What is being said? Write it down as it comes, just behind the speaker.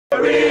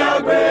dairy,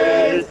 a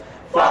great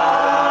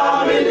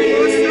family.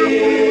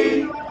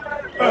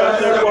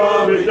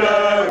 Osiakwan with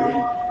dairy,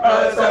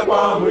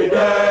 Osiakwan with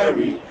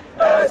dairy,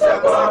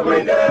 Osiakwan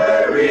with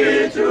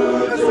dairy,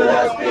 true to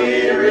the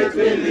spirit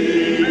we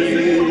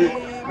lead.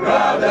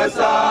 Grab the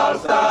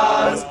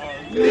substance,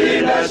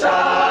 leave the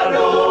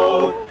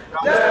shadow,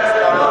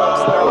 then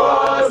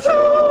onward to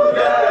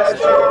the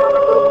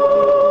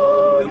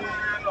truth.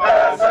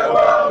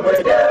 Osiakwan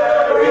with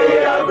dairy,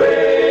 a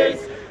great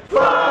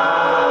family.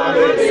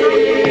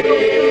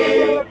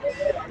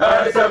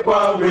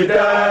 Osiakwan with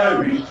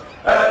dairy,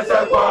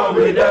 Osiakwan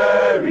with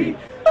dairy,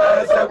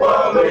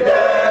 Osiakwan with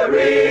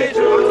dairy,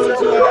 true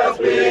to the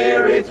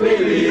spirit we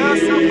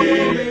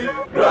lead.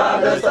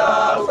 Grab the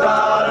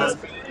substance,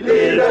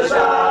 leave the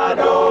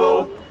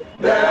shadow,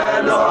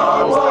 then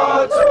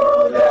onward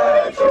to the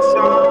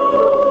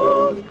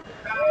truth.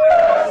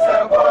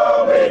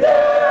 Osiakwan with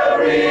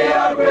dairy,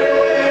 a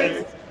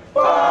great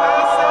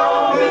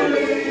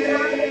family.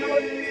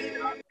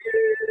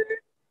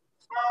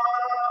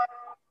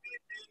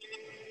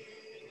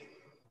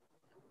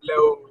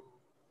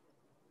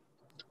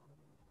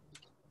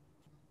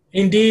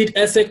 Indeed,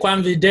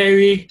 Osiakwan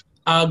Videri,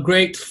 our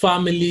great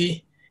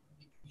family.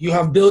 You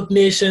have built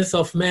nations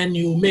of men,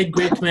 you make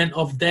great men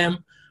of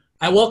them.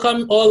 I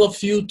welcome all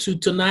of you to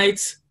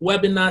tonight's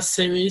webinar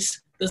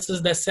series. This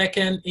is the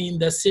second in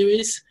the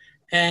series,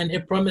 and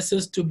it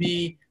promises to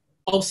be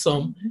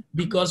awesome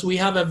because we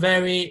have a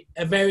very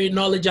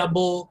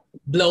knowledgeable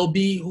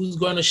Bleoobi who's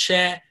going to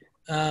share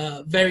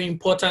very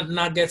important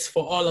nuggets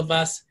for all of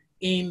us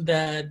in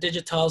the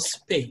digital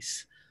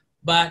space.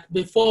 But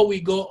before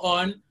we go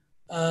on,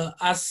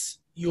 as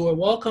you were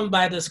welcomed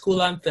by the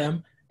school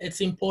anthem, it's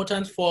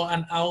important for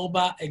an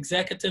AAOBA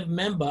executive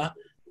member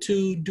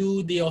to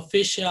do the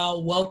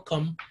official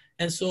welcome.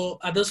 And so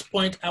at this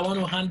point, I want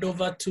to hand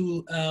over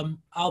to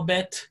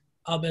Albert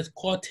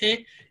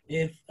Corte,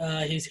 if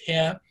he's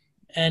here.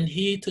 And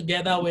he,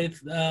 together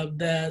with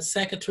the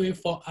secretary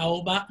for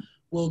AAOBA,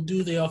 will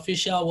do the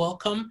official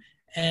welcome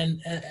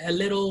and a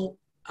little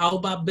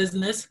AAOBA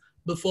business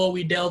before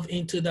we delve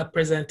into the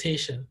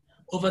presentation.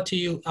 Over to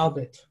you,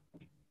 Albert.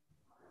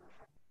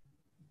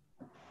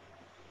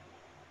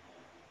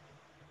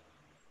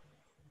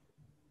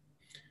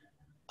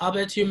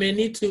 Albert, you may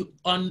need to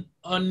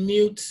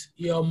unmute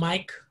your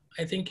mic.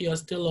 I think you're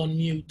still on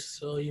mute,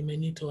 so you may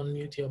need to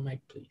unmute your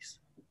mic, please.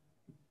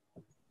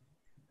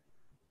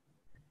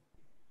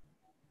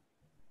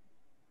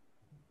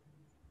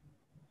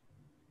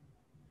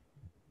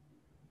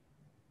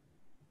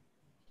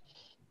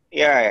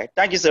 Yeah,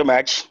 thank you so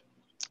much.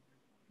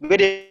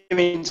 Good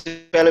evening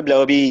to fellow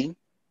Bleoobi.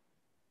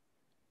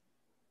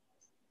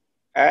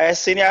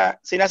 Senior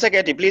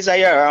Secretary, please, are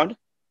you around?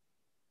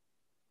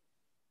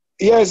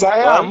 Yes, I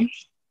am.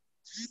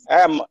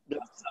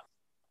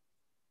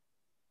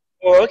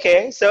 Oh,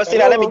 okay. So,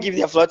 Senior, let me give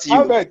the floor to you.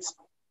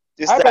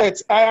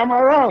 Albert, I am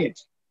around. Okay.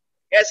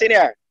 Yes,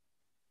 Senior.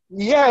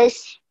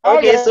 Yes.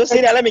 Okay, Albert. so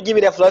Senior, let me give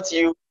you the floor to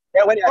you.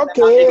 Then when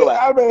okay,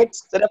 Albert.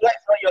 So the floor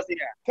is for you,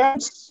 Senior.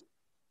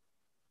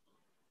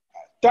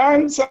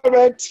 Thanks,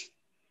 Albert.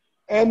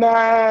 And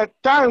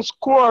thanks,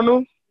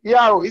 Kwonu.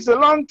 Yeah, it's a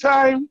long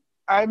time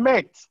I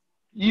met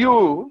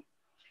you.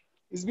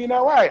 It's been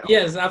a while.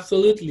 Yes,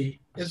 absolutely.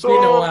 It's been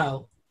a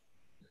while.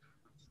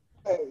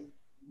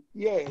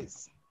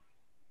 Yes.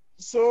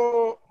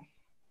 So,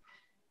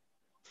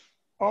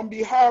 on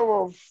behalf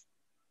of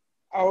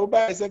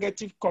AAOBA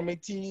Executive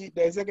Committee,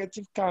 the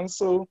Executive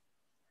Council,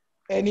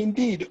 and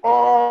indeed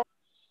all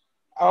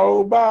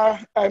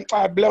AAOBA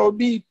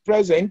Bleoobi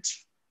present,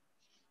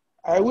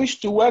 I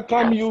wish to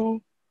welcome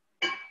you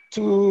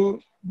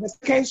to the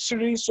second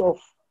series of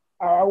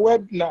our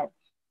webinar.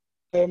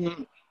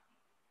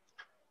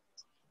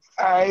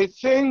 I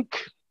think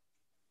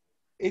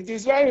it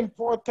is very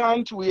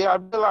important we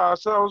avail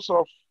ourselves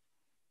of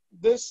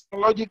this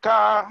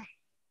logical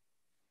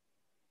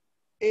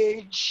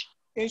age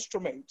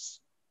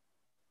instruments,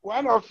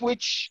 one of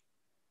which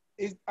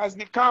has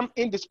become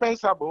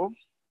indispensable,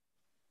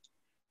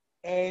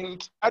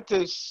 and that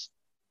is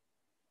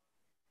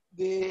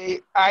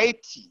the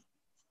IT.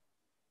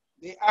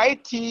 The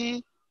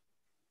IT,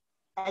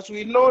 as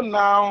we know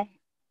now,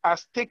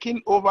 has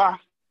taken over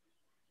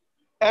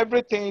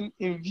everything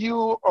in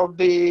view of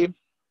the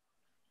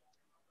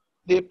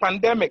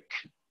pandemic.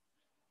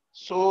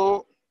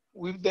 So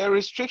with the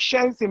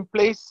restrictions in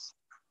place,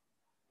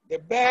 the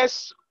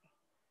best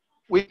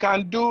we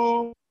can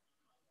do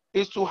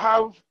is to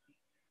have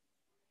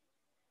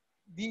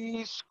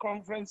these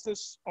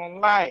conferences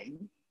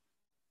online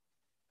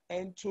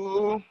and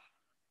to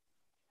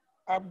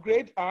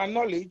upgrade our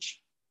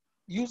knowledge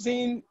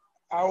using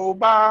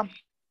AAOBA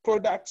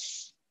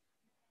products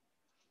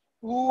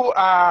who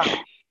are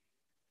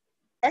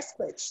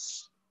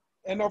experts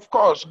and, of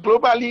course,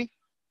 globally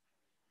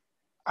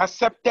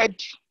accepted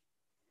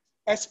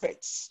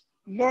experts,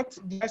 not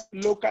just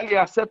locally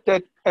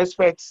accepted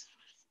experts,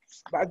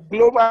 but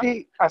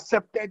globally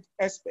accepted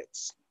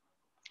experts.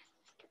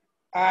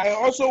 I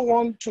also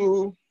want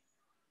to,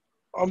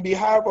 on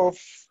behalf of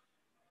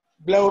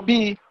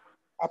Bleoobi,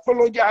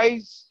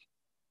 apologize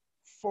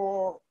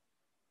for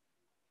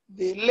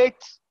the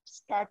late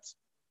start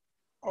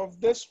of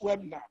this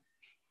webinar.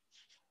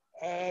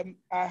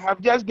 I have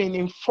just been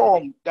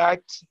informed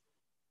that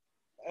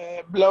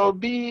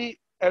Bleoobi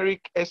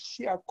Eric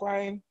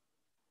Osiakwan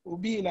will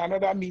be in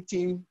another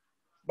meeting,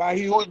 but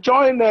he will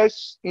join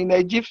us in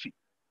a jiffy,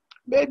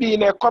 maybe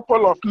in a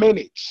couple of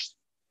minutes.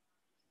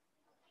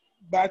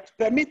 But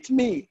permit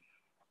me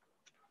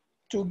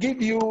to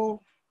give you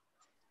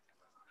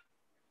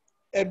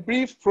a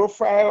brief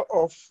profile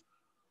of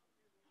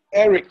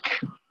Eric.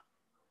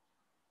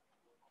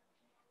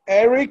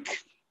 Eric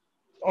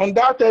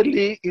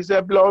undoubtedly is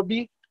a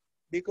Bleoobi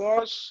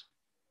because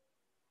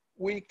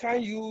we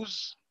can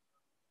use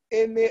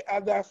any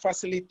other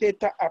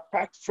facilitator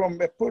apart from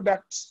a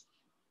product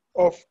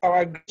of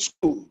our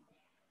school.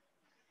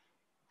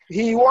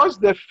 He was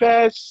the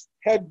first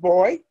head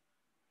boy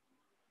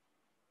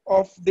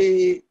of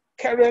the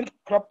current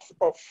crop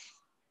of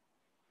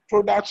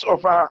products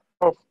of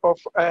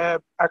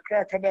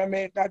Accra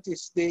Academy, that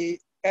is the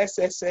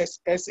SSS,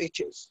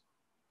 SHS.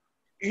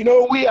 You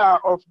know, we are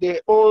of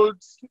the old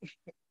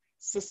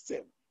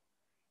system,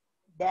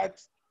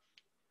 but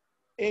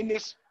in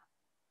his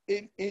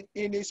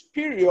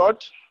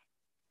period,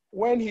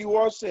 when he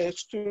was a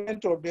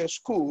student of the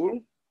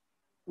school,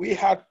 we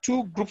had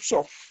two groups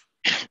of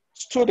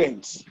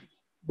students.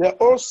 The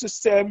old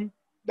system,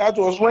 that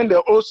was when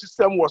the old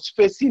system was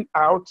phasing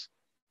out,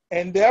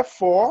 and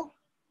therefore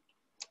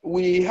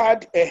we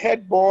had a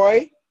head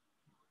boy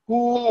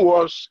who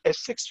was a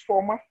sixth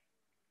former,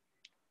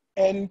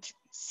 and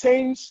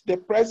since the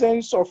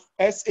presence of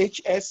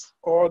SHS,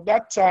 or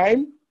that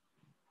time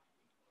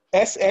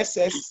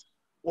SSS,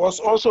 was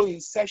also in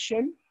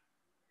session,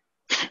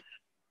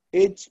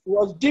 it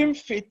was deemed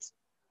fit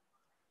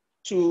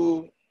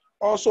to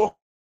also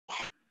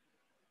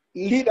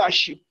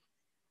leadership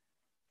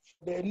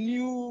the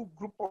new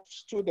group of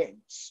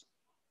students.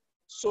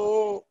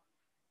 So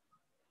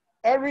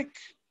Eric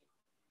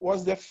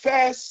was the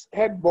first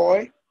head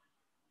boy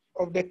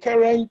of the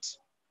current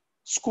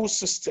school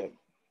system.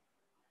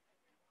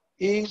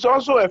 He is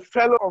also a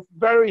fellow of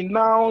very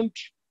renowned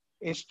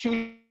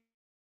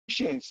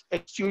institutions.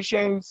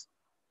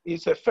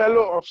 He's a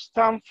fellow of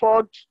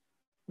Stanford,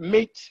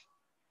 MIT,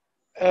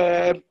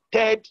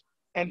 TED,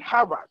 and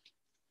Harvard,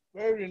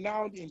 very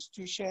renowned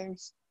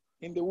institutions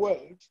in the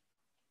world.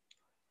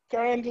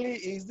 Currently,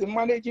 he is the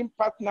managing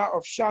partner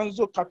of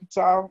Chanzo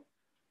Capital,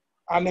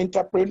 an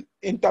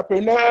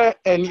entrepreneur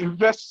and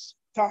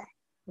investor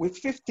with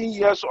 15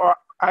 years of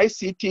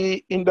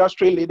ICT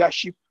industry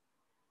leadership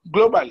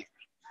globally.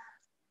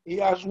 He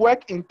has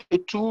worked in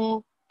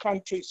 2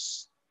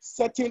 countries,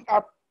 setting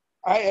up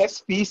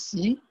ISPS,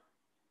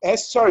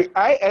 ISPS,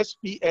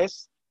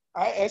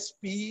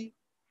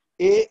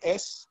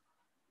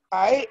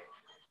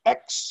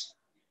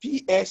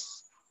 IXPS,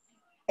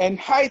 and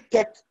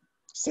high-tech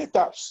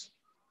setups.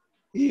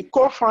 He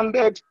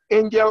co-founded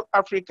Angel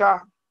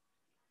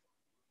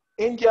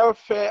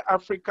Fair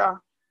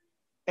Africa,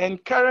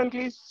 and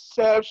currently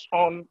serves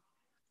on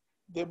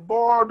the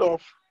board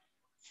of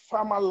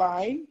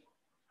Farmerline,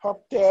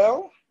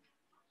 Hotel,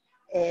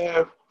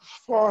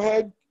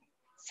 Forhe,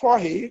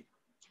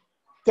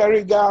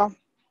 Terriga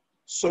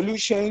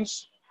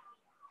Solutions,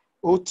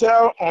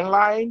 Hotel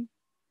Online,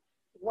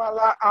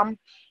 Walla Amp,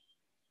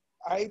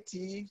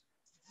 IT,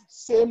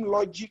 Same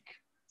Logic,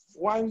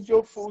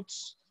 Wanjo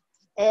Foods,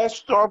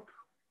 Airstop,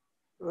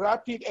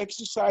 Rapid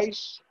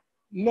Exercise,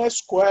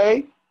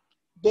 Nesquare,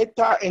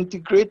 Data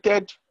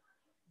Integrated,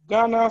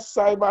 Ghana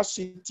Cyber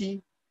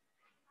City,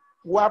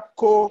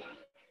 WAPCO,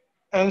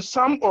 and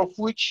some of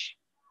which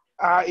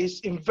are his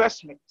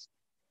investments.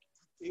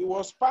 He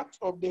was part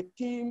of the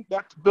team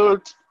that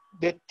built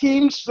the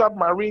Team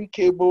submarine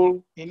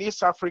cable in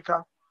East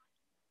Africa,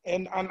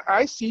 and an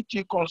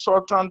ICT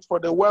consultant for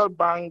the World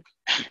Bank,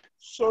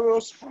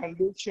 Soros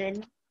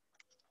Foundation,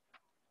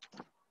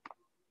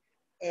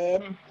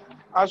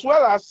 as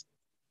well as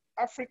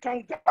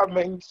African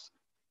governments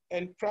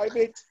and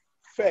private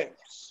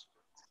firms.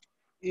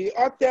 He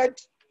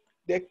authored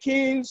The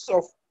Kings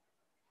of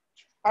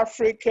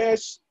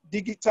Africa's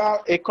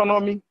Digital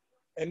Economy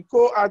and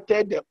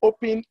co-authored the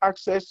open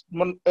access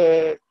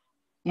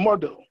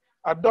model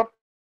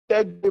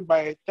adopted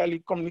by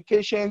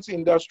telecommunications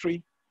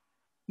industry,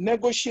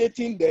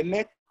 negotiating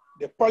the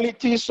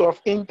politics of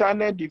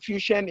internet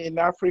diffusion in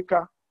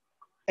Africa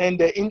and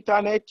the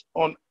internet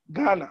on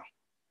Ghana.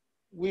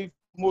 With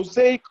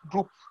Mosaic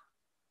Group,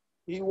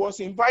 he was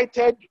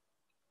invited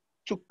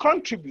to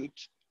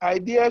contribute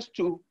ideas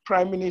to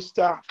Prime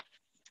Minister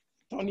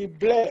Tony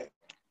Blair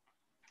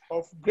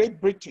of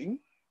Great Britain,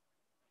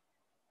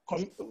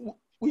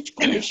 which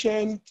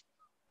commissioned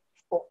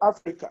for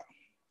Africa.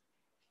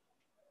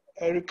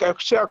 Eric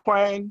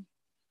Osiakwan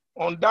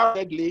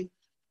undoubtedly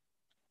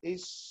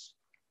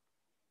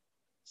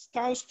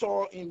stands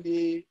tall in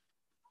the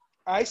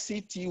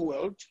ICT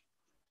world,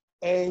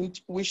 and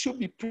we should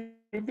be privileged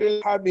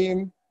to have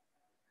him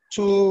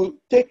to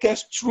take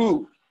us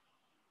through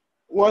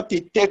what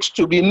it takes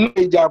to be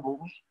knowledgeable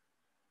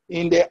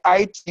in the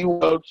IT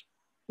world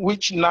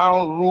which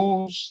now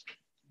rules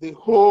the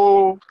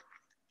whole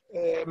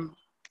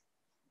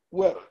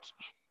world.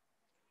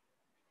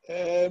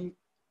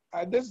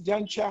 At this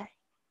juncture,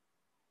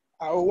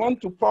 I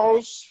want to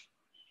pause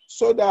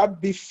so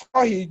that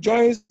before he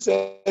joins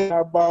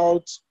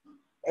about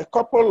a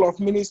couple of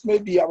minutes,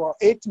 maybe about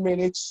 8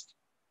 minutes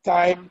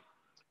time,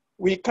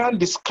 we can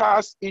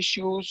discuss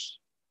issues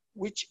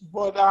which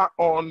border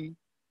on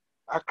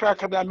Accra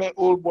Academy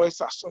Old Boys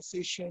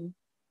Association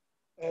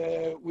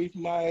with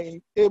my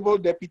able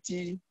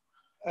deputy,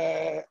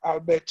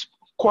 Albert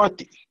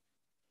Kwati.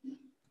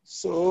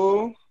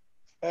 So,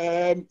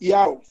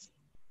 Yao.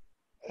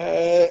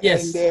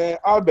 Yes. And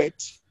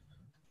Albert,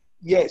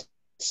 yes.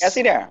 Yes,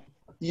 there.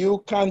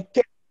 You can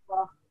take,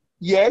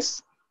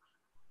 yes.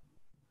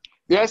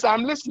 Yes,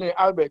 I'm listening,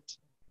 Albert.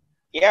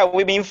 Yeah,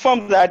 we've been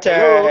informed that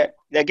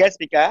the guest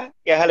speaker,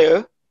 yeah,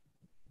 hello.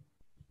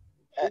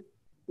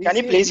 Can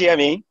you please hear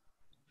me?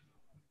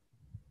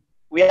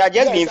 We are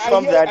just being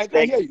informed that I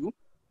can hear you.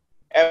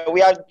 We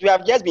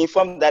have just been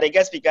informed that the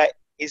guest speaker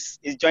is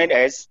joined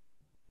us.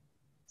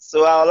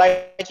 So I would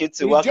like you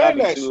to welcome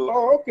him to.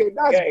 Oh, okay,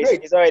 that's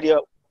great. It's already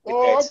up.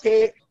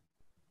 Okay.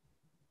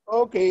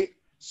 Okay.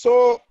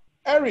 So,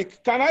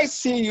 Eric, can I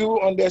see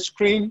you on the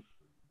screen?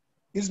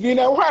 It's been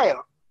a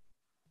while.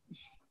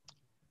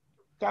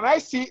 Can I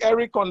see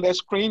Eric on the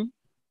screen?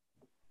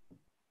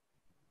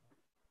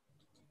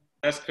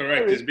 That's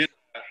correct. Eric.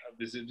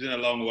 It's been a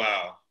long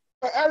while.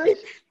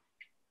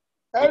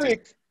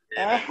 Eric,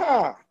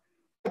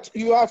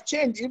 you have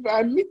changed. If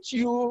I meet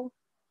you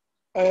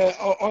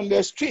on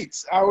the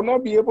streets, I will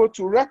not be able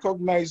to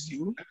recognize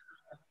you.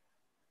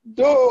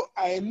 Though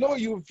I know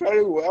you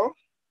very well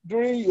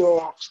during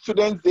your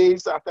student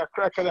days at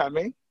Accra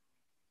Academy,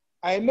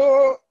 I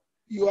know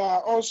you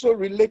are also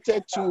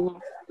related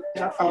to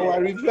our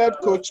revered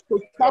coach,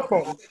 Coach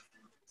Sapon.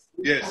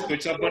 Yes,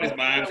 Coach Sapon is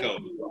my uncle.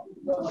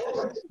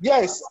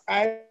 Yes,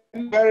 I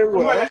know very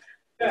well.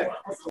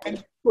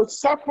 And Coach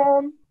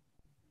Sapon,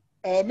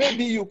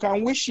 maybe you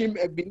can wish him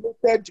a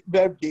belated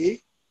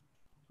birthday.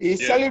 He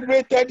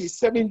celebrated his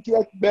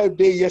 70th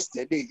birthday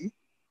yesterday.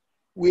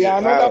 We are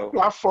another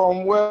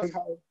platform where we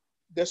have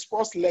the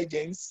sports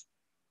legends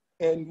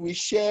and we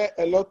share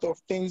a lot of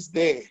things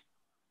there.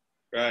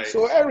 Right.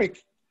 So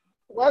Eric,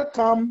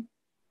 welcome.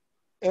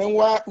 And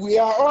we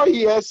are all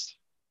ears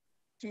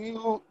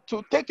to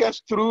take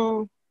us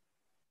through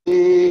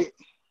the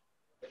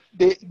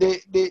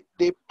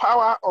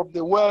power of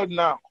the world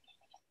now.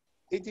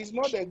 It is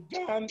not a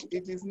gun,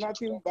 it is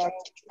nothing but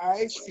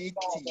ICT.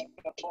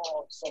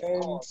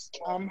 And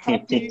I'm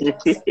happy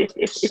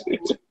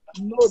to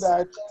know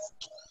that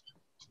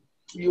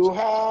you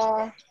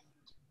are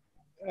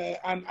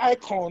an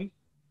icon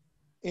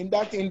in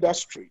that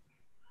industry.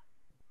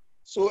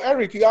 So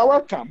Eric, you are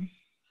welcome.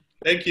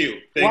 Thank you.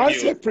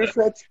 Once a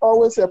prefect,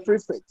 always a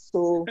prefect.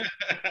 So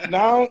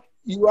now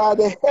you are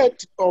the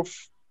head of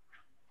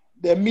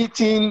the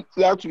meeting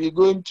that we're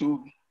going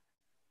to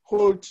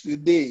hold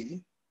today.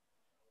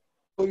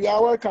 So you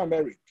are welcome,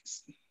 Eric.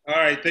 All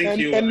right, thank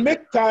you. And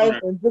make time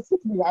and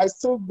visit me. I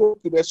still go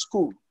to the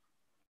school.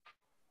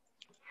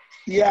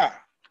 Yeah.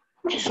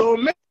 So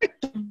make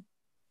time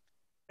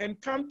and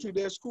come to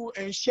the school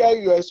and share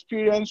your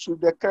experience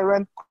with the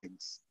current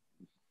kids.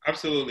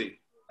 Absolutely.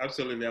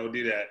 Absolutely, I will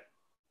do that.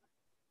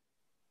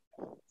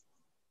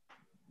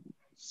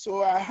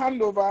 So I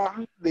hand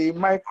over the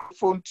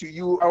microphone to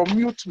you. I'll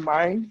mute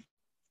mine.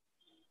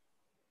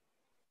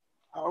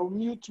 All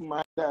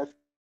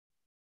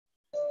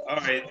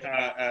right.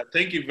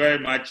 Thank you very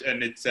much,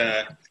 and it's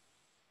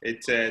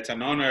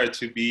an honor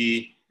to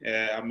be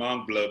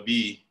among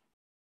Bleoobi.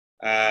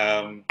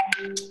 And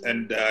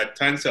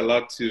thanks a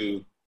lot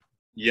to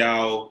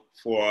Yao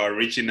for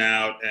reaching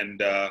out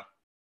and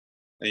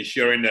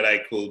ensuring that I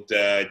could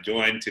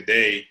join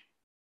today.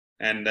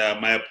 And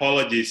my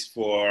apologies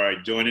for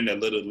joining a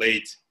little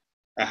late.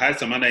 I had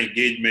some other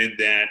engagement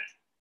that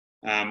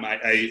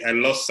I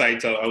lost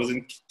sight of. I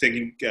wasn't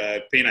paying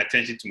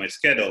attention to my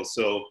schedule.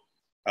 So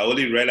I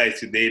only realized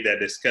today that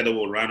the schedule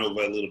will run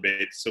over a little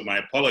bit. So my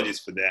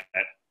apologies for that.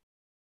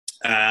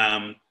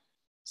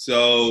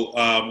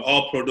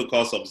 All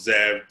protocols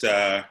observed.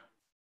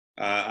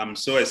 I'm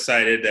so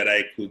excited that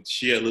I could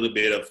share a little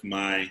bit of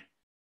my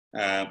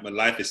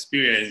life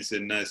experience.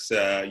 And as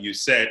you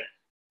said,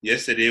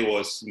 yesterday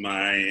was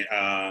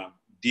my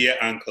dear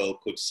uncle,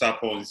 Coach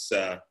Sapon's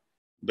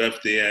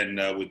birthday,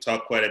 and we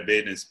talked quite a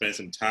bit and spent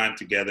some time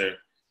together.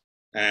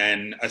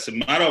 And as a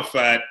matter of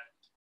fact,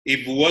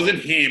 if it wasn't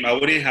him, I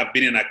wouldn't have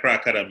been in Accra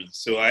Academy.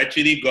 So I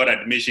actually got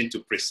admission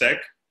to Presec.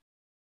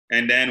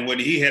 And then when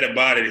he heard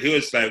about it, he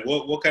was like,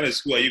 what kind of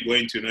school are you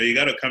going to? No, you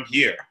got to come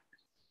here.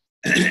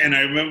 And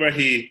I remember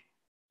he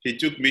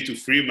took me to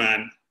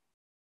Freeman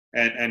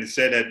and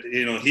said that,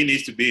 he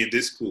needs to be in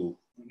this school,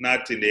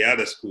 not in the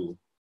other school.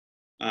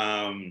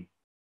 And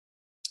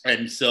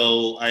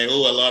so I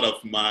owe a lot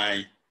of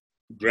my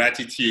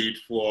gratitude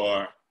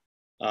for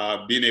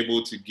being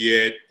able to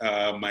get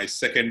my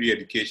secondary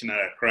education at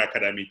Accra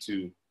Academy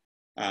to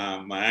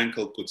my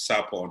uncle Coach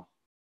Sapon.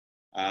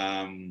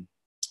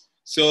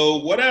 So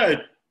what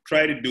I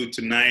try to do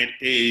tonight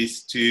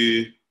is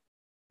to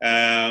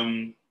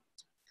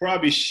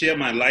probably share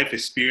my life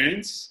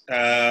experience.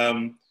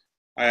 Yao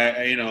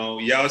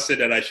said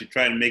that I should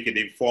try and make it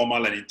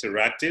informal and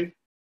interactive.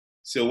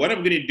 So what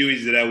I'm going to do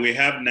is that we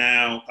have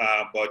now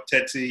about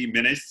 30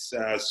 minutes.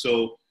 I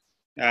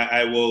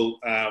will,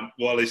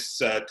 it's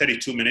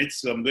 32 minutes.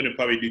 So I'm going to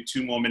probably do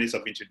 2 more minutes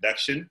of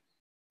introduction.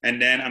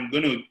 And then I'm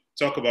going to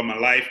talk about my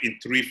life in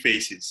 3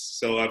 phases.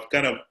 So I've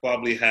kind of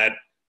probably had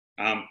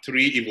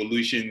 3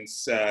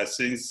 evolutions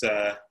since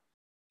I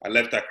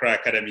left Accra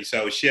Academy. So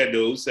I will share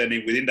those. And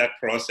then within that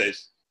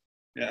process,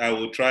 I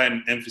will try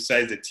and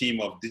emphasize the theme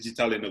of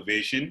digital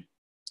innovation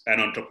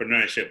and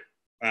entrepreneurship,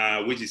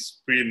 which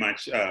is pretty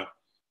much,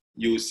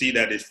 you will see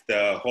that it's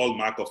the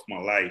hallmark of my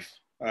life.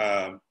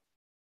 I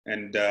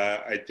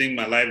think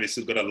my life has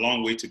still got a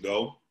long way to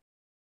go,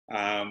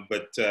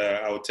 but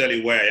I will tell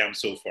you where I am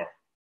so far.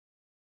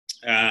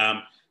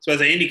 So as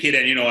I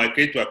indicated, I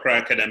came to Accra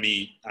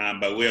Academy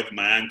by way of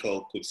my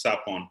uncle,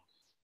 Kutsapon.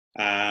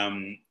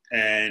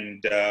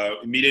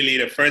 Immediately,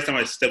 the first time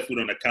I stepped foot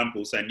on the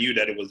campus, I knew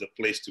that it was the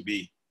place to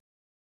be.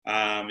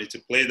 It's a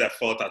place that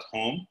felt at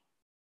home.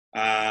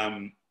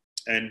 At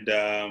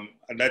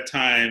that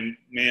time,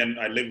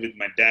 I lived with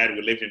my dad.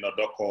 We lived in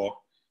Odoko.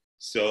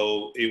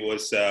 So it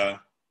was a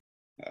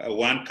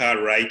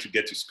 1-car ride to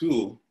get to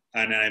school.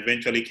 And I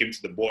eventually came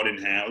to the boarding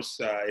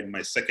house in my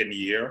 2nd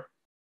year.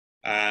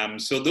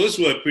 So those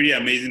were pretty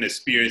amazing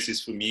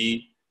experiences for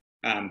me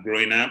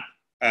growing up.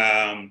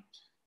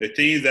 The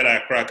things that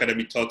Accra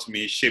Academy taught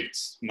me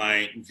shaped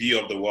my view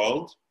of the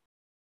world.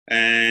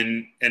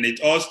 And it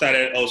all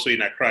started also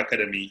in Accra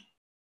Academy,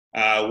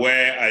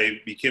 where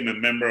I became a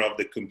member of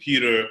the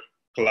computer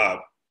club.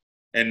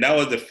 And that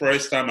was the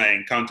first time I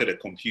encountered a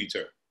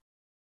computer.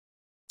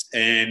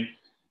 And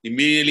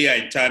immediately I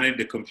entered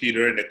the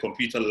computer in the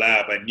computer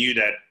lab. I knew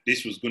that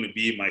this was going to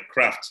be my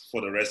craft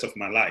for the rest of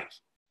my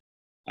life.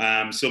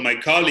 So my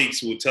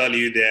colleagues will tell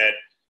you that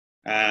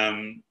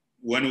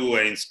when we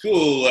were in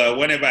school,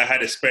 whenever I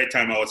had a spare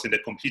time, I was in the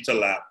computer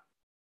lab.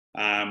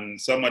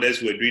 Some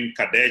others were doing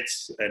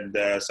cadets and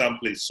some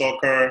played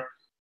soccer.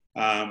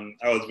 I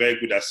was very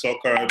good at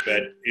soccer,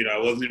 but I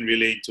wasn't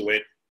really into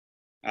it.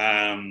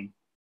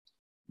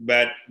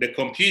 But the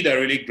computer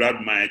really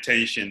grabbed my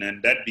attention,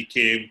 and that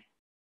became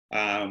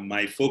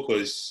my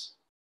focus.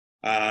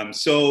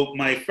 So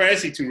my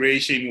first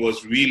iteration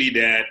was really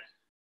that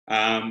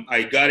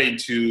I got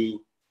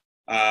into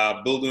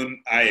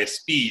building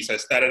ISPs. I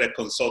started a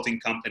consulting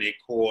company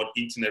called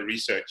Internet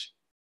Research.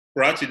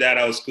 Prior to that,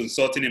 I was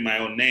consulting in my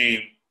own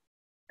name.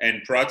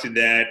 And prior to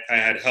that, I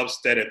had helped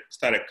start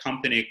a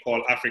company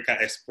called Africa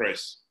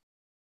Express.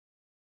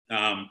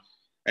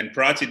 And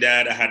prior to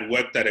that, I had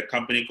worked at a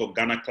company called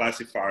Ghana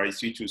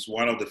Classifiers, which was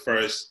one of the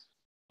first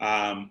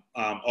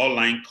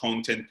online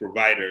content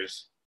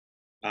providers.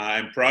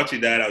 And prior to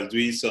that, I was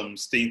doing some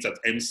stints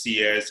at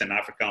MCS and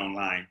Africa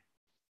Online.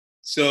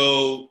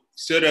 So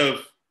sort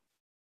of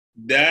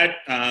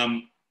that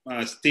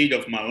state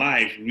of my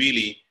life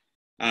really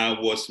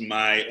was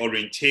my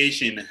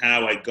orientation,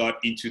 how I got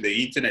into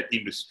the internet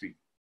industry.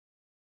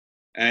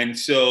 And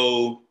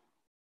so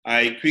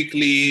I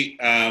quickly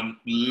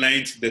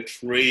learned the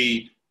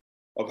trade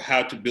of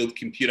how to build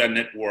computer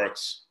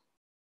networks.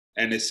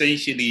 And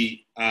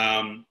essentially,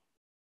 something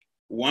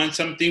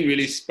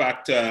really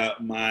sparked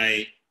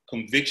my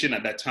conviction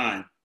at that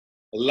time.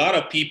 A lot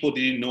of people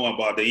didn't know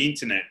about the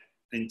internet.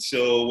 And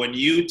so when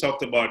you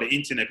talked about the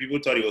internet, people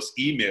thought it was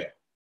email.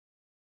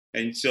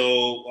 And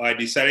so I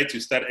decided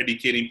to start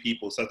educating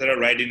people. So I started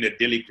writing the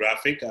daily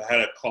graphic. I had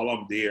a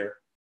column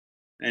there.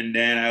 And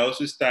then I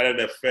also started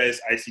the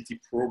first ICT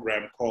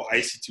program called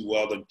ICT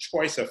World on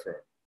Choice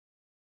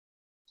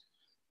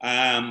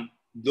FM.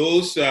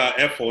 Those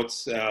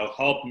efforts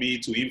helped me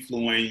to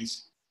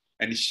influence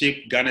and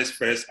shape Ghana's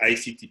first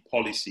ICT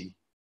policy,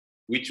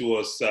 which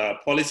was a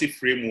policy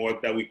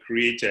framework that we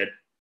created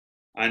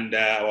under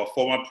our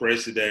former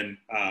president,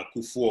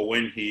 Kufuor,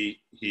 when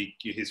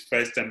his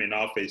first time in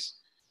office.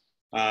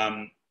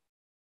 At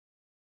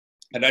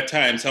that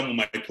time, some of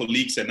my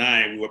colleagues and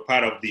I, we were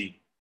part of the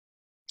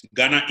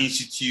Ghana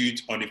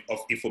Institute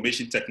of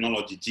Information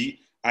Technology,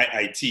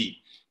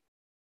 GIIT.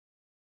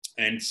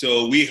 And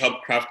so we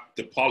helped craft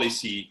the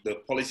policy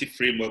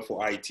framework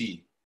for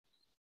IT.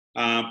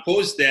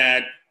 Post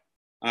that,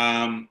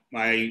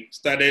 I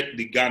started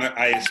the Ghana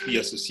ISP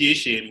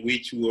Association,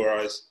 which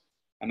was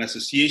an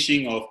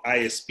association of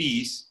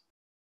ISPs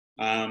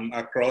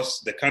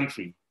across the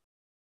country.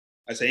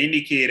 As I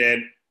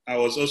indicated, I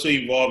was also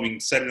involved in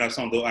setting up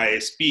some of the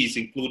ISPs,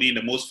 including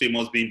the most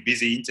famous being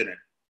Busy Internet.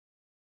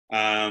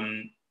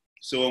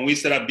 So when we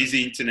set up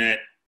Busy Internet,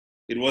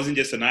 it wasn't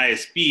just an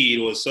ISP, it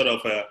was sort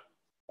of a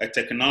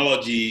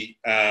technology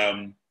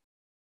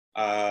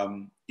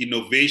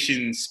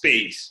innovation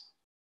space.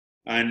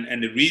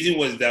 And the reason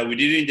was that we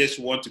didn't just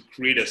want to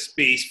create a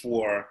space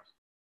for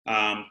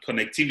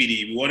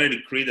connectivity. We wanted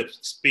to create a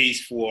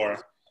space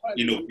for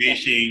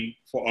innovation,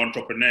 for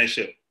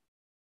entrepreneurship.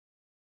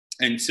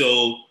 And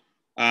so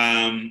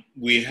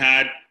we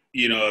had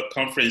a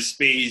conference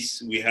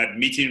space. We had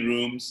meeting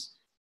rooms.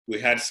 We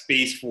had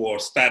space for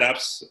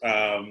startups,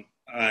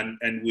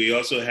 and we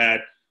also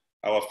had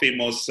our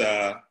famous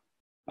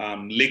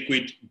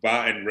liquid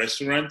bar and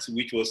restaurant,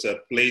 which was a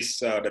place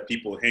that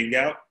people hang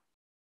out.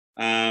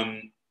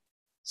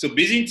 So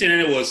Busy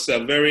Internet was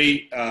a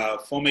very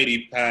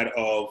formative part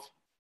of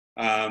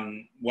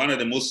one of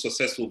the most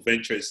successful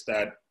ventures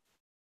that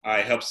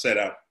I helped set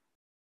up.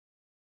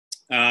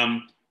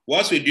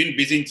 Whilst we're doing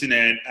Busy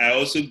Internet, I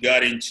also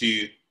got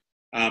into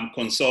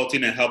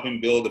consulting and helping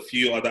build a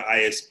few other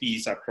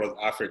ISPs across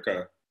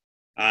Africa,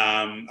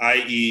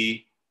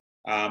 i.e.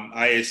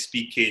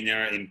 ISP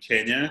Kenya in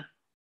Kenya,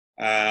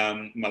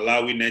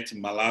 Malawi Net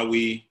in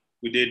Malawi.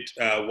 We did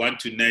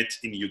One2Net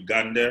in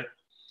Uganda.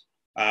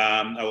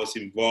 I was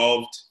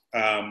involved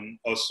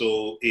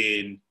also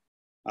in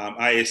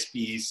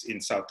ISPs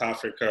in South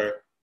Africa,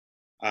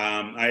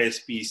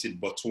 ISPs in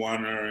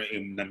Botswana,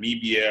 in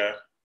Namibia,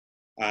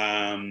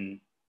 and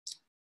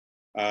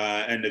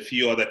a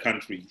few other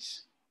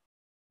countries.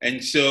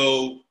 And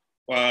so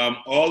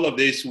all of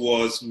this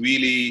was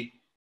really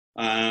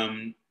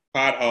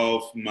part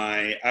of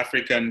my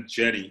African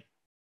journey,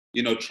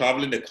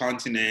 traveling the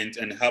continent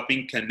and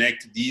helping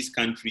connect these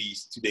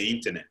countries to the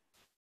internet.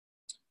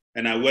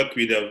 And I work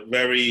with a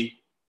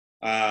very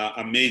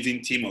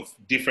amazing team of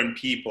different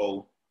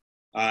people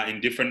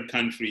in different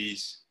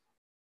countries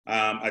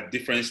at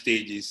different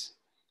stages.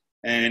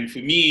 And for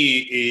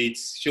me, it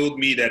showed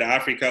me that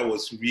Africa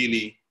was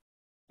really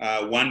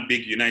one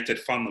big united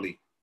family,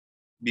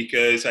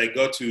 because I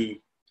got to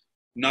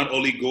not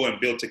only go and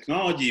build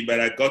technology, but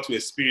I got to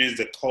experience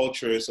the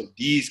cultures of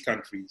these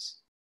countries.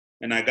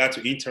 And I got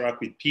to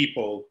interact with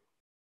people.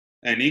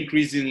 And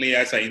increasingly,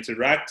 as I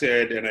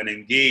interacted and I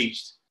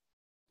engaged,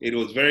 it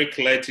was very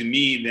clear to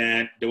me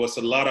that there was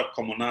a lot of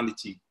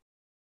commonality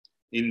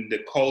in the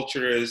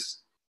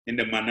cultures, in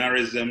the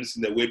mannerisms,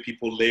 in the way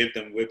people lived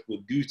and what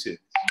people do things.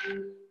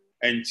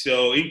 And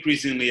so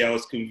increasingly, I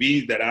was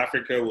convinced that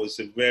Africa was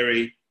a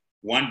very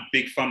one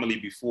big family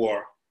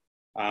before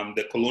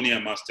the colonial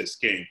masters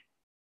came.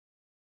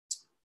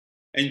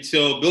 And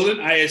so building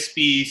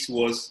ISPs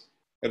was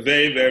a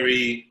very,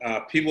 very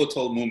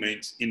pivotal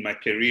moment in my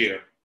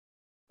career.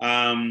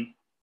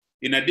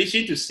 In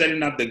addition to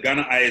setting up the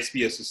Ghana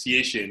ISP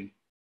Association,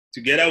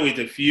 together with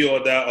a few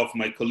other of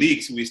my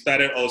colleagues, we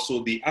started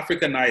also the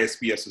African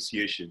ISP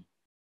Association.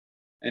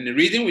 And the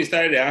reason we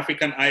started the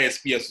African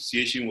ISP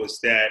Association was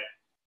that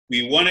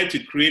we wanted to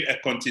create a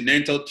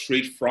continental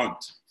trade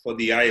front for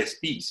the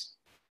ISPs,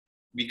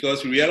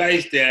 because we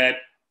realized that,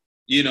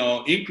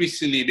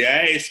 increasingly the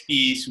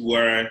ISPs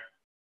were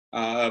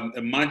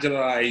a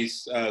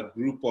marginalized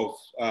group of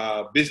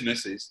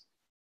businesses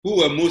who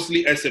were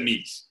mostly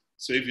SMEs.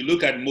 So if you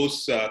look at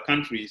most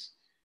countries,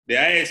 the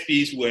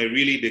ISPs were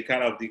really the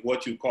kind of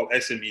what you call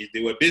SMEs.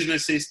 They were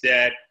businesses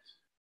that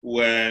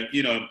were,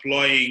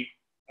 employing,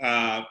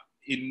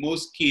 in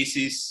most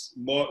cases,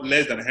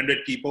 less than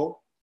 100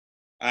 people.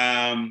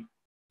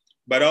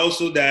 But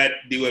also that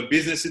they were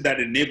businesses that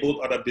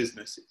enabled other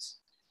businesses.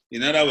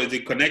 In other words, they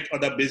connect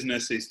other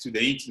businesses to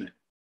the internet.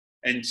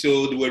 And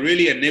so they were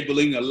really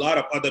enabling a lot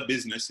of other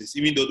businesses,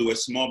 even though they were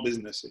small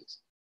businesses.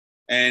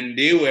 And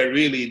they were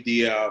really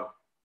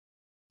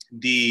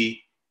the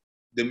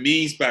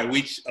means by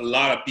which a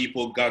lot of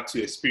people got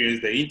to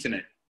experience the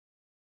internet.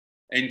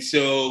 And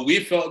so we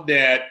felt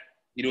that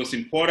it was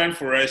important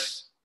for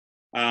us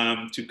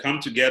to come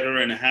together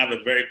and have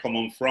a very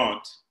common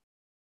front.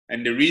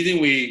 And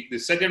the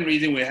second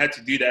reason we had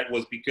to do that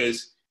was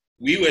because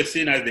we were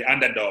seen as the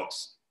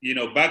underdogs.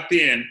 Back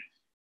then,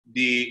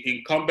 the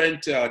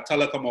incumbent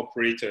telecom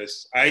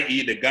operators,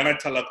 i.e. the Ghana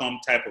Telecom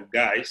type of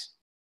guys,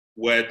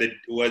 were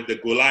the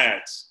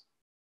Goliaths.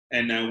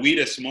 And we,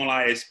 the small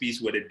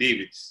ISPs, were the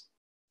Davids.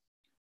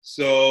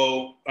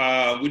 So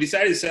we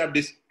decided to set up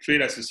this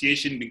trade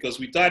association because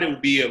we thought it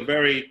would be a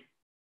very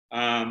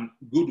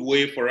good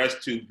way for us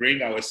to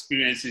bring our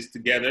experiences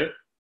together,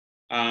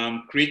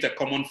 create a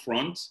common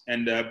front,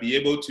 and be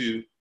able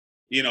to,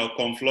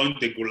 confront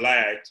the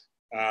Goliath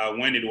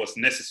when it was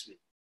necessary.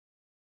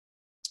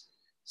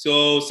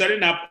 So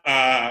setting up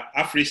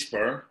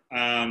AfriSpur,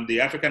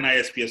 the African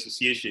ISP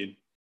Association,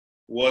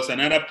 was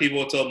another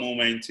pivotal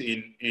moment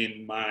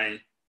in my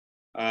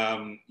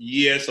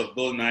years of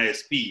building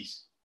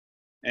ISPs.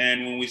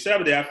 And when we set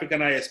up the African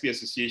ISP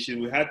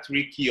Association, we had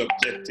three key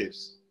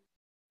objectives.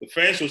 The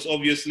first was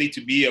obviously to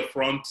be a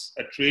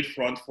trade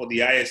front for the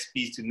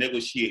ISPs to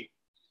negotiate.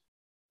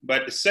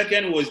 But the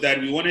second was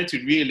that we wanted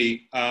to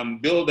really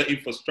build the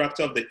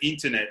infrastructure of the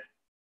internet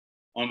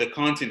on the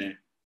continent.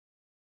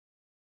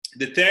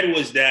 The third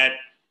was that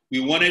we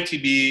wanted to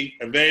be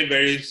a very,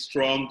 very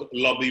strong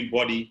lobbying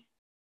body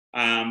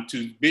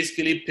to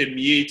basically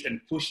permeate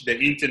and push the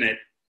internet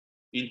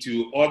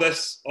into other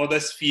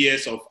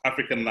spheres of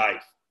African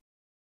life.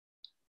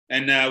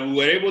 And we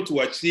were able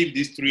to achieve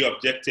these three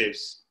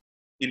objectives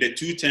in the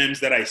 2 terms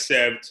that I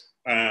served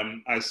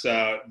as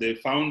the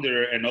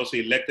founder and also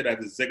elected as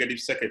executive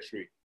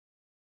secretary.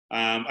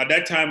 At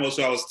that time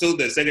also, I was still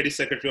the executive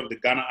secretary of the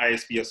Ghana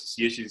ISP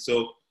Association.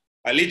 So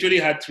I literally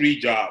had 3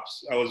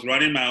 jobs. I was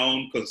running my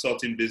own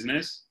consulting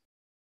business,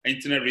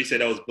 internet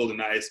research. I was building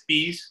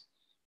ISPs.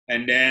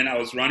 And then I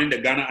was running the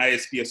Ghana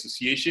ISP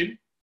Association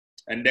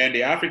and then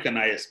the African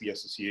ISP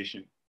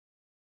Association.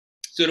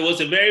 So it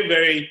was a very,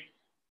 very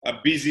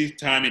busy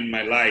time in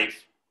my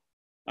life.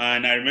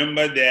 And I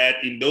remember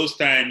that in those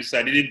times,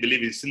 I didn't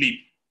believe in sleep.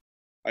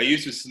 I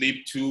used to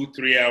sleep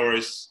 2-3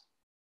 hours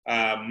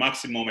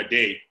maximum a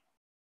day.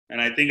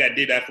 And I think I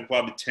did that for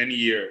probably 10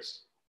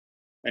 years.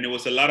 And it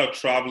was a lot of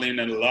traveling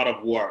and a lot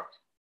of work.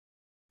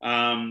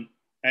 And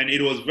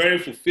it was very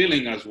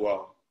fulfilling as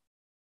well.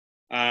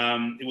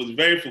 It was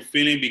very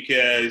fulfilling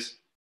because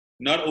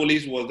not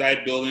only was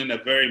I building a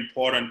very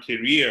important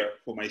career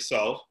for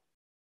myself,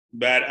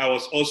 but I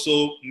was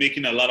also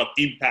making a lot of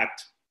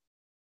impact.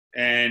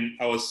 And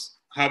I was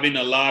having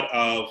a lot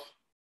of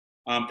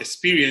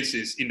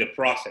experiences in the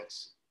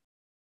process.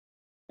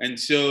 And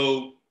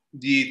so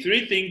the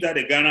 3 things that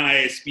the Ghana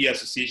ISP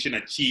Association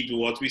achieved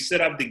was we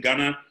set up the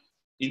Ghana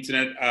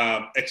Internet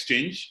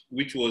Exchange,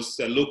 which was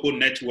a local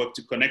network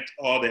to connect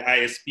all the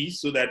ISPs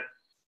so that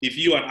if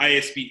you are an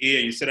ISP A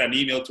and you send an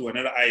email to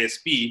another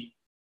ISP,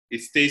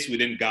 it stays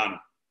within Ghana.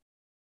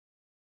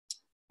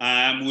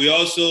 We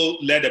also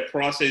led a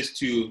process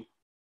to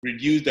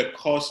reduce the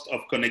cost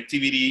of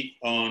connectivity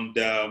on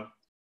the,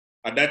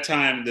 at that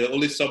time, the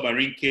only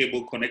submarine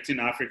cable connecting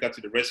Africa to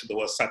the rest of the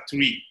world,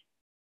 SAT3.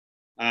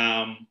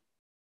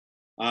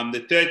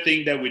 The third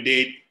thing that we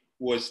did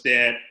was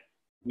that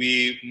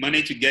we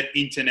managed to get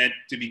internet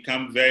to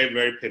become very,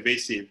 very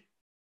pervasive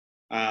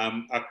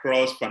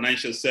across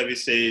financial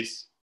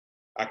services,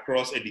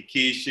 across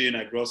education,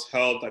 across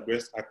health,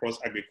 across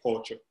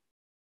agriculture.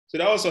 So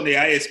that was on the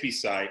ISP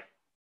side.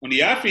 On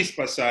the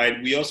AFISPA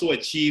side, we also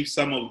achieved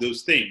some of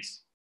those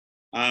things.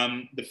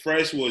 The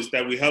first was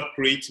that we helped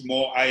create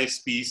more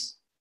ISPs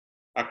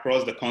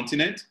across the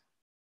continent.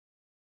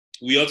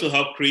 We also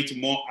helped create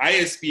more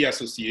ISP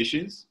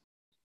associations.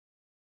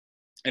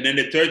 And then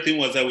the third thing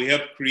was that we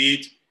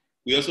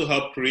also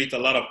helped create a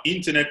lot of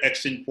internet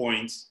exchange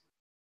points.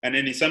 And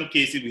then in some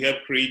cases, we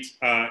helped create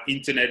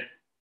internet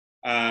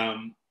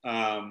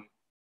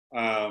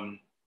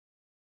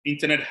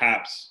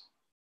hubs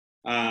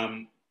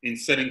in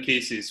certain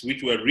cases,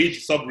 which were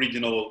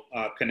sub-regional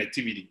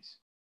connectivities.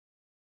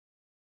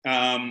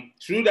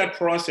 Through that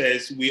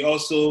process, we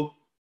also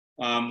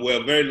were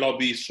a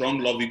very strong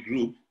lobby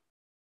group,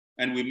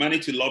 and we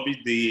managed to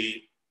lobby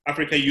the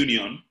African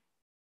Union.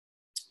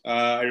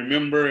 I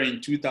remember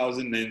in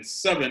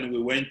 2007,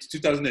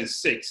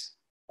 2006,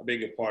 I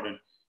beg your pardon,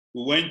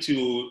 we went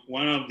to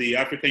one of the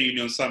African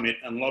Union Summit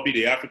and lobbied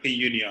the African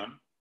Union.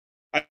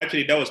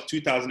 Actually, that was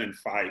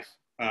 2005.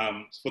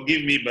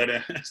 Forgive me, but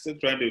I'm still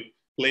trying to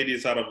play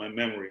this out of my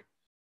memory.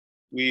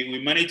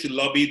 We managed to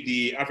lobby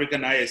the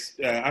African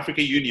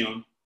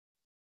Union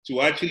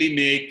to actually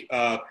make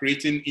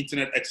creating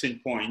internet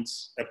exchange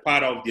points a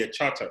part of their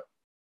charter.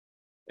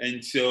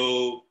 And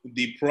so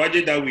the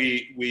project that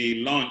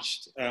we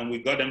launched and we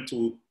got them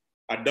to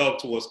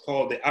adopt was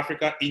called the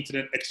Africa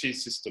Internet Exchange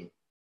System,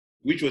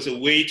 which was a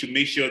way to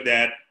make sure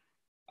that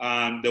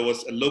there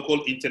was a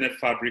local internet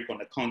fabric on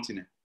the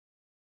continent.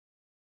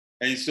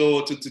 And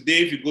so to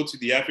today, if you go to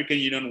the African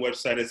Union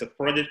website, there's a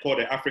project called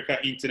the Africa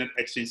Internet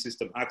Exchange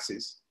System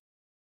Access,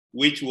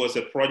 which was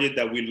a project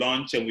that we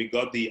launched and we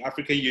got the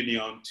African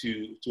Union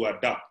to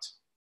adopt.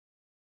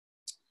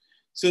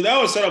 So that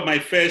was sort of my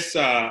first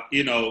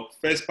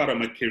part of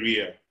my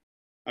career.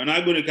 I'm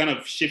now going to kind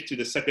of shift to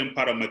the second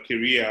part of my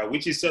career,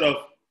 which is sort of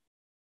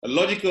a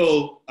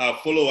logical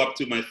follow-up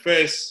to the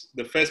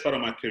first part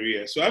of my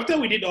career. So after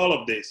we did all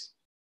of this,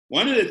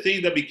 one of the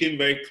things that became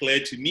very clear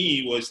to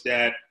me was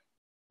that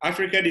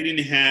Africa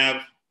didn't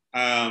have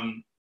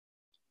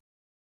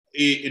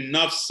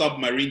enough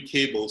submarine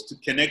cables to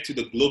connect to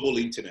the global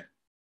internet.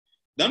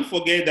 Don't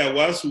forget that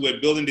whilst we were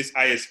building these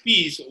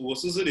ISPs, it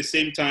was also the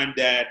same time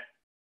that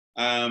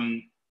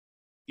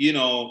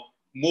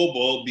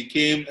mobile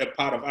became a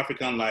part of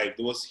African life.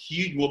 There was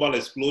huge mobile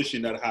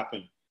explosion that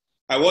happened.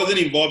 I wasn't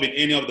involved in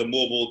any of the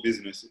mobile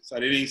businesses. I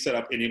didn't set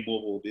up any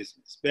mobile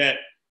business, but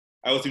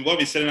I was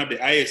involved in setting up the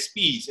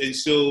ISPs. And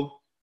so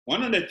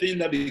one of the things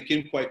that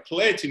became quite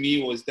clear to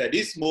me was that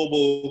these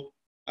mobile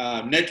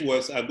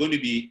networks are going to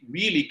be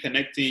really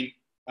connecting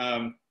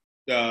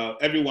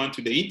everyone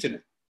to the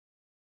internet.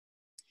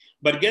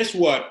 But guess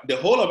what? The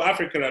whole of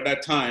Africa at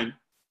that time,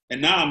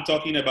 and now I'm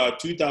talking about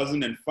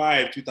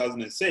 2005,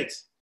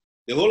 2006,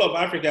 the whole of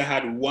Africa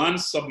had one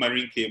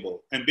submarine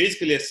cable. And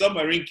basically a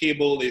submarine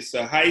cable is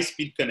a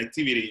high-speed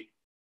connectivity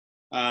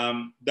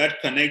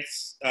that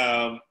connects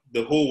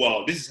the whole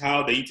world. This is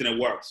how the internet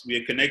works. We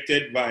are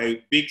connected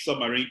by big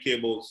submarine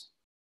cables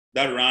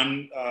that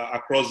run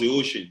across the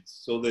oceans.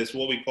 So there's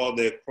what we call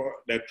the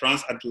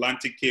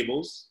transatlantic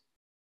cables,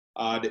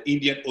 the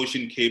Indian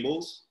Ocean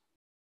cables,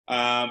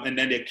 and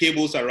then the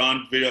cables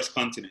around various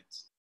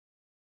continents.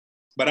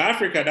 But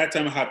Africa at that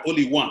time had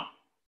only one.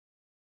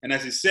 And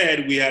as I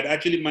said, we had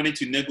actually managed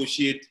to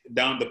negotiate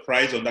down the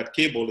price on that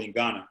cable in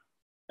Ghana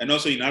and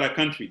also in other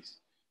countries.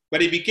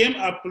 But it became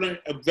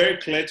very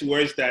clear to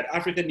us that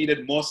Africa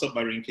needed more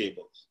submarine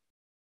cables.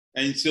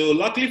 And so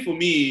luckily for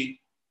me,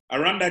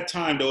 around that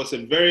time, there was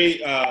a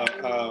very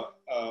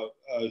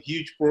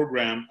huge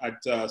program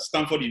at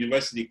Stanford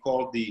University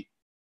called the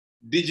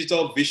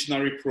Digital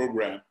Visionary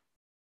Program,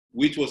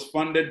 which was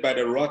funded by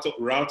the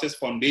Reuters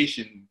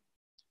Foundation.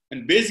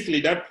 And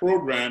basically that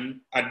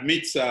program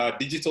admits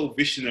digital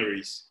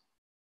visionaries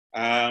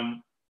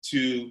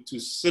to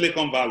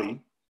Silicon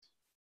Valley.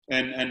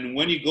 And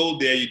when you go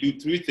there, you do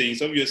three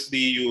things. Obviously,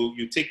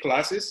 you take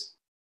classes,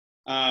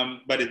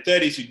 but the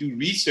third is you do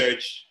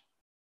research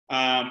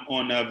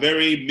on a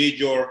very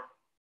major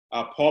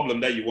problem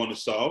that you want to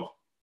solve.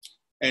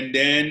 And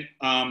then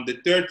the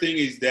third thing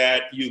is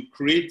that you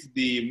create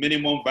the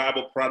minimum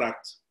viable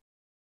product,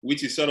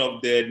 which is sort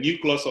of the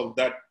nucleus of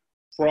that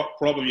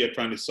problem you're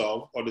trying to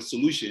solve or the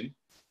solution.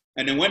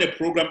 And then when the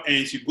program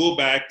ends, you go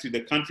back to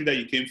the country that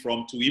you came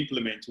from to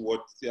implement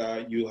what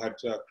you had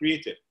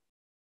created.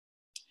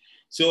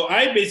 So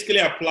I basically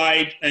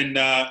applied,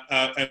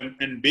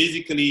 and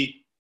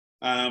basically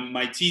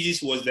my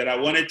thesis was that I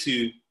wanted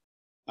to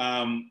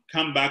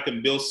come back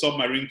and build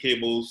submarine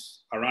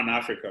cables around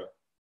Africa.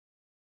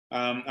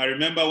 I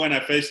remember when I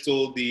first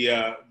told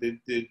the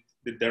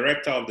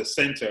director of the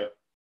center,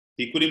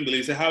 he couldn't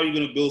believe. He said, "How are you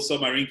going to build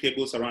submarine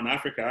cables around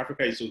Africa?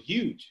 Africa is so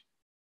huge."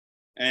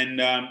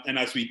 And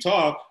as we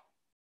talked,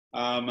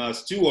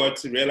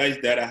 Stuart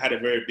realized that I had a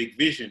very big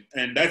vision,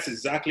 and that's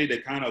exactly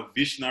the kind of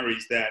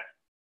visionaries that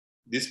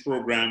this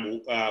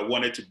program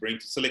wanted to bring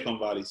to Silicon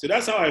Valley. So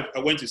that's how I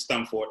went to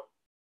Stanford.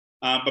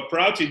 But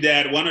prior to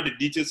that, one of the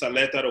details I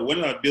left out,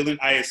 when I was building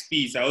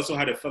ISPs, I also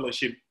had a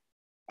fellowship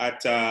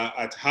at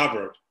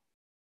Harvard.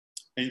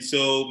 And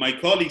so my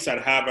colleagues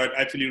at Harvard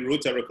actually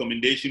wrote a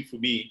recommendation for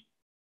me,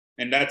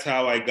 and that's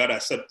how I got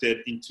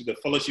accepted into the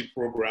fellowship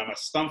program at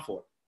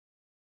Stanford.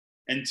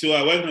 And so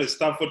I went to the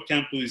Stanford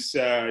campus,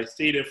 I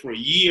stayed there for a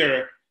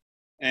year,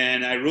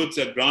 and I wrote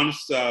a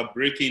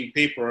groundbreaking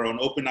paper on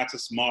open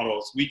access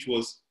models, which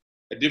was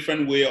a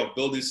different way of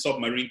building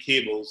submarine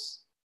cables,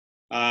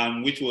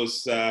 which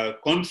was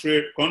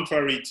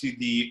contrary to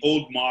the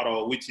old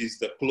model, which is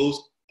the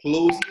closed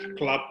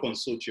club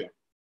consortium.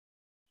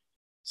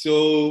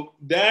 So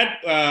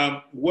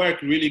that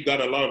work really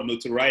got a lot of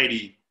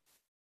notoriety.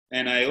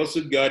 And I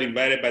also got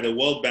invited by the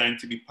World Bank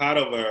to be part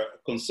of a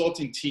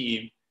consulting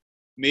team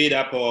made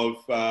up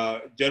of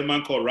a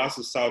gentleman called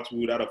Russell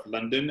Southwood out of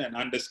London and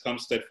Anders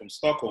Kamstedt from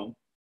Stockholm.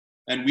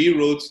 And we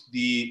wrote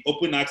the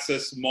open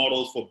access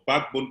models for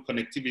backbone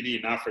connectivity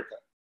in Africa.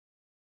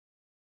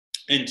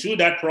 And through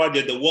that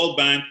project, the World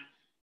Bank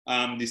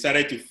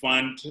decided to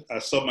fund a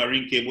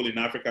submarine cable in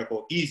Africa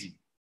called EASY.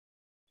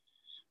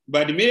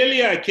 But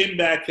immediately I came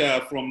back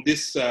from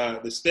this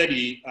the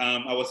study,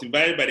 I was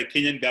invited by the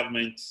Kenyan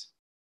government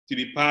to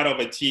be part of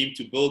a team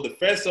to build the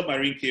first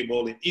submarine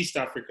cable in East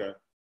Africa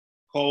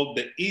called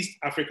the East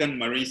African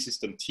Marine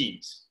System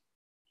Teams.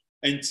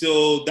 And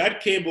so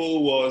that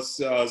cable was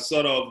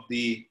sort of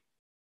the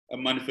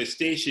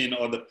manifestation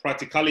or the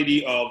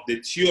practicality of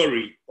the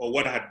theory or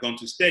what I had gone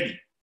to study.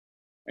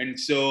 And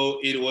so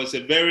it was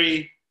a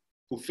very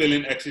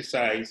fulfilling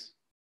exercise.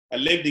 I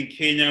lived in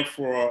Kenya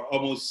for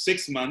almost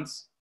 6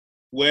 months,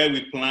 where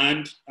we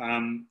planned,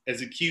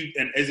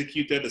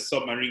 executed the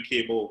submarine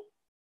cable.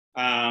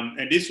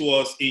 And this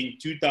was in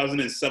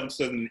 2007,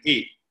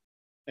 2008.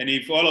 And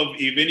if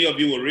any of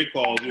you will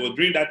recall, it was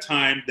during that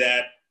time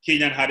that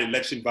Kenya had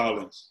election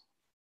violence.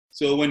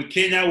 So when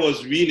Kenya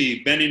was really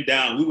burning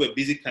down, we were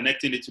busy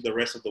connecting it to the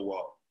rest of the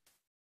world.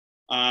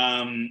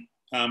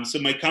 So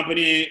my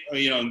company,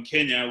 in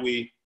Kenya,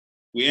 we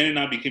ended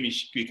up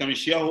becoming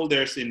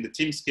shareholders in the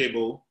Teams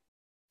cable.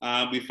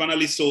 We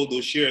finally sold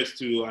those shares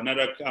to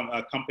another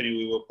company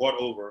we were bought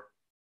over.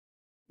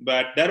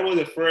 But that was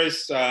the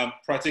first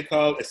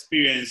practical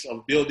experience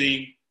of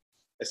building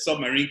a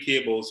submarine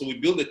cable. So we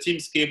built a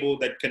Teams cable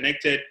that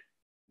connected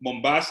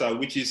Mombasa,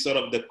 which is sort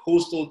of the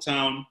coastal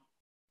town,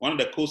 one of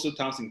the coastal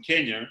towns in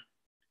Kenya,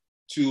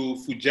 to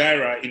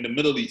Fujairah in the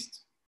Middle East.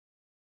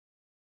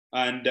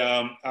 And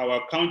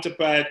our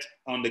counterpart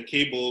on the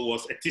cable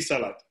was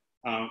Etisalat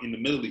in the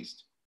Middle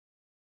East.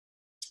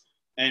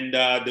 And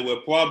there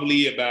were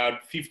probably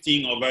about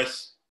 15 of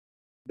us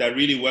that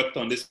really worked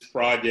on this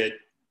project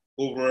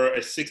over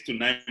a 6 to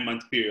 9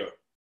 month period.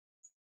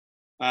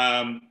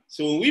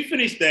 So when we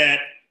finished that,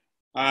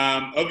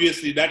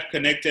 obviously that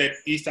connected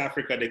East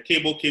Africa. The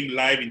cable came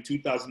live in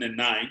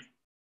 2009,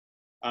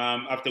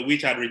 after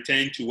which I'd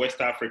returned to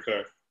West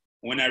Africa.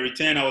 When I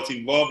returned, I was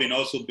involved in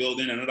also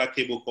building another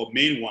cable called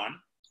Main One.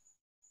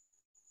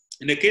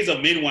 In the case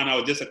of Main One, I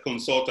was just a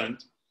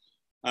consultant.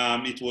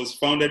 It was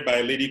founded by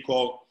a lady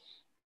called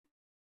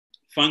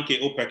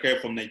Funke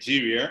Opeke from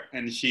Nigeria,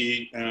 and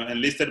she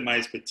enlisted my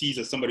expertise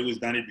as somebody who's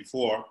done it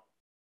before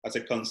as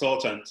a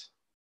consultant.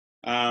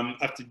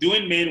 After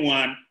doing Main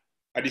One,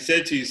 I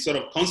decided to sort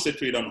of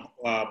concentrate on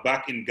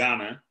back in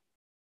Ghana.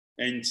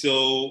 And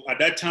so at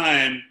that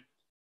time,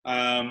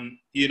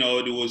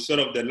 there was sort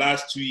of the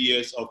last 2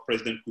 years of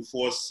President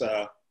Kufuor's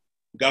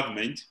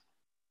government.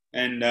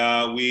 And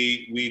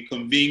we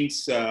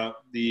convinced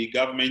the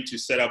government to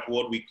set up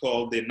what we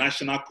call the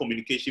National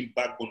Communication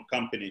Backbone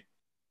Company,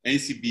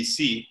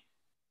 NCBC,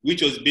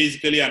 which was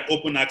basically an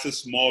open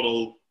access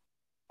model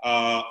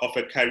of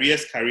a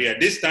carrier's carrier.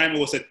 This time it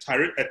was a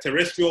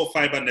terrestrial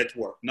fiber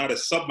network, not a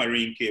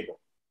submarine cable.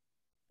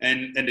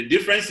 And the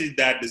difference is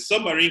that the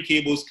submarine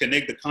cables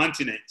connect the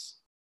continents,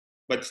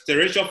 but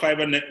terrestrial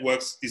fiber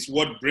networks is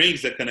what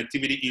brings the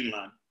connectivity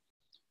inland.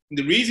 And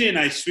the reason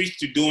I switched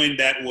to doing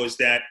that was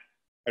that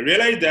I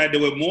realized that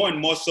there were more and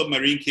more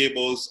submarine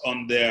cables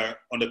on the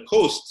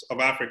coast of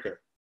Africa,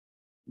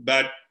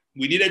 but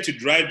we needed to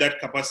drive that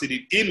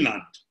capacity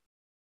inland.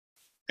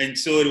 And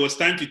so it was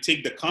time to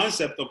take the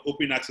concept of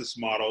open access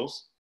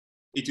models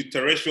into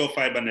terrestrial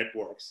fiber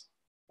networks.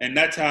 And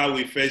that's how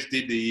we first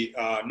did the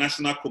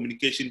National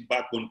Communication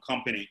Backbone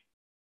Company.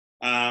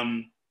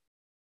 And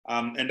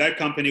that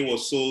company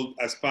was sold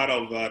as part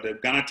of the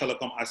Ghana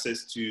Telecom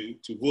assets to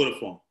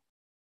Vodafone.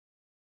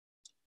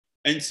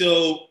 And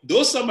so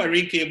those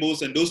submarine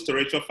cables and those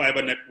terrestrial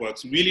fiber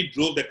networks really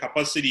drove the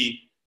capacity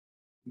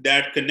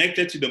that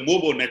connected to the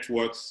mobile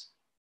networks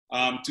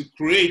to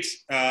create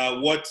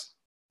what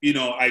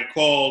I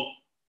call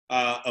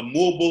a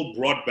mobile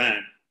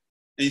broadband.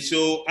 And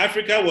so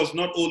Africa was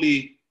not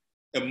only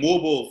a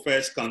mobile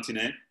first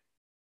continent,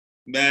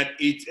 but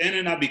it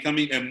ended up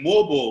becoming a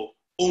mobile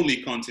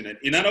only continent.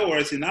 In other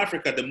words, in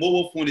Africa, the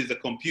mobile phone is a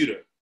computer.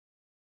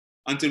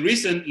 Until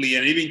recently,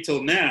 and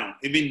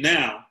even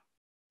now,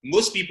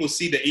 most people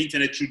see the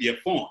internet through their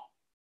phone.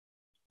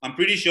 I'm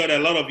pretty sure that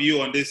a lot of you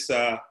on this,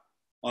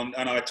 on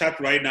our chat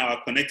right now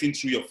are connecting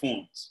through your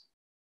phones.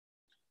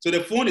 So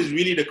the phone is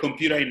really the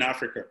computer in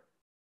Africa.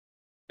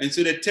 And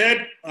so the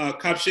third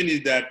caption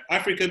is that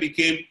Africa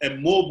became a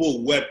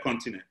mobile web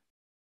continent.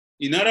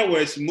 In other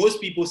words, most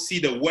people see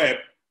the web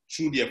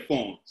through their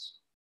phones.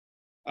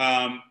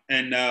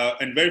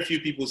 And very few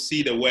people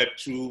see the web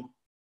through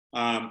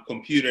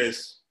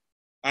computers,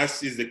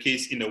 as is the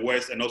case in the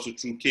West, and also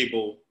through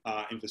cable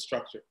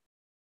infrastructure.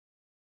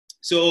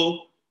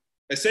 So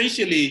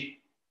essentially,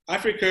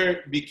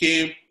 Africa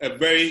became a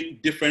very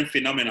different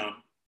phenomenon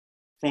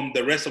from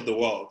the rest of the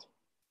world,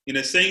 in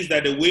the sense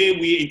that the way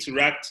we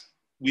interact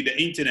with the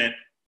internet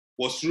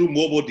was through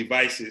mobile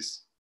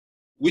devices,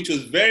 which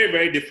was very,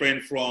 very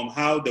different from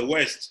how the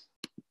West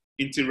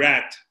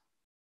interact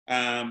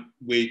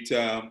with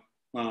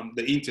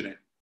the internet.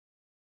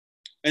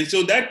 And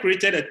so that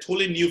created a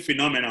totally new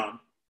phenomenon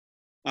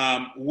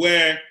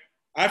where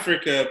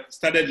Africa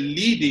started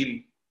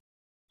leading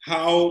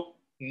how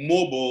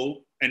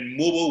mobile and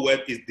mobile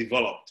web is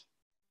developed.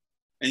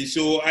 And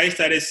so I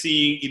started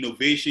seeing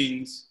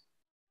innovations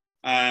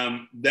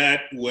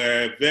that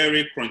were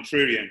very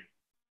contrarian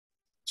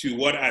to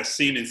what I've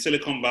seen in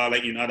Silicon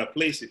Valley in other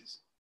places.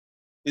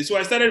 And so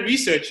I started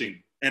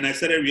researching, and I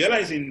started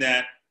realizing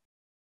that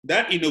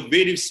that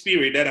innovative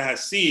spirit that I had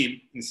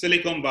seen in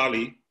Silicon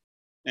Valley,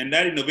 and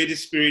that innovative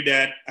spirit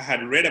that I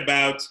had read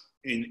about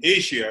in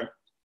Asia,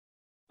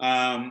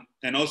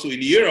 and also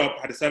in Europe,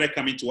 had started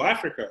coming to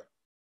Africa.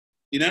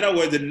 In other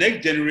words, the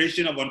next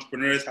generation of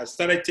entrepreneurs has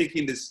started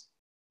taking this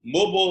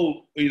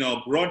mobile,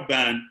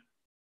 broadband,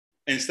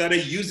 and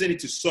started using it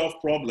to solve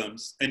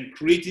problems and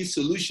creating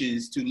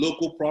solutions to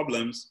local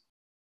problems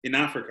in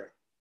Africa.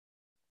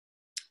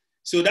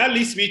 So that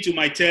leads me to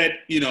my third,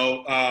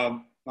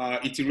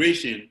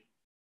 iteration,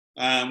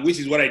 which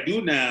is what I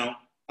do now,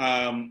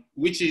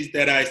 which is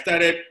that I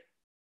started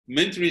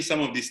mentoring some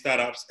of these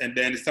startups and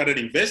then started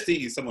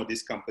investing in some of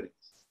these companies.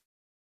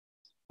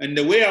 And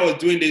the way I was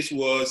doing this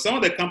was some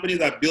of the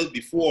companies I built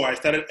before, I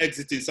started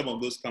exiting some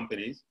of those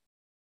companies.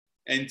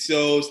 And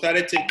so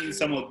started taking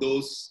some of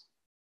those,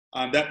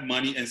 that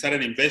money and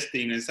started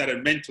investing and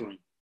started mentoring.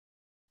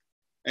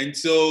 And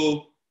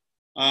so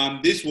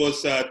this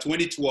was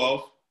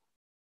 2012.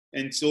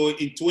 And so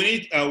in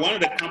one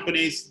of the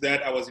companies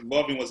that I was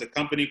involved in was a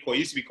company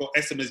used to be called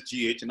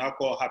SMSGH, and now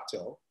called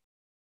Haptel.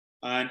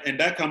 And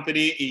that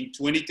company in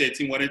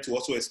 2013 wanted to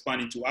also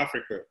expand into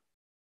Africa.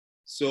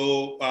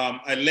 So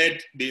I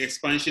led the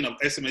expansion of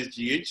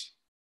SMSGH.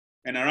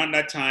 And around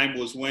that time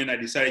was when I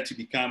decided to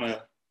become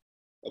a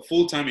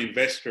full-time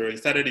investor and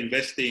started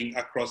investing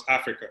across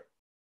Africa.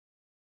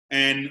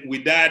 And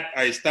with that,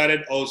 I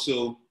started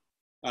also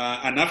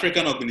an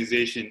African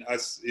organization,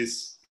 as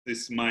is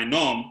my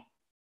norm.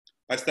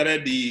 I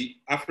started the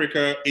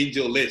Africa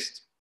Angel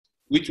List,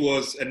 which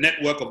was a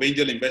network of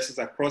angel investors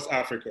across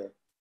Africa.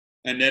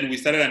 And then we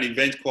started an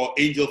event called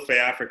Angel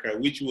Fair Africa,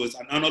 which was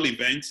an annual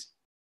event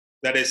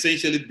that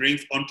essentially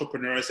brings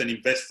entrepreneurs and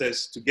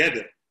investors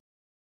together.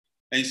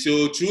 And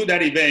so through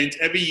that event,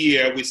 every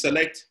year we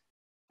select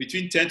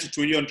between 10 to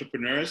 20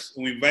 entrepreneurs,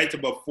 and we invite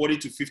about 40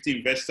 to 50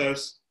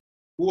 investors,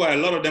 a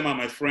lot of them are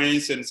my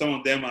friends, and some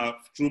of them are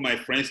through my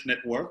friends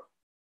network.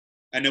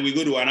 And then we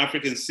go to an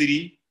African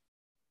city.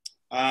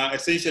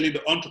 Essentially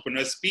the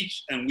entrepreneurs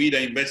speech, and we,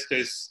 the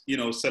investors,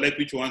 select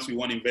which ones we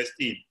want to invest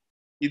in,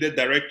 either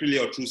directly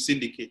or through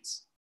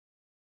syndicates.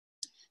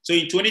 So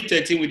in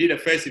 2013, we did a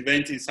first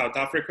event in South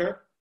Africa.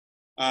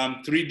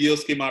 3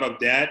 deals came out of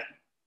that.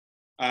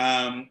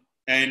 And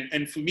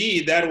And for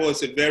me, that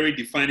was a very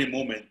defining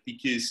moment,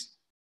 because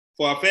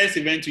for our first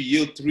event to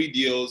yield 3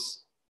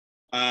 deals,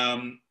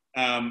 I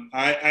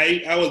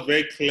was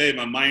very clear in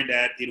my mind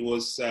that it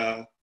was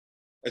a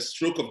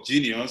stroke of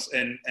genius,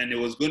 and it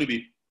was going to be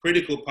a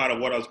critical part of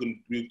what I was going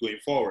to do going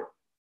forward.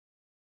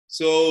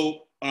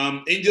 So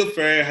Angel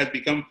Fair has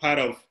become part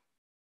of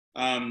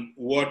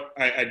what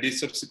I did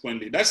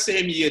subsequently. That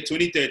same year,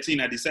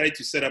 2013, I decided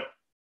to set up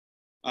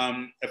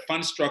a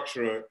fund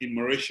structure in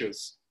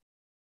Mauritius.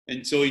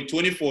 And so in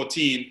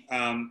 2014,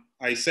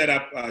 I set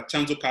up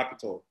Chanzo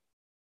Capital.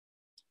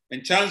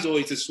 And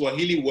Chanzo is a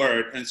Swahili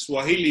word, and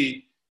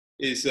Swahili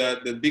is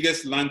the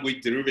biggest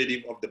language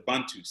derivative of the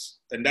Bantus.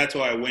 And that's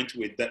why I went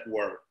with that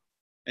word.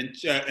 And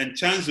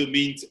Chanzo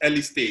means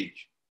early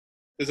stage,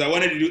 because I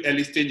wanted to do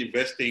early stage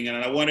investing, and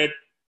I wanted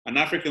an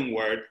African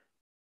word.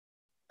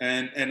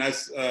 And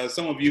as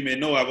some of you may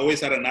know, I've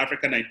always had an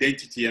African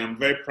identity. I'm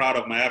very proud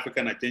of my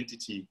African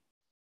identity.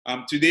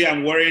 Today,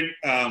 I'm wearing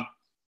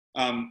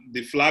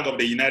the flag of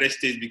the United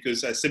States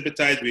because I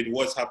sympathize with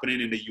what's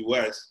happening in the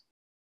US.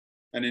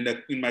 And in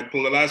my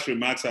last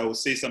remarks, I will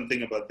say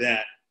something about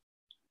that.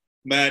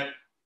 But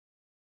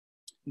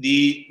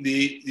the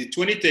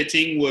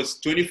 2013 was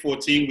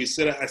 2014. I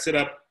set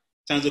up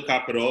Chanzo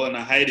Capital, and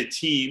I hired a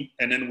team,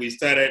 and then we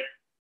started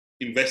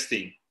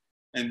investing.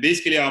 And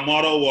basically, our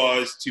model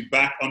was to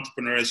back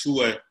entrepreneurs who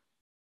were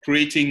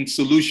creating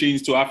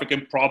solutions to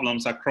African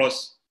problems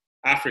across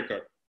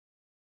Africa.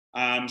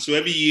 So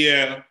every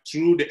year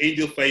through the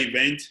Angel Fair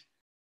event,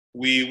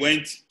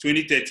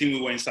 2013,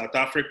 we were in South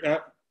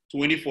Africa.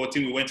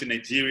 2014, we went to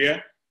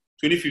Nigeria.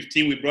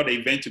 2015, we brought the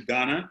event to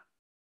Ghana.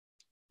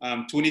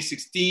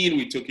 2016,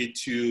 we took it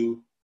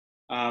to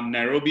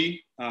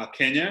Nairobi,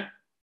 Kenya.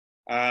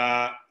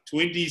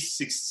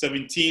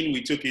 2017,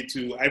 we took it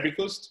to Ivory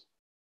Coast.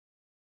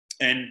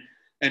 And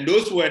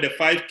those were the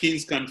 5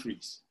 Kings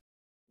countries,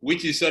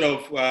 which is sort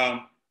of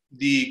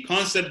the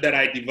concept that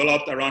I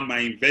developed around my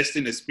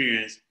investing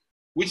experience,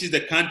 which is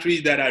the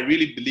countries that I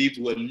really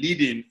believed were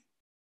leading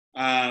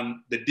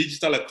the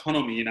digital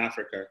economy in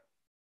Africa.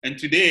 And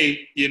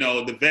today,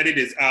 the verdict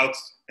is out,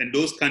 and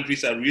those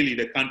countries are really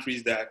the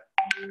countries that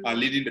are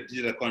leading the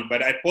digital economy.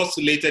 But I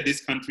postulated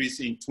these countries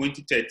in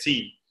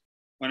 2013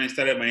 when I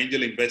started my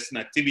angel investing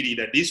activity,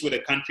 that these were the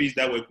countries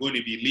that were going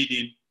to be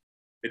leading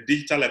the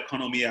digital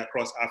economy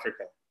across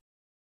Africa.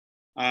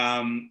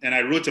 And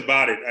I wrote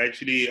about it. I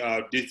actually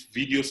did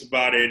videos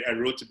about it. I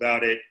wrote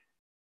about it.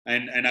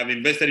 And I've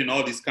invested in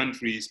all these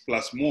countries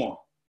plus more.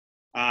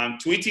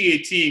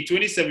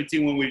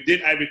 2017, when we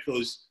did Ivory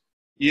Coast,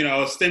 I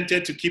was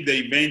tempted to keep the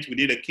event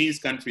within the Kings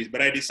countries,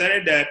 but I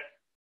decided that,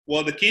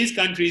 well, the Kings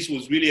countries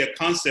was really a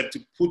concept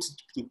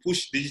to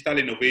push digital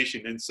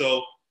innovation. And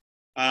so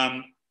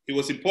it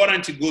was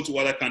important to go to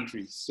other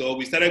countries. So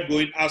we started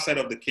going outside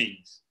of the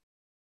Kings.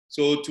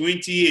 So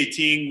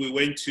 2018, we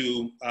went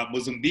to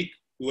Mozambique.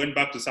 We went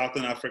back to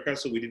Southern Africa,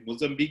 so we did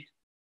Mozambique.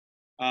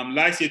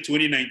 Last year,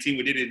 2019,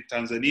 we did it in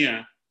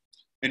Tanzania.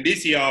 And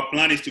this year, our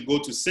plan is to go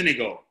to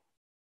Senegal.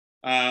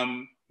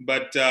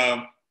 But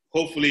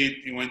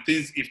hopefully,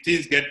 if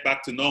things get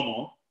back to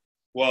normal,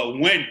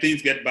 when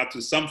things get back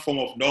to some form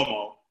of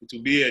normal, it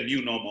will be a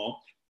new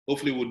normal.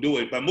 Hopefully, we'll do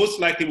it. But most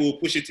likely, we'll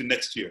push it to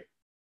next year.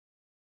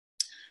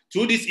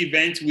 Through this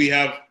event, we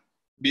have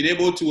been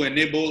able to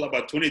enable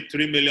about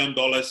 $23 million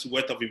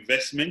worth of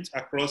investment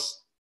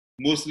across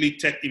mostly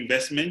tech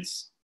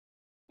investments.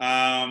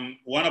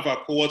 One of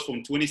our cohorts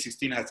from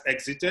 2016 has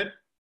exited.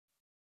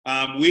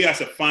 We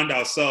as a fund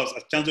ourselves,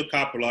 as Chanzo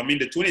Capital,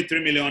 the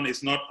 23 million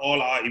is not all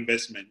our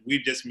investment.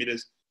 We've just made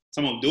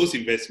some of those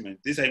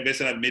investments. These are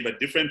investments made by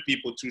different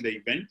people through the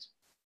event.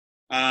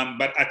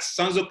 But at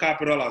Chanzo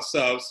Capital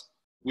ourselves,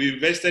 we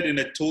invested in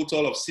a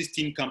total of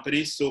 16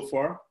 companies so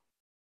far.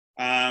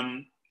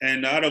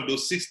 And out of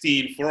those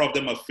 16, 4 of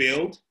them have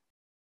failed.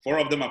 4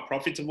 of them are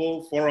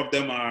profitable. 4 of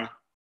them are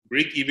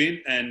break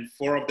even, and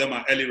 4 of them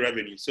are early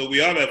revenue. So we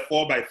have a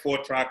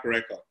 4x4 track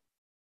record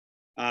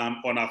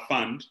on our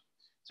fund.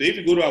 So if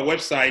you go to our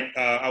website,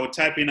 I will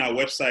type in our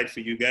website for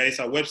you guys.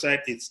 Our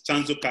website is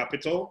Chanzo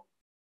Capital.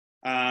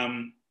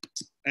 And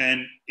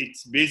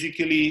it's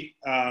basically,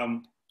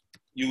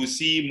 you will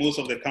see most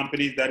of the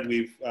companies that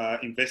we've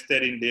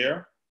invested in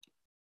there.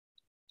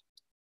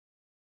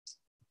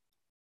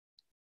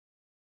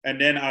 And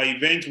then our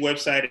event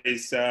website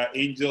is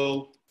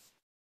Angel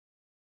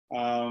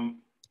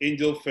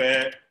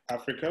Fair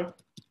Africa.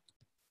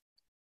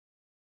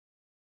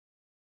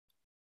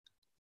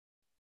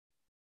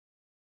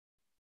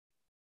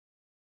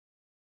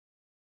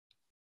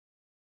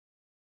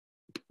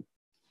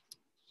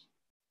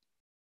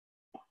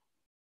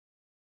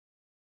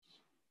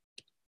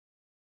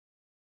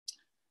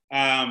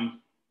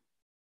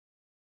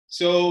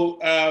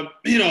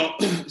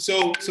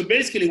 So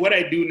basically what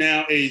I do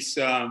now is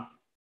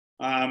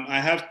I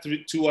have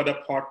 2 other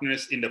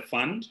partners in the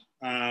fund.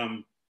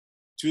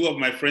 2 of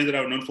my friends that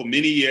I've known for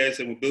many years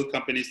and we build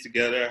companies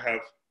together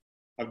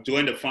have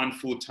joined the fund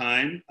full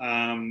time.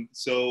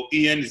 So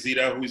Ian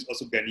Zita, who is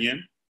also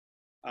Ghanaian.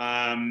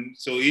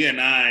 So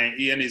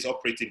Ian is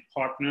operating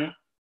partner.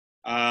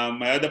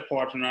 My other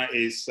partner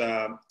is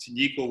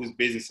Tinyiko, who's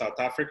based in South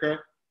Africa.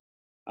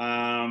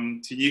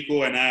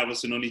 Tinyiko and I have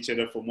also known each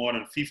other for more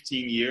than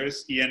 15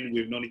 years. Ian,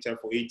 we've known each other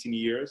for 18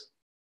 years.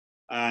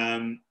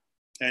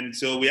 And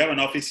so we have an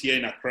office here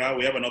in Accra,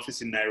 we have an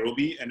office in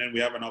Nairobi, and then we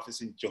have an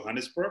office in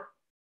Johannesburg,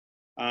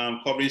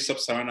 covering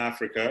sub-Saharan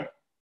Africa.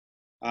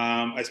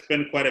 I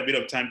spend quite a bit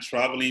of time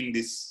traveling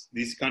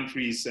these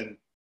countries and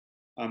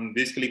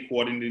basically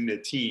coordinating the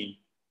team.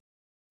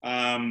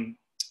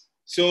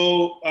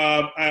 So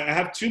I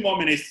have 2 more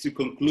minutes to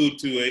conclude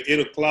to 8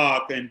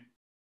 o'clock, and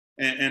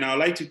I'd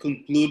like to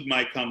conclude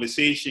my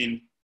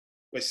conversation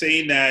by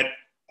saying that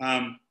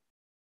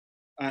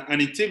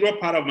an integral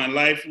part of my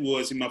life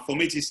was in my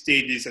formative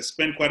stages. I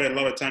spent quite a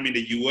lot of time in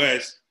the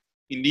US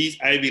in these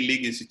Ivy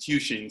League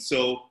institutions.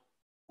 So,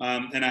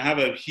 and I have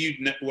a huge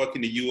network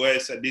in the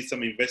US. I did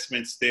some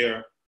investments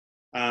there.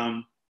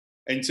 And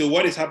so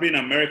what is happening in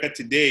America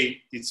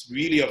today, it's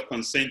really of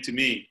concern to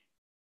me.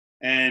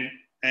 And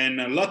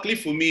luckily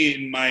for me,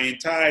 in my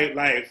entire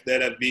life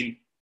that I've been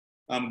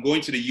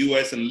going to the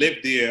US and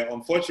lived there,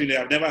 unfortunately,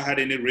 I've never had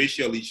any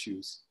racial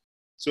issues.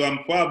 So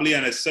I'm probably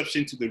an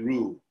exception to the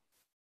rule.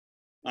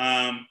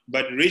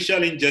 But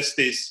racial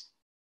injustice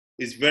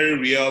is very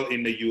real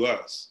in the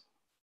US.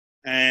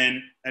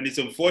 And it's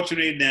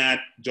unfortunate that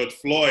George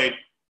Floyd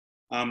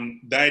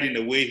died in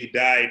the way he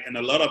died, and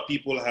a lot of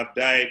people have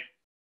died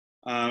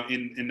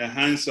in the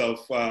hands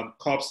of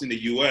cops in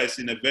the US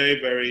in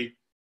very,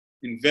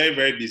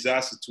 very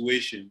bizarre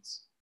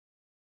situations.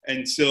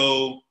 And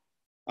so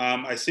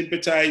I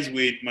sympathize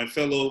with my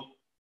fellow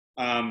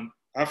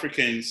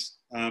Africans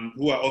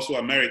who are also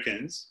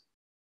Americans.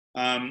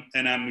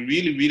 And I'm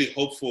really, really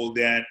hopeful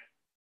that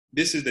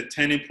this is the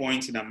turning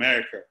point in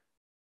America,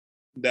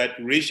 that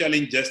racial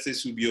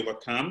injustice will be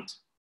overcome,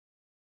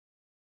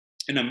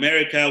 and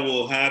America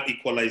will have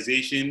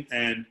equalization,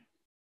 and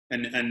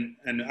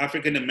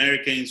African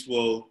Americans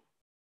will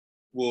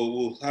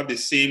have the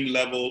same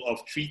level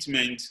of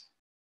treatment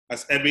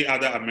as every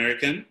other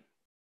American,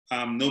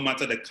 no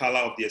matter the color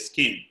of their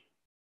skin.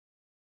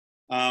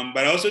 But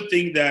I also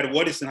think that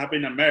what is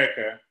happening in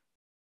America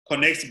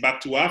connects back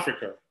to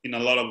Africa in a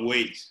lot of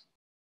ways,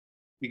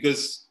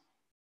 because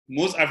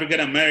most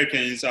African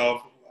Americans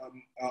are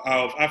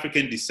of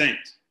African descent.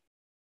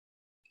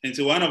 And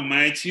so one of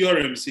my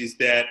theorems is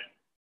that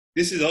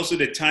this is also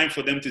the time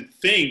for them to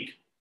think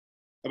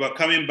about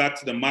coming back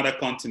to the mother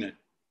continent.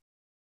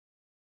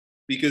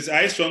 Because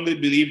I strongly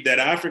believe that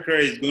Africa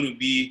is going to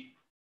be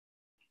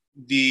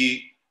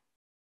the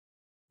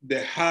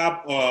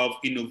hub of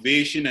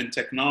innovation and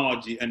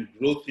technology and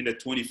growth in the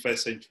 21st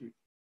century.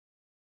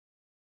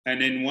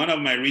 And in one of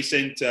my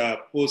recent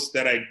posts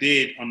that I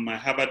did on my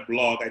Harvard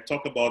blog, I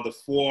talk about the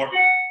 4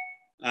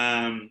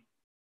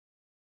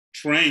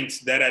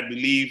 trends that I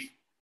believe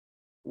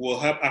will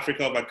help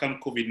Africa overcome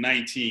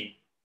COVID-19.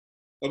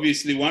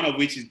 Obviously, one of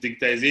which is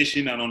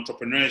digitization and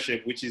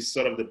entrepreneurship, which is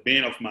sort of the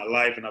bane of my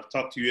life, and I've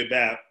talked to you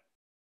about.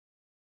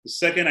 The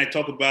second I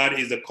talk about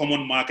is the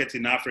common market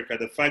in Africa,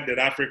 the fact that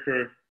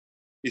Africa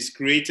has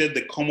created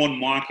the common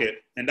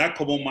market, and that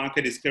common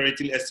market is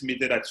currently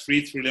estimated at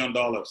 $3 trillion.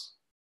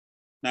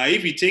 Now,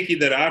 if you take it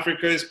that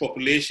Africa's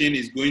population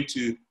is going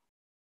to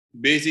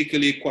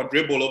basically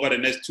quadruple over the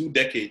next 2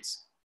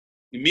 decades,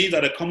 it means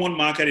that the common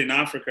market in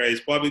Africa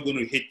is probably going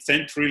to hit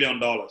 $10 trillion,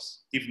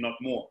 if not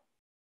more.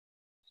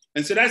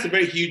 And so that's a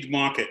very huge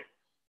market.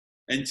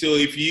 And so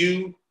if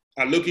you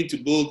are looking to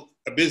build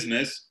a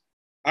business,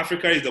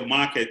 Africa is the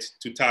market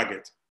to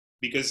target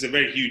because it's a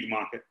very huge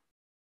market.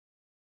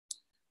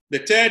 The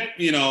third,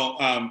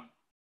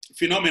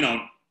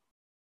 phenomenon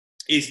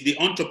is the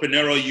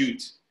entrepreneurial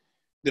youth.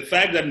 The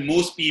fact that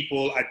most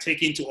people are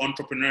taking to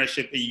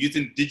entrepreneurship and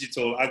using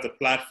digital as a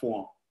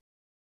platform.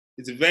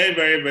 It's a very,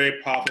 very,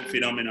 very powerful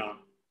phenomenon.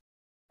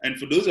 And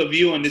for those of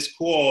you on this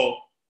call,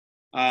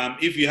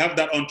 if you have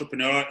that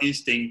entrepreneurial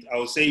instinct, I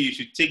would say you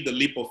should take the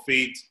leap of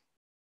faith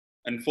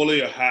and follow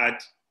your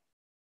heart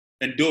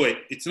and do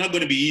it. It's not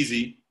going to be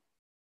easy,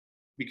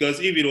 because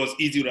if it was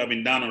easy, it would have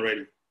been done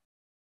already.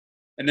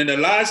 And then the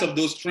last of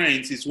those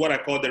trends is what I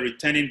call the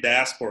returning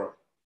diaspora.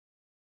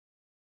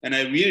 And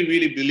I really,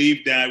 really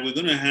believe that we're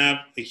going to have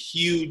a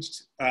huge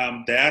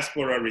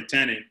diaspora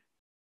returning.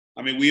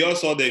 I mean, we all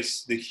saw the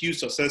huge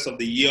success of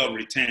the year of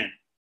return.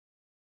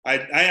 I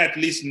at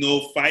least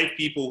know 5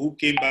 people who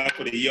came back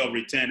for the year of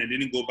return and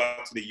didn't go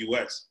back to the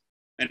US.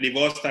 And they've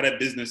all started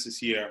businesses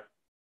here.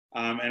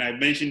 And I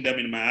mentioned them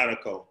in my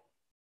article.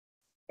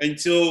 And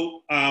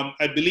so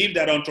I believe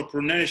that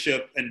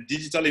entrepreneurship and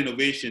digital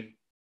innovation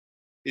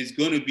is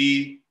going to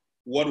be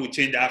what will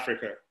change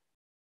Africa.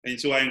 And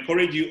so I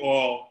encourage you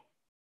all,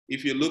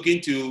 if you're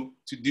looking to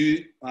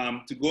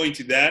go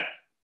into that,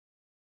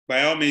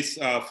 by all means,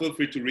 feel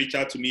free to reach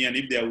out to me. And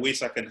if there are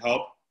ways I can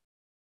help,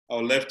 I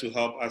would love to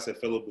help as a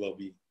fellow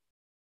Bleoobi.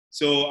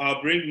 So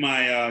I'll bring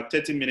my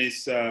 30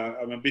 minutes,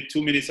 I'm a bit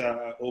 2 minutes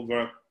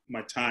over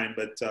my time,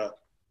 but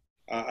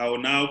I will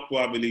now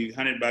probably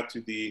hand it back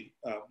to the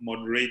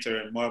moderator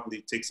and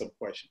probably take some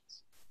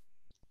questions.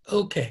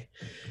 Okay.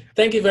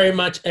 Thank you very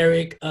much,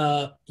 Eric.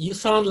 You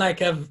sound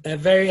like a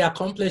very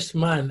accomplished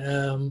man,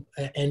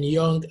 and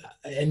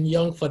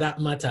young for that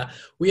matter.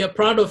 We are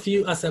proud of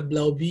you as a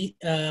Bleoobi,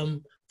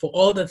 for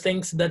all the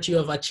things that you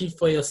have achieved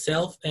for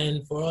yourself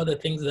and for all the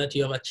things that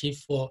you have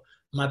achieved for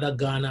Mother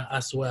Ghana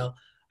as well.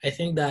 I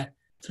think that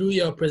through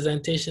your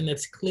presentation,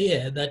 it's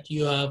clear that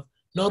you have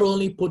not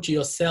only put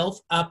yourself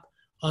up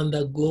on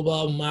the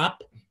global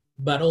map,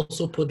 but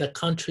also put the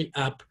country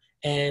up.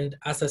 And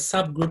as a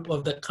subgroup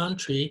of the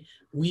country,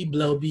 we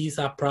Bleoubis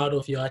are proud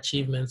of your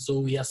achievements, so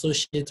we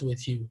associate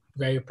with you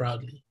very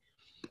proudly.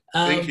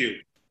 Thank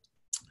you.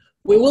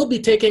 We will be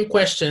taking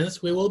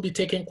questions. We will be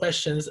taking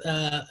questions,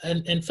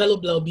 and fellow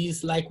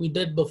Bleoubis, like we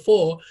did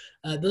before.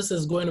 This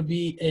is going to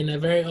be in a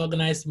very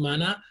organized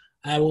manner.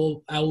 I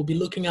will be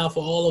looking out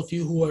for all of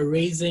you who are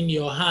raising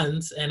your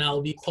hands, and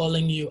I'll be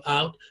calling you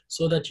out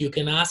so that you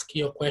can ask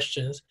your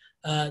questions.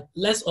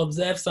 Let's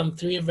observe some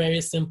 3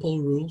 very simple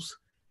rules.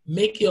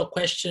 Make your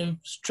question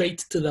straight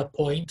to the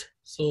point,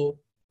 so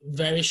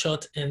very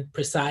short and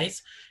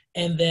precise.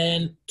 And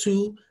then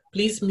 2,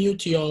 please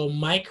mute your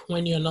mic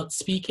when you're not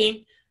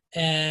speaking.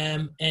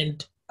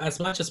 And as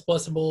much as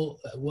possible,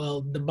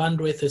 well, the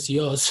bandwidth is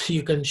yours.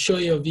 You can show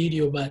your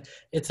video, but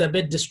it's a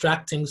bit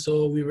distracting,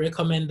 so we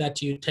recommend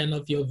that you turn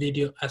off your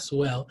video as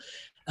well.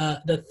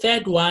 The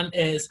 3rd one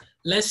is,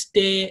 let's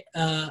stay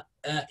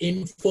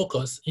in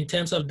focus in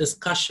terms of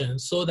discussion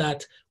so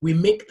that we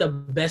make the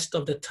best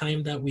of the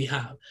time that we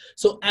have.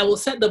 So I will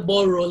set the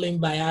ball rolling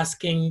by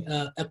asking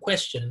a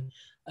question.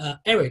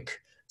 Eric,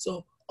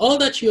 so all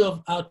that you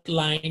have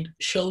outlined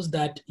shows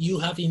that you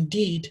have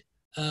indeed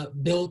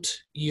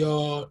built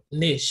your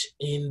niche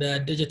in the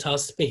digital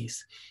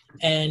space,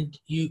 and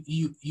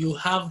you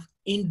have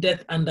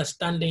in-depth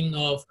understanding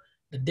of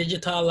the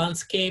digital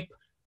landscape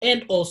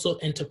and also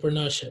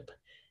entrepreneurship.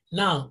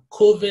 Now,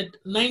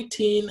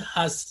 COVID-19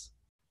 has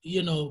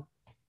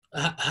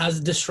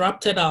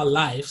disrupted our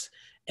lives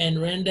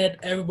and rendered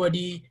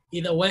everybody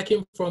either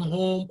working from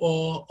home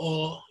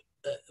or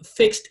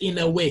fixed in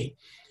a way.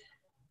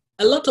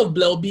 A lot of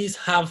Bleoubis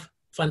have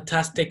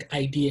fantastic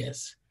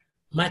ideas.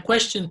 My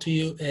question to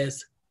you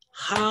is,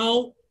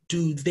 how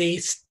do they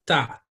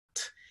start?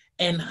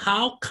 And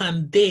how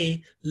can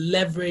they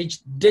leverage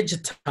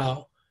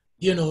digital,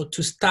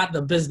 to start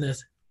the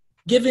business,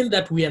 given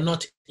that we are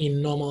not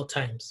in normal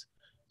times?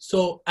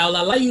 So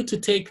I'll allow you to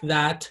take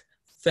that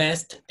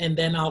first, and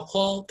then I'll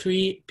call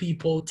 3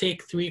 people,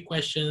 take 3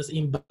 questions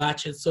in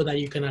batches so that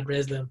you can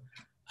address them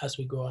as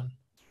we go on.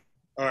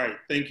 All right,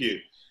 thank you.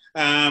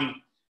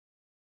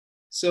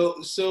 So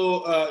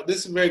this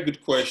is a very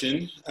good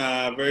question,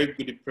 very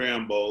good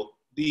preamble.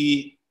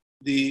 The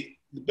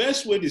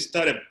best way to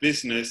start a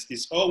business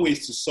is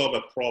always to solve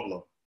a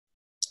problem.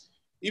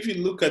 If you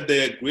look at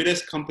the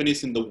greatest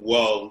companies in the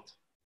world,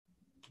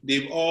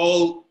 they've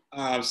all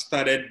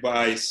started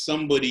by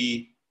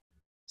somebody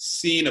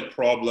seeing a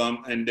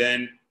problem and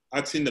then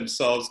asking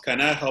themselves,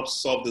 can I help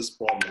solve this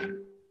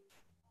problem?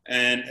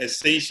 And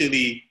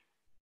essentially,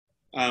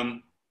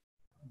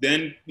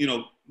 then,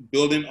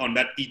 building on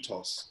that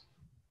ethos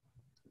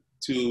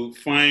to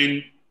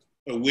find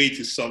a way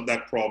to solve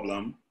that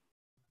problem.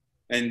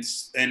 And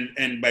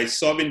by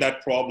solving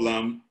that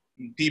problem,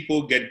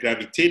 people get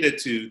gravitated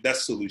to that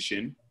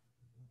solution,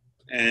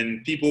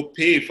 and people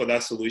pay for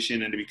that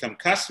solution, and they become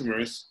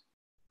customers,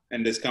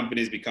 and these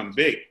companies become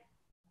big.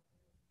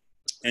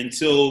 And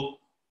so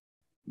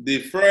the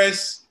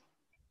first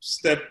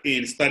step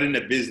in starting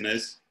a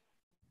business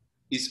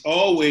is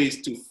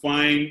always to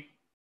find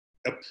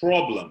a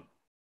problem.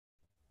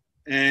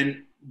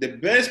 And the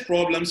best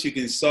problems you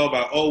can solve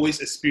are always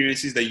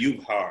experiences that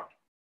you've had.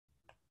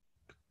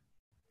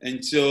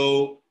 And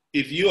so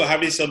if you are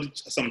having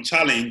some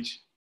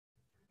challenge,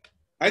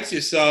 ask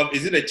yourself,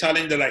 is it a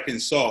challenge that I can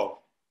solve?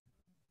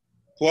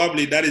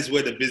 Probably that is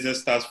where the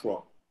business starts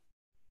from.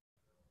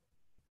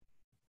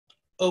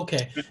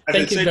 Okay,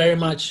 thank you very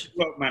much.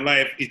 Throughout my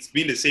life, it's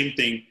been the same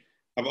thing.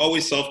 I've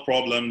always solved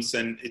problems,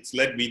 and it's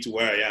led me to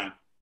where I am.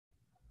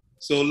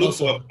 So look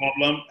for a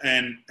problem,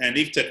 and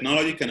if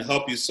technology can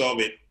help you solve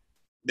it,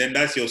 then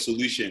that's your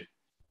solution.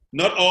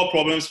 Not all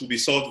problems will be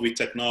solved with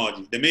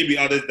technology. There may be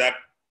others that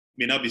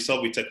may not be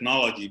solved with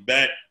technology,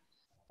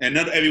 and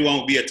not everyone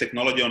will be a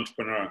technology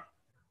entrepreneur.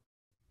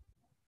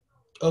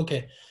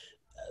 Okay,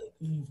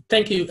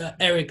 thank you,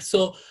 Eric.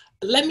 So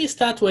let me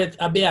start with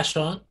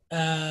Abeashon.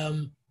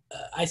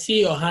 I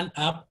see your hand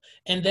up,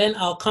 and then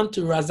I'll come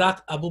to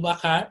Razak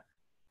Abubakar,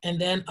 and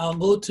then I'll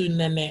go to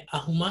Nene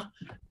Ahuma.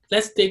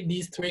 Let's take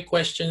these 3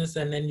 questions,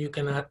 and then you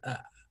can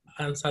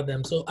answer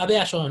them. So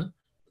Abeashon,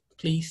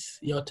 please,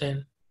 your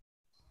turn.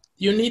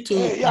 You need to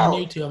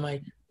unmute your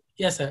mic.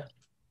 Yes, sir.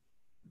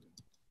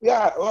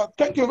 Yeah, well,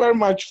 thank you very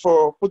much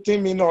for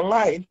putting me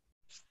online.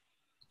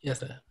 Yes,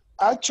 sir.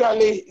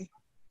 Actually,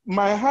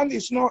 my hand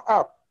is not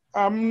up.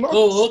 I'm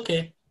not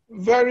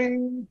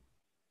very...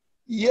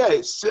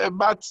 Yes,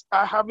 but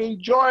I have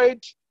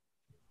enjoyed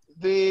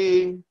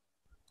the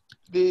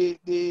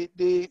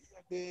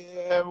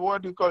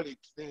what do you call it?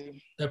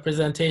 The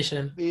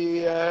presentation.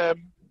 The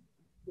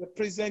the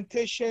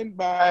presentation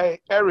by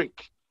Eric,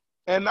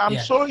 and I'm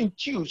so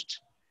enthused.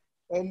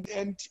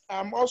 And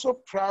I'm also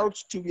proud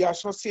to be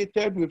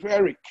associated with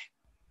Eric.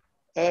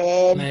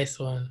 Nice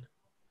one.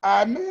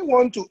 I may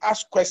want to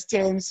ask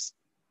questions,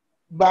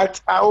 but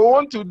I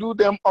want to do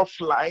them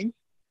offline.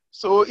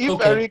 So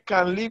if Eric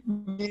can leave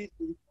me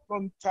in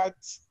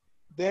contact,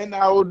 then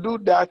I will do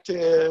that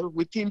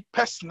with him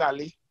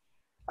personally.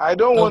 I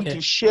don't want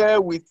to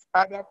share with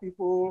other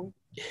people.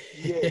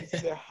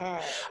 Yes.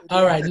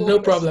 All right, no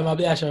problem,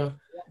 Abiasho.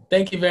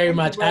 Thank you very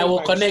much. I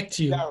will connect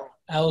you.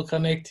 I will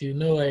connect you.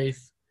 No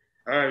worries.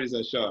 All right,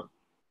 Mr. Shaw.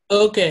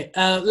 Okay,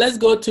 let's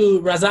go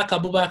to Razak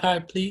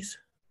Abubakar, please.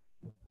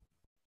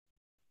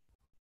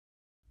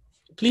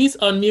 Please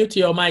unmute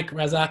your mic,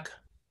 Razak.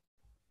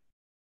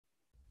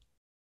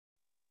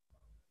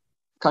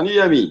 Can you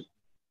hear me?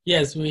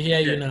 Yes, we hear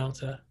you now,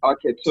 sir.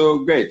 Okay, so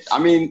great. I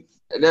mean,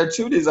 the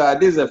truth is that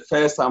this is the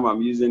first time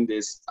I'm using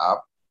this app.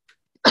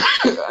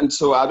 And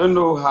so I don't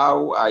know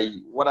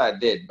what I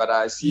did, but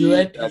I see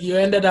you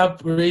ended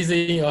up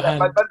raising your hand.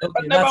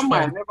 But never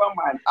mind.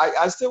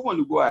 I still want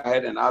to go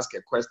ahead and ask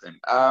a question.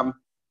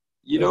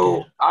 You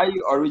know, I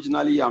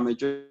originally am a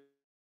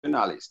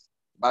journalist,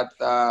 but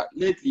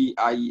lately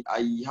I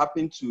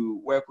happen to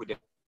work with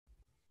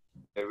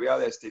a real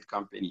estate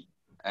company,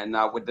 and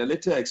with the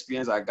little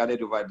experience I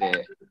gathered over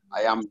there,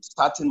 I am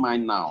starting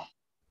mine now.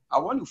 I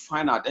want to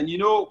find out, and you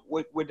know,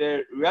 with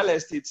the real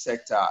estate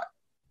sector,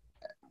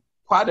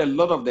 quite a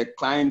lot of the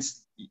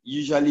clients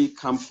usually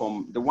come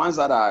from the ones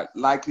that are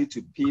likely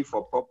to pay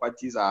for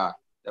properties are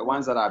the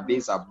ones that are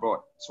based abroad.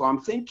 So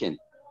I'm thinking,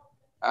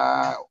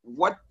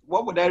 what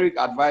would Eric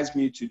advise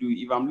me to do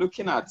if I'm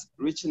looking at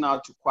reaching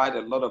out to quite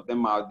a lot of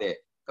them out there?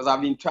 Because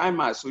I've been trying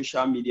my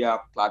social media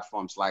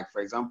platforms, like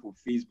for example,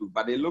 Facebook,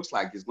 but it looks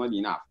like it's not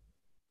enough.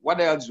 What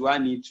else do I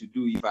need to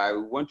do if I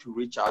want to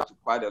reach out to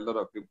quite a lot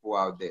of people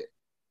out there?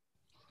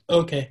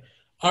 Okay.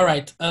 All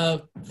right.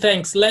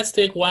 Thanks. Let's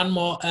take one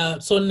more.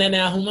 So Nene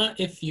Ahuma,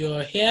 if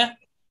you're here.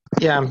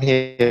 Yeah, I'm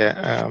here.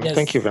 Yes,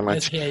 thank you very much.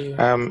 Let's hear you.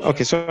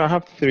 Okay, so I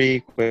have 3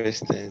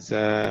 questions.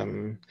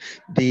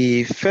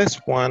 The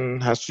first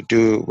one has to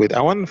do with,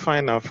 I want to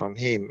find out from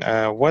him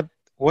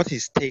what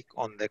his take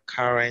on the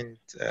current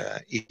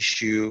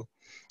issue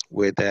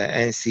with the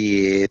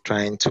NCA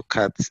trying to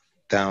cut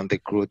down the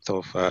growth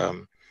of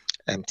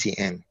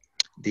MTN.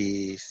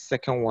 The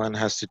second one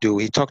has to do,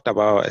 he talked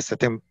about a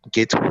certain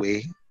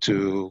gateway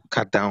to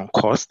cut down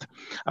cost.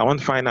 I want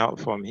to find out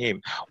from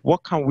him,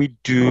 what can we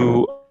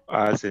do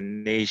as a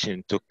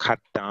nation to cut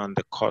down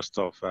the cost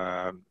of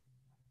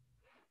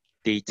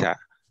data,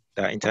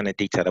 the internet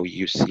data that we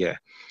use here?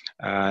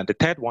 The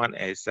third one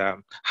is,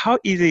 how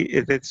easy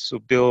is it to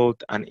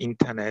build an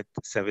internet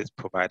service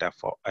provider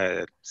for,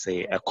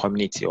 say, a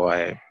community or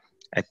a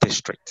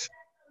district?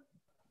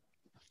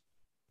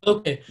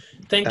 Okay,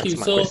 thank you.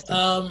 So,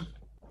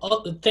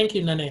 thank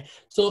you, Nane.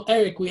 So,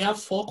 Eric, we have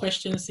 4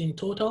 questions in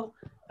total.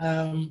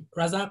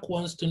 Razak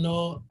wants to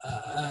know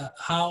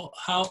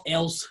how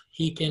else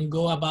he can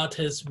go about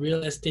his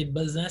real estate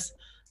business.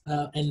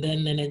 And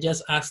then Nene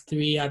just asked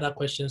 3 other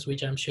questions,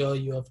 which I'm sure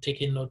you have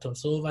taken note of.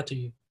 So over to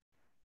you.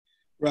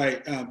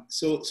 Right.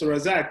 So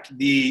Razak,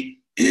 the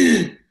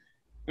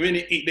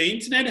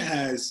internet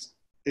has,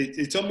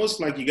 it's almost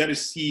like you got to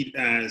see it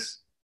as,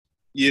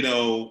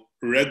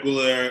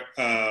 regular,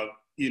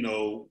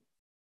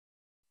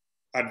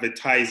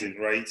 advertising,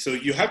 right? So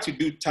you have to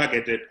do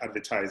targeted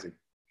advertising.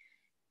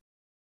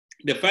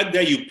 The fact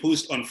that you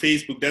post on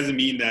Facebook doesn't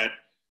mean that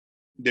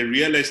the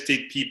real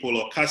estate people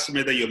or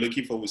customer that you're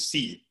looking for will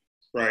see it,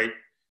 right?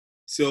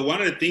 So one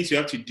of the things you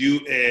have to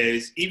do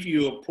is, if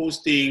you're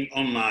posting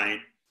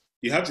online,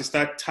 you have to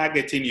start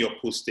targeting your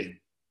posting.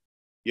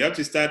 You have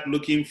to start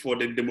looking for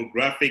the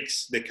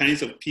demographics, the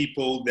kinds of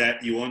people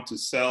that you want to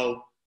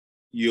sell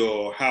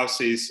your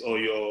houses or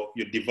your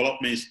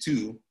developments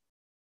to.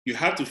 You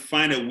have to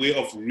find a way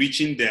of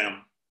reaching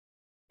them.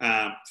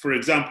 For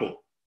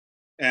example,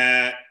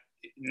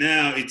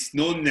 now it's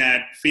known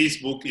that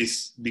Facebook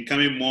is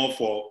becoming more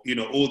for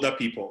older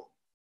people,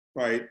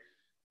 right?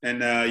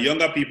 And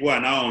younger people are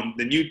now on,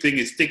 the new thing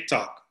is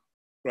TikTok,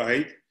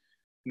 right?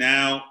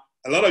 Now,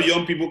 a lot of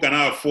young people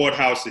cannot afford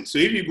houses. So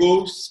if you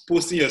go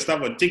posting your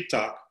stuff on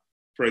TikTok,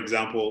 for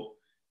example,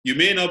 you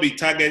may not be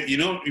you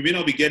may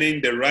not be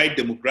getting the right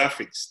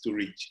demographics to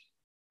reach,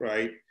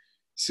 right?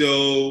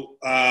 So,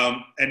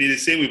 and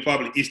it's the same with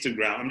probably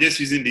Instagram. I'm just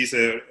using these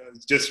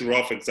just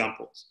rough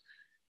examples,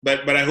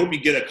 but I hope you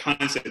get a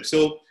concept.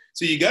 So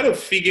you got to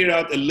figure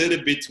out a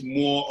little bit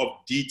more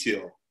of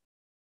detail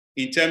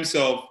in terms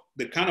of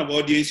the kind of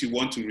audience you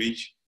want to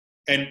reach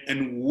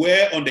and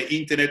where on the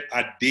internet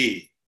are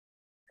they,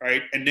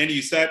 right? And then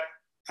you start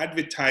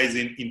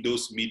advertising in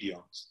those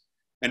mediums.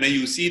 And then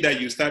you see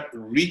that you start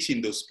reaching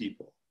those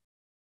people.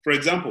 For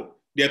example,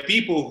 there are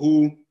people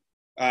who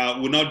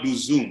will not do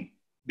Zoom.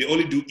 They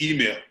only do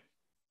email,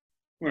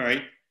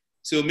 right?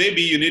 So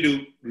maybe you need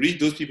to reach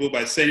those people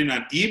by sending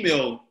an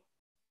email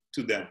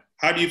to them.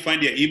 How do you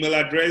find their email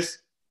address?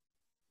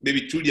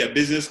 Maybe through their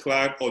business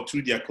card or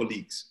through their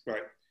colleagues,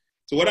 right?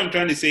 So what I'm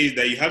trying to say is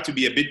that you have to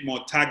be a bit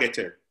more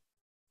targeted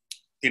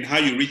in how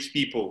you reach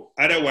people.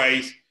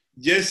 Otherwise,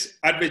 just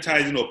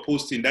advertising or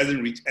posting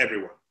doesn't reach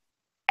everyone.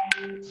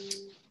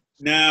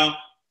 Now,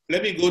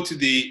 let me go to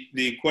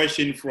the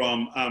question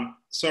from,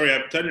 sorry,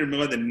 I'm trying to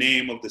remember the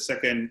name of the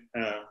second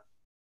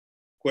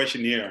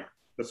question here.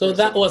 So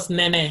that was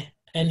Nene,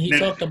 and he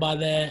talked about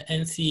the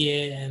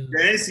NCA and the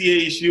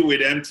NCA issue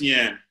with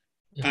MTN.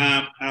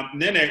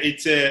 Nene,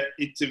 it's a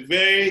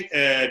very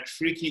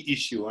tricky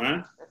issue,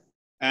 huh?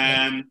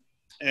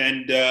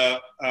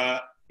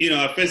 You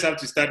know, I first have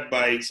to start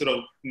by sort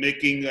of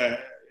making,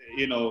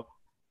 you know,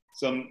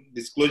 some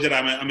disclosure.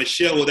 I'm a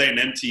shareholder in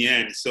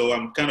MTN, so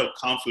I'm kind of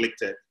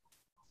conflicted.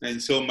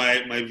 And so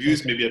my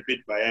views may be a bit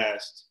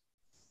biased.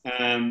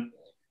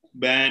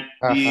 But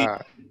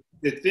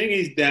the thing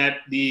is that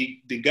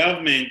the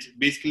government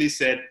basically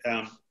said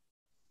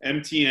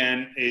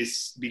MTN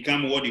is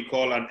become what you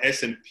call an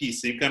SMP,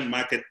 significant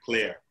market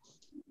player.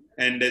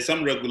 And there's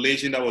some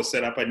regulation that was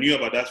set up. I knew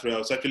about that. I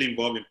was actually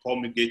involved in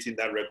promulgating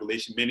that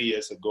regulation many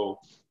years ago.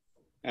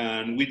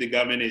 And with the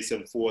government is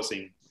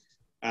enforcing.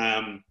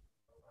 But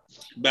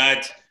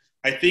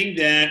I think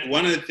that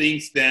one of the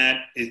things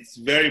that is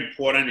very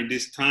important in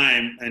this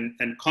time,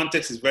 and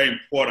context is very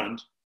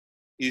important,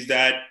 is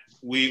that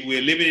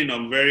we're living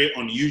in very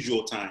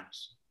unusual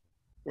times,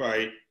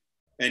 right?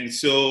 And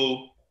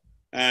so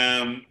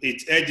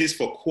it urges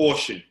for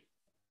caution.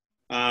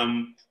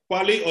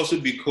 Partly also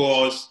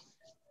because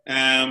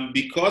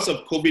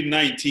of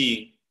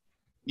COVID-19,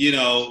 you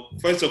know,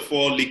 first of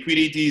all,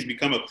 liquidity has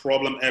become a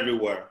problem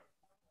everywhere.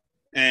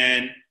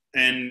 And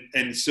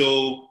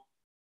so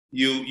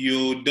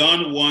you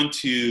don't want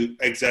to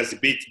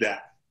exacerbate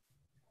that.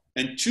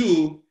 And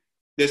two,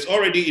 there's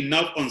already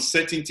enough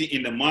uncertainty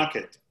in the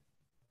market.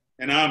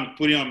 And I'm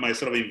putting on my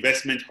sort of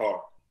investment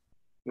hat,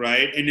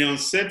 right? And the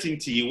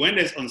uncertainty, when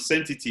there's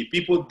uncertainty,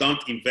 people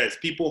don't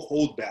invest, people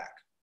hold back,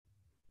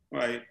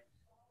 right?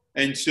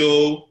 And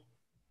so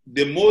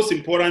the most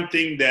important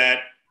thing that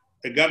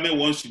the government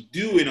wants to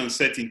do in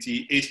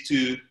uncertainty is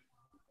to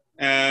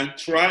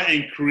try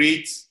and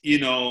create, you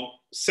know,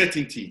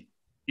 certainty,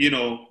 you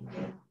know,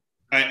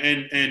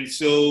 and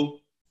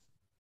so,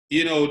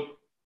 you know,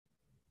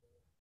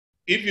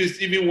 if you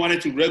even wanted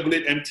to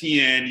regulate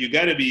MTN, you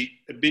got to be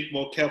a bit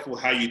more careful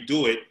how you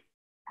do it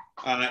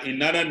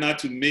in order not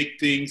to make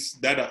things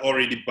that are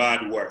already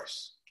bad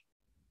worse.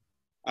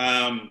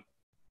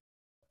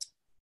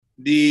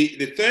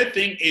 The third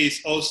thing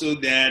is also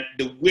that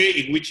the way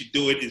in which you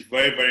do it is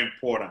very, very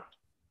important.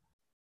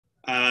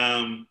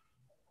 And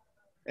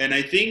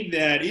I think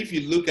that if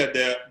you look at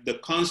the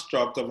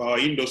construct of our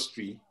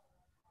industry,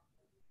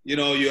 you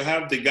know, you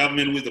have the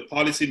government with the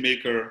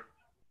policymaker,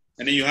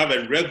 and then you have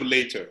a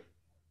regulator.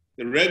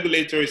 The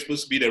regulator is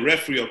supposed to be the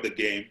referee of the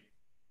game,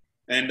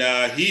 and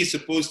he is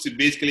supposed to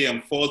basically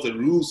enforce the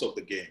rules of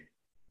the game.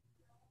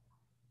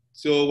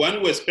 So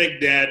one would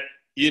expect that,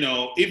 you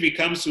know, if it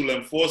comes to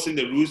enforcing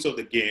the rules of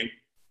the game,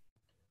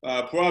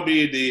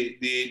 probably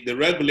the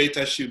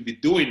regulator should be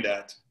doing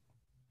that,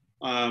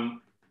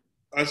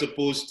 as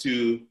opposed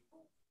to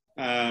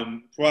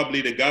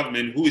probably the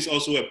government, who is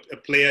also a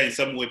player in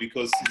some way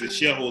because he's a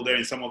shareholder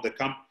in some of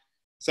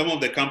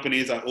the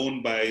companies are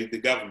owned by the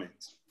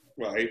government,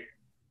 right?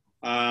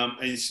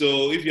 And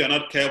so if you're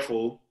not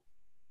careful,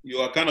 you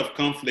are kind of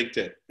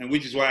conflicted, and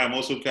which is why I'm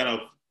also kind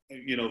of,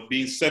 you know,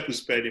 being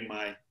circumspect in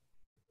my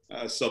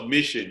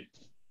submission.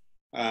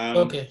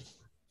 Okay.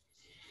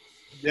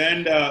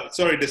 Then,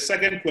 sorry, the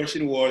second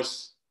question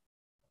was?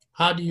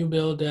 How do you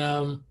build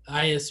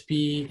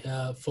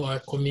ISP for a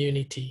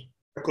community?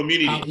 A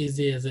community. How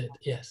easy is it?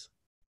 Yes.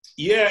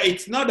 Yeah,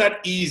 it's not that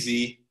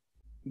easy,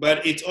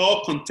 but it's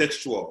all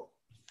contextual.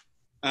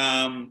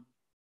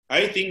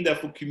 I think that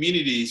for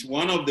communities,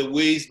 one of the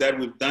ways that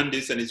we've done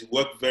this and it's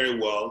worked very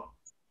well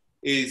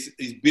is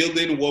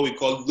building what we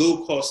call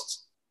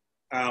low-cost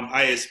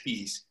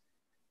ISPs.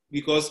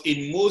 Because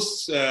in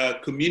most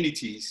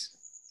communities,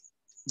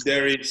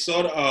 there is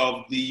sort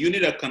of the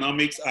unit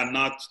economics are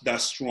not that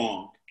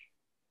strong.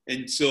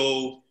 And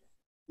so,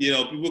 you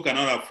know, people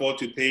cannot afford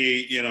to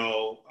pay, you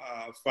know,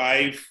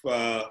 5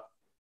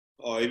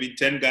 or even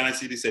 10 Ghana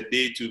cedis a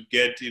day to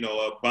get, you know,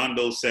 a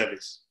bundle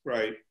service,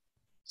 right?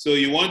 So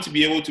you want to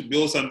be able to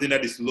build something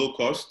that is low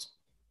cost,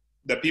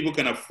 that people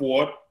can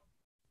afford.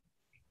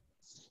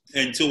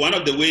 And so one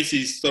of the ways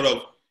is sort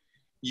of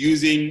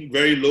using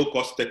very low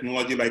cost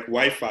technology like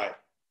Wi-Fi,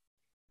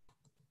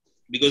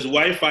 because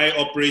Wi-Fi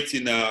operates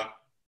in a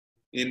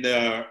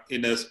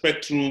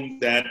spectrum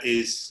that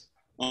is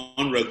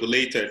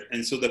unregulated,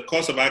 and so the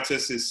cost of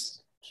access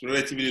is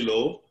relatively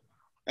low.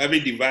 Every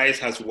device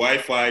has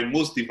Wi-Fi.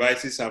 Most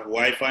devices have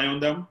Wi-Fi on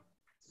them,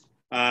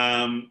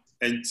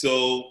 and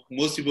so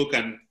most people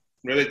can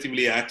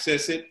relatively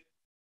access it.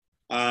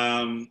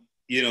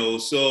 You know,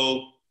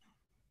 so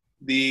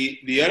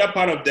the other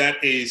part of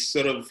that is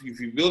sort of, if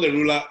you build a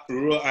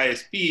rural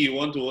ISP, you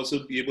want to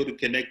also be able to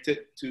connect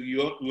it to you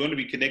want to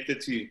be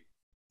connected to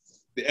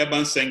the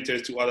urban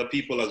centers, to other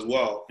people as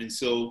well. And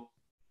so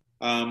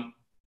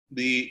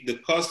the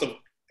cost of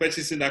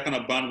purchasing that kind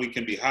of bandwidth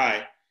can be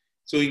high.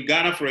 So in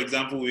Ghana, for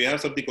example, we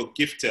have something called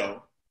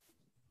Giftel,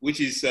 which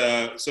is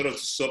sort of to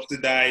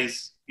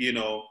subsidize,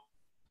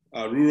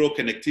 rural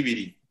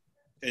connectivity.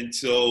 And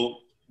so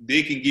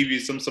they can give you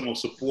some of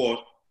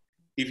support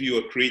if you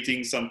are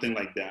creating something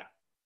like that.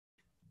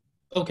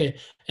 Okay.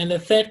 And the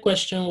third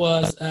question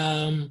was,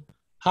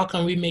 how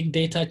can we make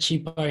data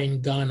cheaper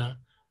in Ghana?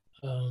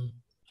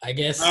 I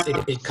guess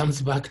it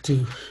comes back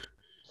to...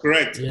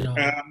 Correct.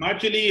 I've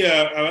actually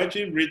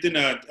written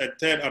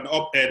an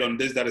op-ed on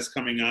this that is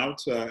coming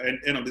out.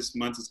 End of this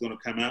month is going to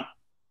come out.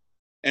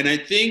 And I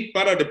think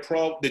part of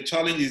the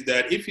challenge is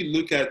that if you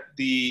look at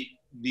the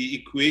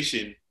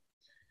equation,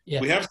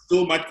 we have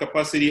so much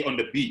capacity on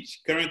the beach.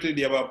 Currently,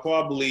 there are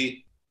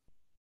probably,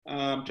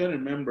 I'm trying to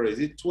remember, is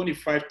it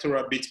 25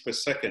 terabits per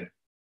second?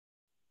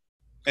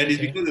 And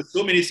it's because there's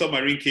so many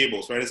submarine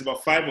cables, right? There's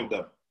about 5 of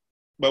them.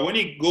 But when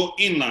you go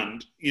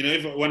inland,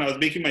 when I was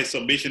making my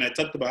submission, I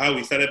talked about how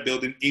we started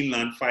building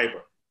inland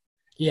fiber.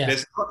 Yeah.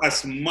 There's not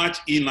as much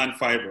inland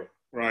fiber,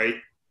 right?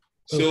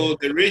 So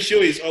the ratio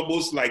is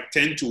almost like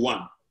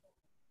 10-1.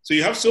 So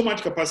you have so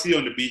much capacity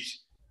on the beach,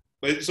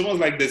 but it's almost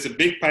like there's a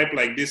big pipe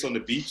like this on the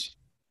beach.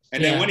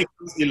 And then when it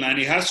comes inland,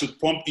 it has to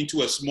pump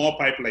into a small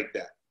pipe like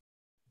that.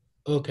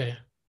 Okay.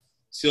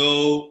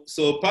 So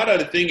part of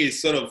the thing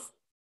is sort of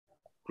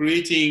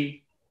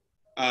creating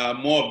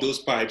more of those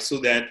pipes so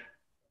that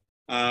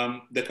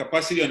the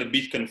capacity on the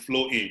beach can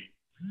flow in.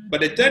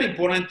 But the third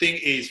important thing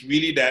is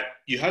really that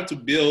you have to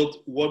build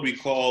what we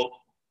call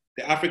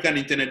the African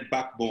internet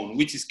backbone,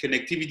 which is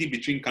connectivity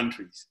between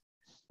countries.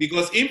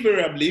 Because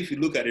invariably, if you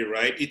look at it,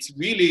 right, it's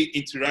really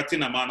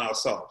interacting among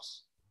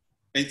ourselves.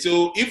 And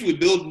so if we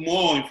build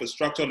more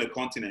infrastructure on the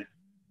continent,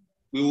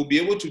 we will be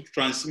able to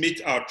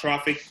transmit our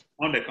traffic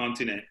on the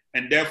continent.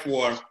 And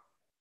therefore,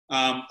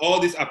 all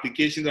these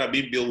applications that are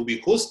being built will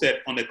be hosted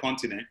on the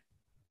continent,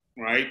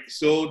 right?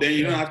 So then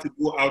you don't have to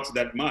go out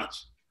that much.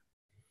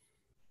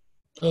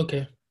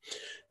 Okay.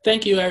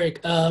 Thank you,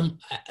 Eric.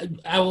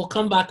 I will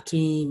come back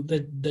to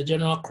the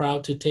general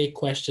crowd to take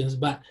questions,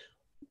 but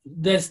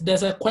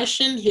there's a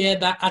question here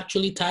that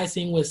actually ties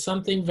in with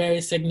something very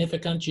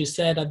significant you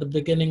said at the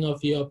beginning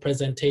of your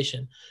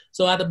presentation.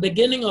 So at the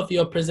beginning of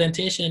your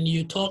presentation,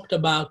 you talked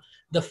about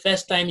the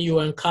first time you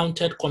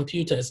encountered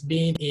computers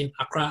being in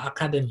Accra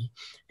Academy.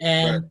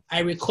 And I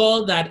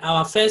recall that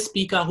our first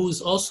speaker,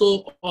 who's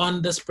also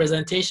on this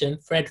presentation,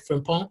 Fred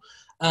Frimpong,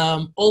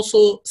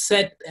 also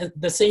said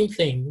the same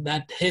thing,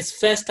 that his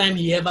first time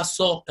he ever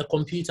saw a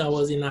computer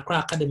was in Accra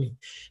Academy.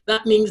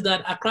 That means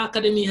that Accra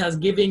Academy has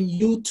given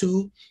you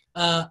two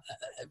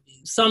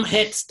some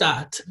head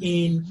start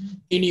in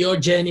your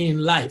journey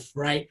in life,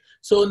 right?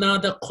 So now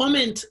the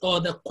comment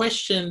or the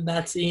question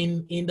that's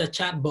in the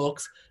chat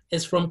box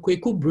is from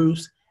Kweku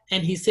Bruce,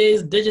 and he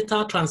says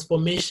digital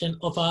transformation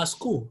of our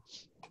school.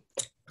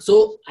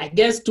 So I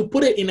guess to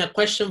put it in a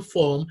question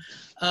form,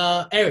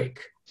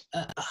 Eric,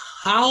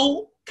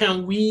 how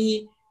can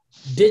we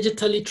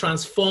digitally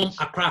transform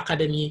Accra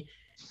Academy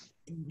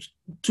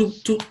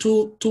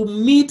to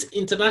meet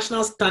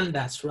international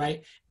standards,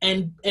 right?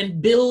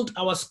 And build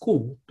our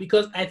school?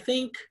 Because I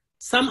think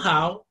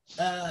somehow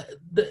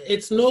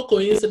it's no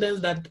coincidence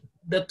that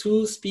the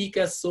two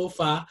speakers so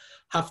far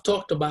have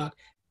talked about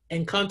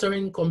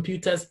encountering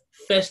computers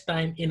first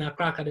time in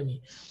Accra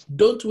Academy.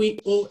 Don't we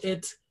owe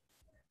it,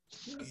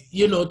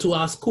 to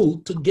our school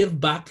to give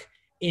back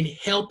in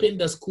helping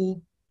the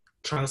school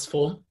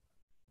transform?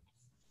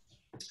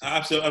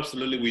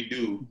 Absolutely, we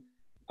do.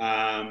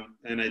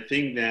 And I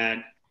think that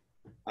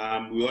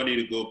we all need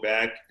to go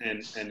back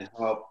and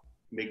help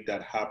make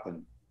that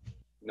happen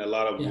in a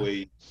lot of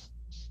ways.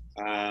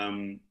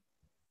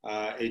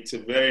 It's a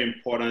very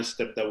important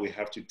step that we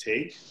have to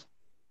take.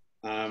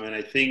 And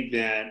I think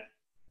that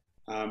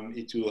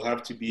it will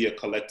have to be a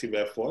collective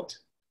effort,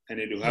 and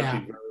it will have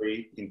to be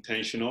very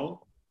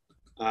intentional.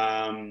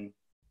 And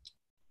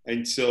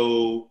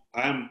so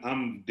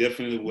I'm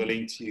definitely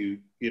willing to,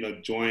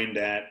 join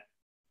that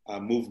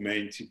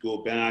movement to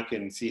go back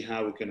and see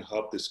how we can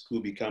help the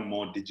school become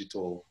more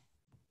digital,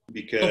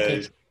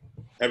 because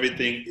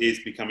everything is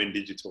becoming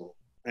digital,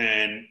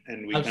 and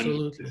we can't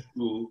let the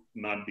school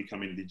not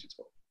becoming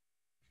digital.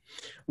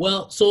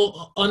 Well,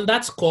 so on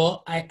that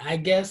score, I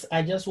guess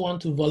I just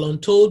want to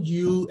volunteer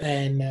you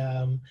and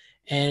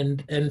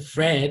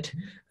Fred,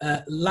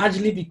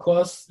 largely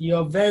because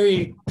your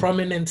very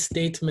prominent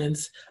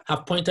statements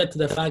have pointed to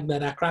the fact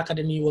that Accra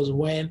Academy was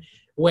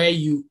where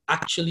you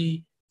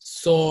actually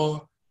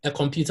saw a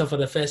computer for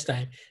the first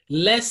time.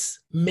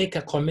 Let's make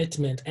a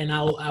commitment, and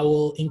I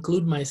will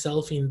include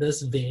myself in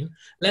this vein.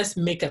 Let's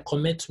make a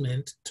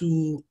commitment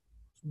to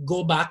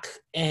go back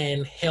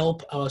and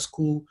help our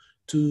school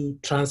to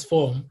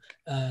transform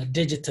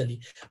digitally.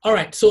 All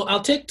right, so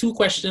I'll take two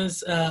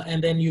questions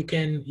and then you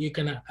can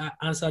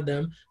answer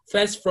them.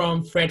 First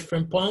from Fred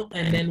Frimpong,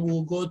 and then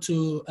we'll go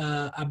to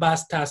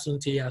Abbas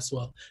Tasunti as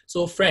well.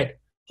 So Fred,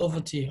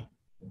 over to you.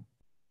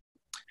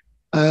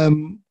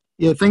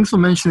 Yeah, thanks for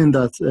mentioning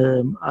that.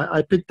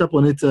 I picked up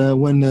on it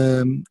when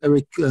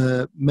Eric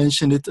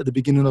mentioned it at the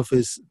beginning of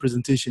his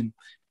presentation.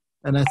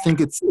 And I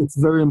think it's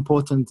very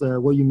important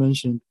what you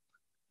mentioned.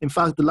 In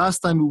fact, the last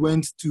time we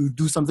went to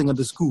do something at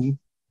the school,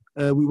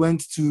 we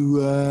went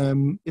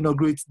to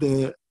inaugurate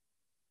the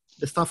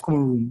staff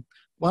common room.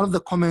 One of the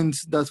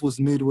comments that was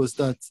made was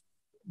that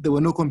there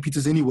were no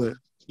computers anywhere.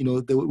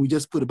 We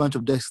just put a bunch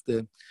of desks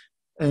there.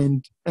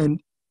 And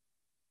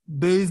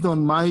based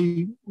on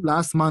my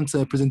last month's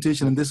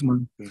presentation and this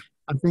month,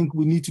 I think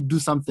we need to do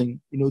something,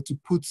 to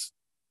put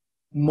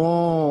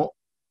more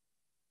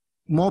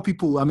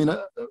people. I mean,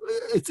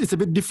 it's a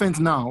bit different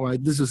now,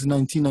 right? This was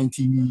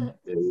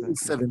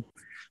 1997.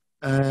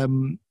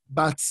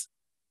 But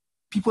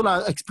people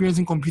are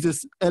experiencing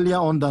computers earlier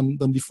on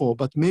than before,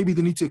 but maybe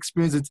they need to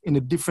experience it in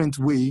a different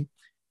way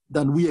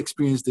than we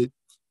experienced it.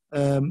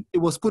 It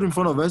was put in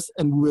front of us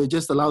and we were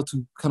just allowed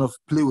to kind of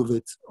play with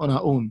it on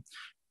our own.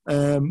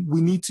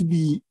 We need to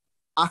be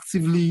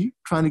actively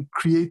trying to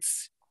create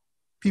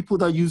people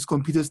that use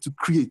computers to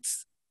create.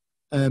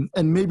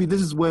 And maybe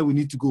this is where we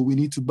need to go. We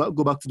need to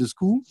go back to the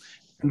school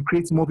and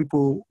create more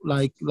people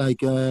like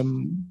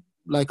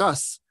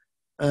us,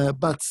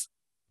 but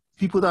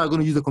people that are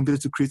going to use the computer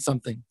to create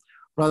something,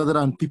 rather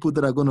than people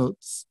that are going to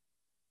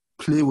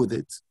play with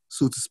it,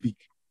 so to speak.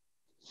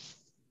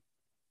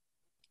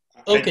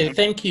 Okay,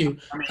 thank you.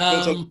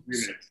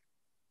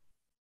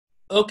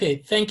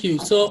 Okay, thank you.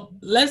 So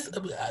let's,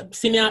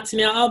 Senior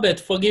Albert,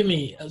 forgive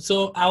me.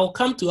 So I'll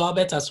come to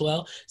Albert as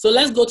well. So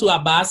let's go to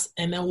Abbas,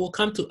 and then we'll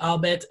come to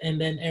Albert, and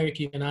then Eric,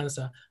 you can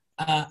answer.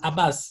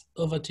 Abbas,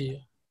 over to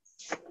you.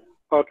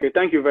 Okay,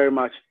 thank you very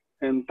much.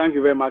 And thank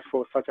you very much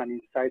for such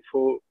an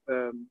insightful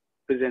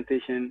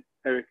presentation,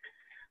 Eric.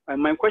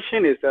 My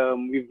question is,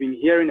 we've been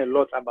hearing a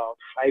lot about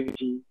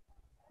 5G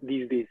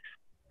these days.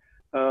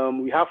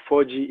 We have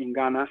 4G in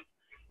Ghana,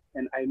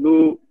 and I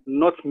know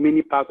not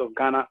many parts of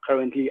Ghana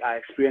currently are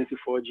experiencing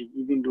 4G,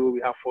 even though we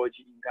have 4G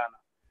in Ghana.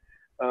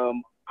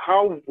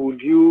 How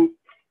would you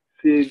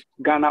say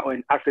Ghana or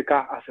in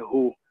Africa as a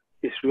whole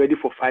is ready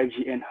for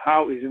 5G, and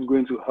how is it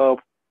going to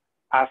help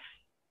us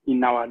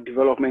in our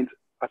development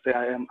as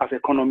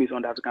economies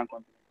on the African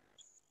continent?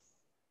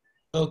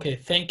 Okay,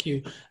 thank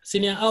you.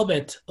 Senior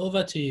Albert,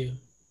 over to you.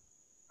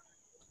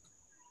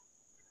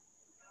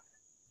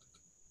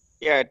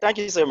 Yeah, thank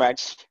you so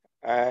much.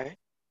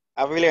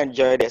 I've really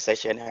enjoyed the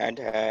session, and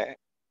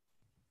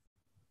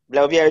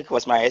Bleoobi Eric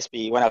was my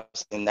SP when I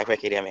was in the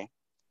academy.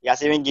 He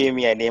has even given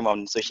me a name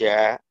on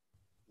social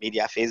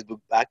media, Facebook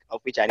back, of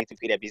which I need to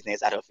create a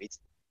business out of it.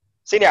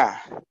 Senior,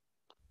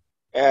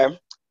 I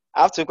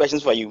have two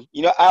questions for you.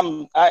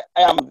 I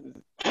am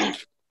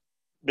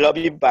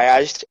Bleoobi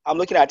biased. I'm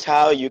looking at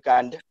how you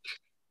can,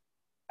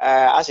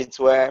 as it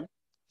were,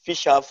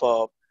 fish out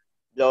for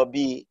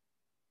Bleoobi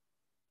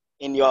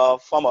in your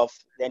form of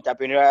the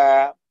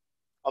entrepreneurial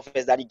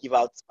offers that you give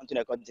out onto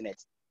the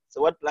continent.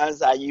 So what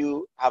plans are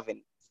you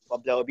having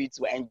for Bleoobi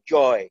to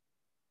enjoy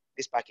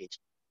this package?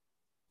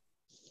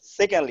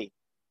 Secondly,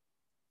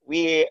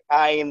 we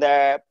are in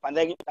the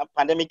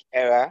pandemic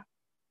era,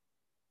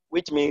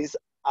 which means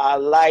our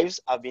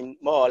lives have been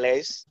more or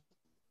less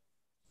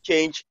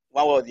changed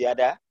one way or the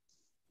other.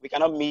 We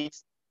cannot meet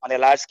on a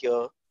large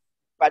scale,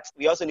 but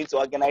we also need to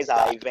organize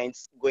our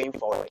events going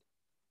forward.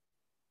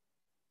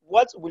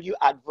 What will you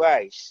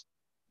advise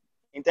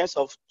in terms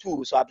of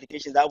tools or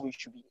applications that we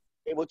should be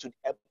able to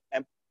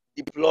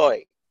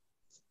deploy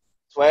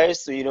for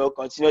us to,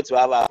 continue to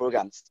have our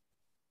programs,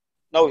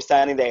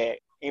 notwithstanding the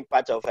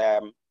impact of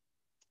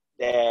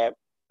the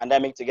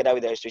pandemic together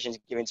with the restrictions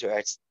given to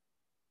us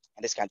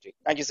in this country?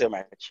 Thank you so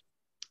much.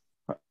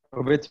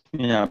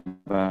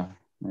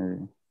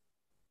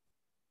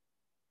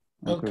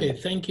 Okay,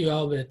 thank you,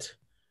 Albert.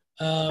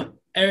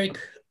 Eric,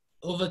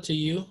 over to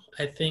you.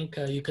 I think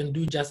you can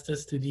do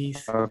justice to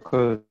these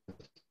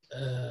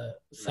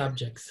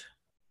subjects.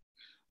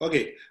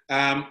 Okay.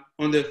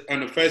 On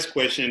the first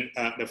question,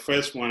 the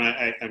first one,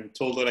 I'm in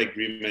total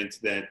agreement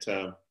that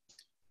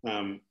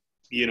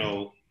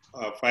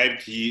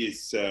 5G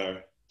is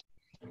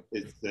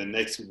the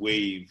next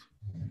wave.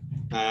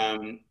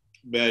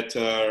 But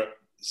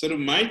sort of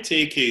my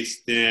take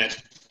is that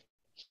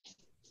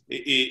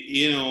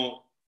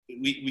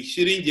we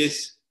shouldn't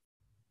just,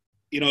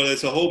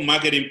 there's a whole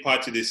marketing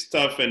part to this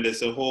stuff, and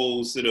there's a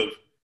whole sort of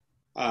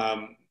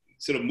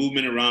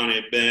movement around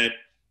it. But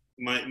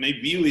my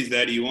view is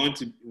that you want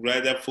to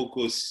rather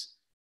focus,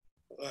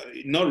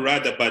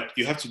 but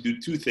you have to do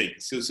two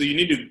things. So you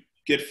need to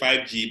get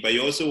 5G, but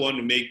you also want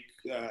to make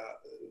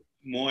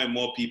more and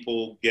more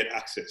people get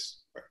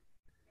access. Right?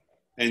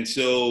 And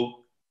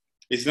so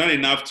it's not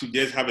enough to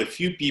just have a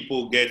few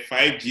people get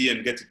 5G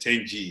and get to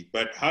 10G,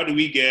 but how do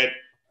we get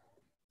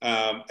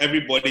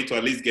everybody to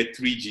at least get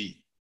 3G,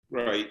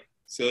 right?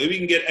 So if we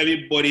can get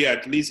everybody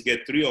at least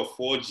get 3 or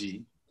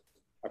 4G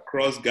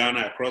across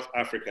Ghana, across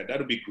Africa, that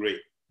would be great.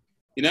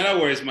 In other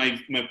words, my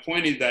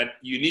point is that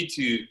you need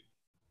to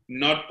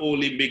not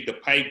only make the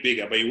pie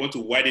bigger, but you want to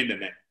widen the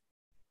net.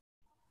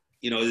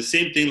 The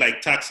same thing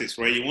like taxes,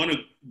 right? You want to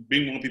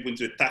bring more people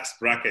into a tax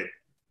bracket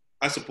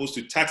as opposed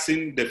to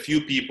taxing the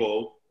few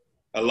people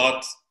a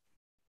lot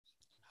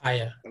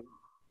higher.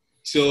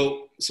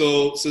 So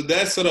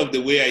that's sort of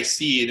the way I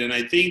see it. And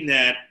I think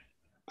that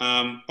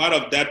part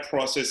of that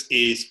process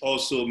is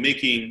also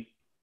making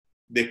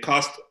the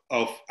cost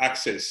of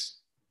access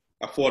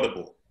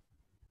affordable,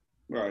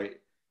 right?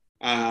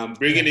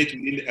 Bringing it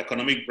within the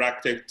economic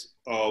bracket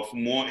of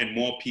more and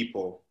more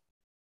people.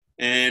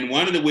 And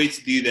one of the ways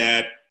to do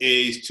that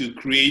is to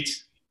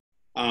create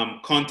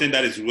content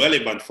that is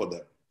relevant for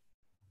them.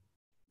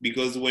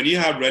 Because when you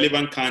have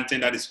relevant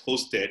content that is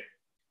hosted,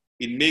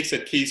 it makes a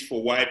case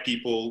for why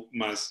people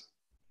must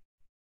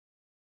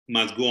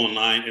go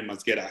online and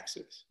must get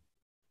access.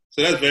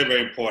 So that's very,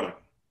 very important.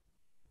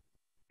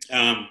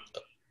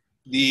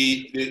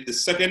 The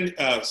second,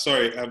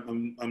 sorry,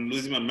 I'm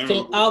losing my memory.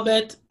 So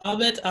Albert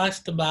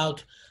asked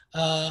about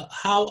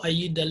how are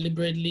you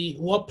deliberately,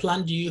 what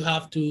plan do you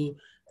have to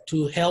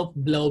help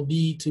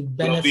Bleoobi to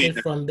benefit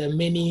from the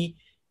many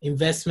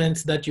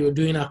investments that you're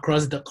doing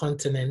across the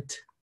continent?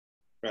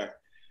 Right.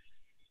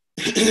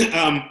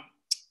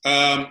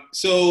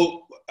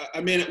 So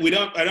I mean,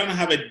 I don't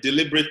have a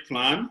deliberate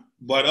plan,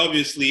 but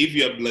obviously, if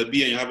you're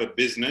Bleoobi and you have a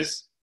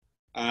business,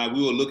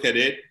 we will look at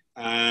it.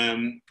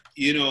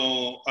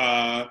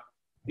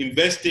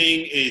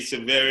 Investing is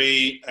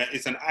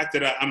it's an act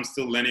that I'm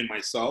still learning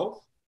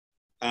myself,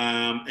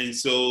 and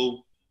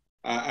so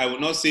I would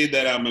not say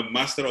that I'm a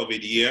master of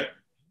it yet.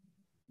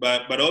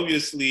 But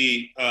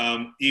obviously,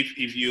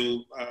 if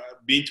you're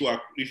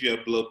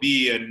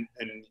Bleoobi and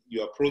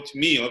you approach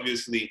me,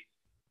 obviously,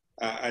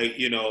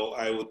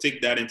 I will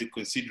take that into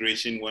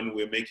consideration when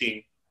we're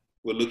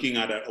looking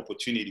at our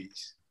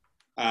opportunities.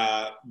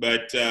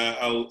 But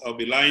I'll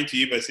be lying to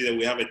you if I say that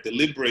we have any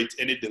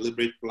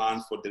deliberate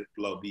plans for the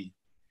Bleoobi.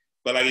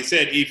 But like I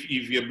said, if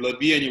you're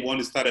Bleoobi and you want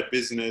to start a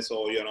business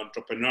or you're an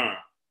entrepreneur,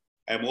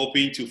 I'm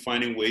open to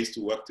finding ways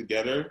to work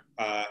together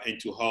and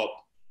to help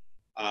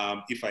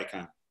if I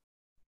can.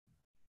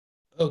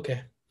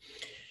 Okay.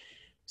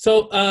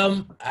 So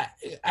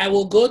I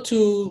will go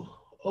to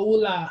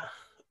Oula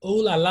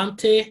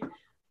Lamte,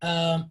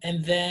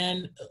 and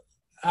then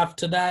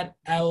after that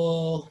I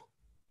will.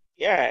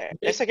 Yeah,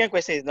 the second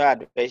question is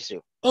not advice.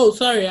 Oh,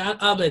 sorry,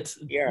 Albert.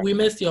 Yeah. We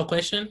missed your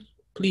question.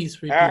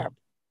 Please repeat.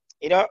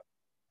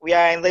 We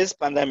are in this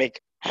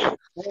pandemic. Yeah.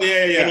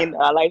 Meaning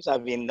our lives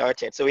have been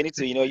nurtured, so we need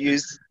to,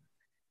 use.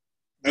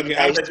 Okay,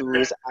 Albert, I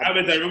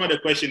remember the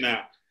question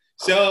now.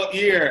 So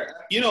here,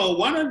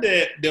 one of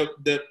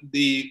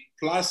the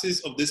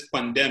classes of this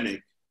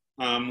pandemic,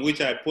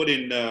 which I put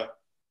in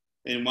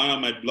one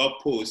of my blog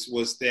posts,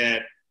 was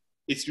that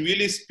it's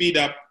really speed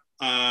up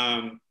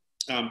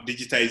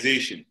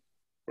digitization,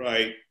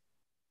 right?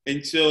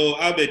 And so,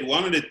 Albert,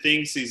 one of the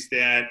things is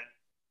that,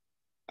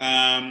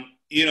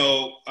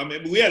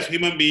 we as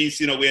human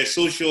beings, we are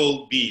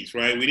social beings,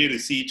 right? We need to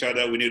see each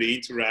other, we need to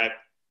interact.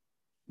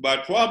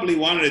 But probably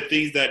one of the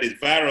things that this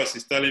virus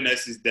is telling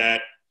us is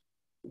that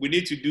we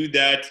need to do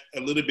that a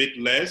little bit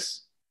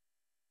less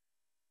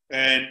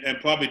and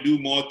probably do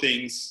more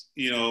things,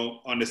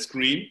 on the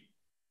screen.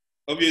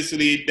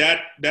 Obviously,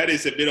 that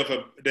is a bit of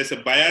there's a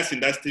bias in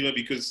that statement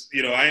because,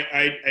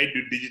 I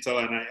do digital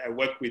and I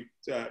work with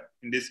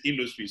in this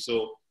industry.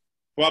 So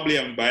probably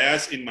I'm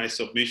biased in my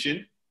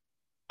submission.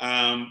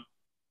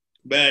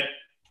 But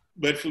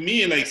for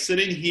me, like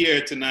sitting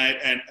here tonight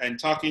and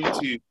talking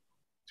to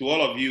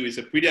all of you is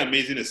a pretty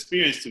amazing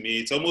experience to me.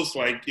 It's almost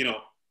like, if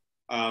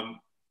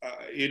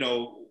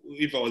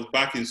I was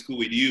back in school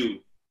with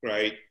you,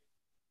 right?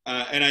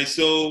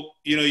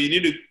 You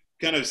need to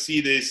kind of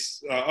see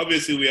this.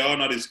 Obviously, we are all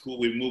not in school.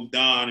 We've moved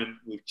on and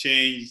we've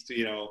changed.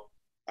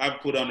 I've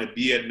put on a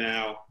beard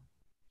now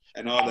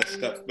and all that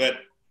stuff.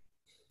 But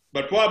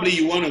probably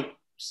you want to,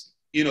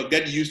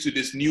 get used to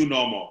this new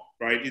normal,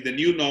 right? In the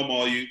new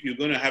normal, you're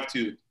going to have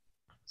to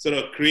sort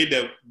of create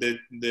the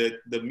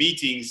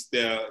meetings,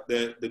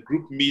 the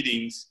group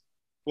meetings.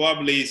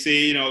 Probably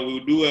say,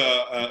 we'll do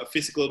a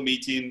physical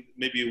meeting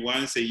maybe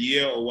once a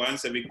year or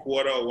once every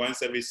quarter or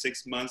once every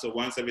 6 months or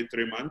once every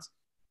 3 months.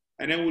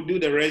 And then we'll do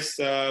the rest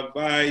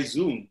via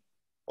Zoom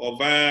or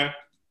via,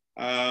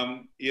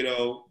 our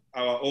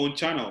own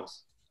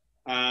channels.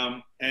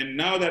 And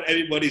now that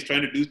everybody's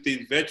trying to do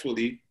things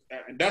virtually,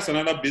 that's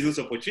another business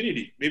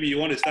opportunity. Maybe you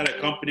want to start a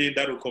company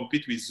that will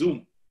compete with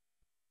Zoom.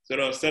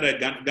 Sort of start a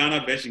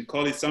Ghana version,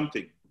 call it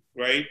something,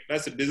 right?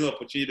 That's a business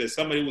opportunity that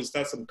somebody will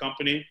start some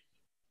company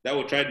that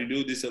will try to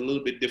do this a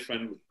little bit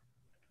differently.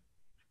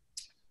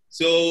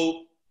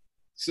 So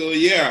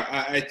yeah,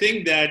 I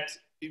think that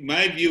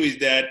my view is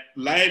that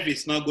life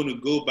is not going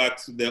to go back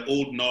to the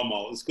old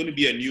normal. It's going to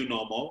be a new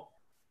normal.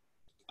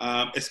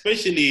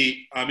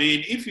 Especially,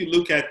 if you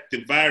look at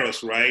the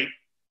virus, right?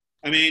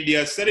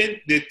 There are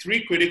the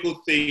three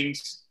critical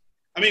things.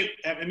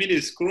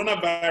 This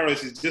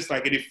coronavirus is just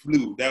like any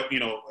flu,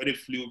 any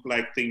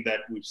flu-like thing that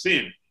we've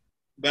seen.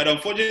 But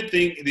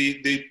unfortunately,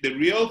 the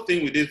real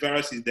thing with this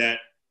virus is that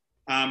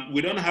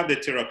we don't have the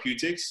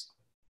therapeutics.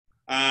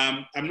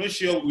 I'm not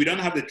sure, we don't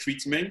have the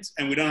treatment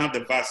and we don't have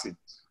the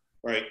vaccines,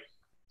 right?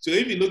 So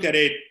if you look at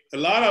it, a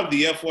lot of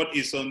the effort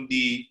is on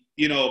the,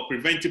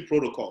 preventive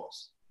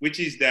protocols, which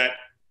is that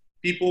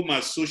people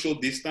must social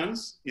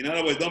distance. In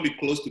other words, don't be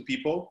close to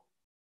people.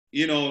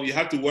 You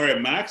have to wear a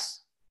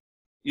mask.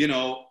 you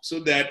know, so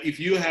that if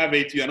you have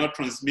it, you are not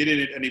transmitting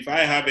it. And if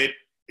I have it,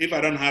 if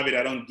I don't have it,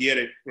 I don't get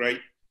it, right?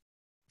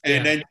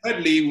 And then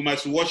thirdly, we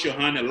must wash your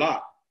hand a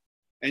lot.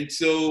 And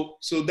so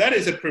that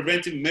is a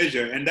preventive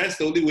measure. And that's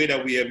the only way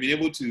that we have been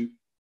able to,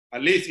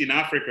 at least in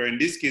Africa, in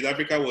this case,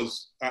 Africa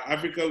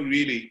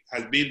really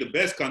has been the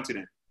best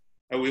continent,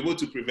 and we're able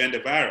to prevent the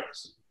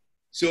virus.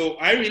 So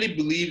I really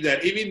believe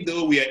that even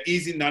though we are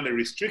easing down the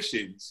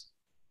restrictions,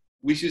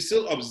 we should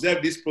still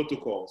observe these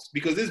protocols,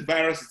 because this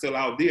virus is still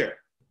out there.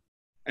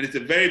 And it's a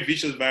very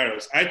vicious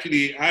virus.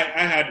 Actually,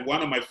 I had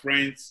one of my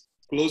friends,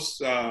 close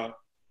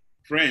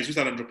friends, who's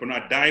an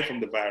entrepreneur, die from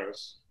the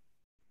virus.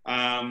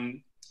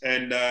 And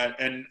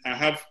I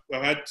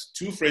had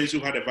two friends who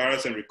had the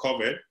virus and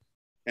recovered.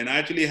 And I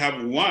actually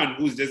have one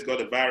who's just got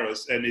the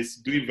virus and is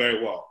doing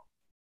very well.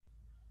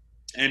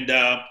 And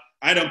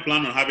I don't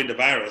plan on having the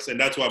virus, and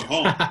that's why I'm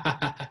home.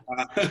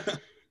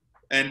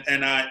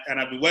 And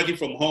I've been working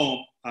from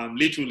home.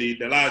 Literally,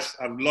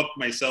 I've locked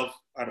myself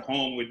at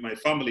home with my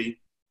family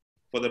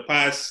for the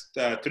past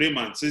 3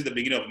 months, since the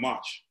beginning of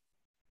March.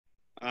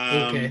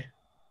 Okay.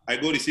 I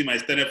go to see my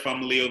extended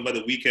family over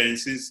the weekend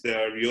since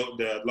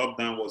the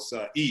lockdown was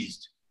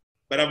eased.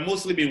 But I've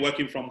mostly been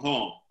working from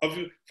home.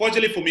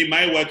 Fortunately for me,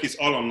 my work is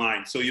all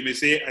online. So you may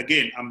say,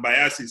 again, I'm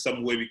biased in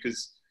some way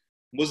because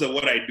most of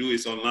what I do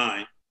is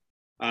online.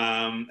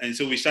 And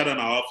so we shut down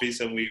our office,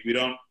 and we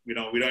don't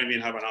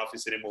even have an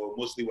office anymore.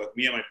 Mostly work.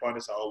 Me and my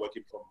partners are all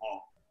working from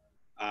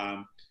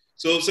home.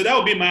 So that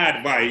would be my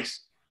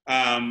advice.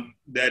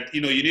 That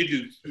we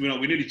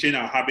need to change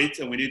our habits,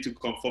 and we need to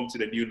conform to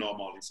the new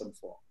normal in some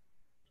form.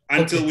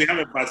 Until we have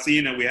a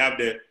vaccine and we have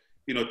the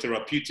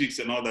therapeutics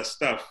and all that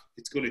stuff,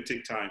 it's going to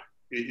take time.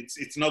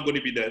 It's not going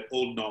to be the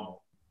old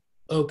normal.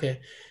 Okay,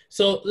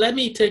 so let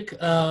me take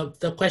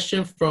the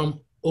question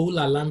from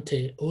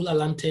Olalante.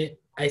 Olalante,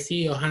 I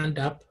see your hand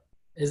up.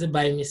 Is it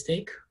by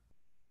mistake?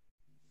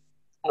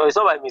 No, it's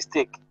not by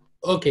mistake.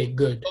 Okay,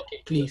 good.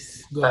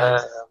 Please go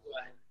ahead.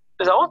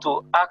 I want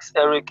to ask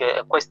Eric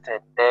a question.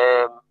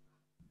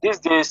 These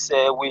days,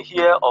 we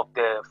hear of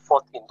the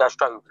fourth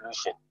industrial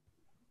revolution.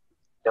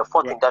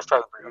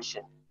 Industrial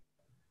revolution.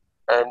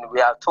 And we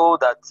are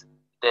told that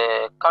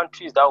the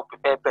countries that will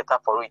prepare better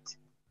for it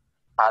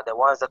are the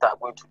ones that are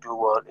going to do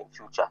well in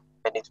future.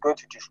 And it's going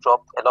to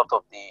disrupt a lot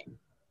of the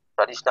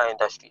traditional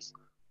industries.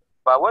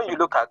 But when you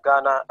look at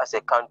Ghana as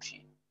a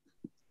country,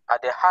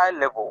 at the high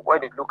level,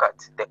 when you look at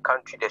the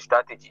country, the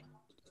strategy,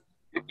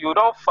 you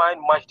don't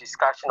find much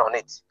discussion on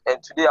it.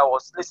 And today I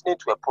was listening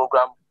to a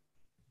program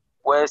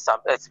where some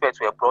experts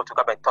were brought to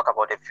come and talk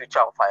about the future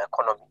of our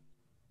economy.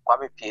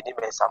 Kwame Pienim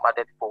and some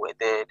other people were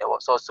there. There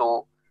was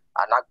also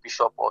an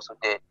archbishop also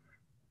there.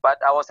 But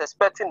I was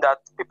expecting that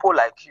people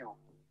like you,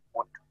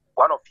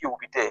 one of you will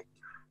be there.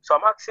 So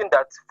I'm asking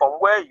that from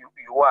where you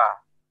are,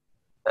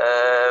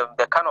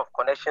 the kind of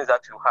connections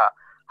that you have,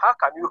 how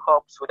can you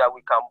help so that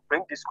we can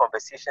bring this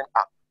conversation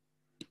up?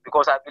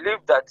 Because I believe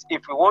that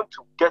if we want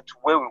to get to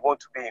where we want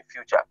to be in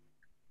future,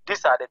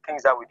 these are the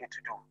things that we need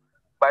to do.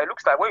 But it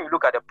looks like when you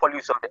look at the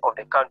policy of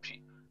the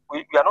country,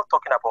 we are not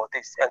talking about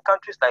this. And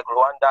countries like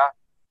Rwanda,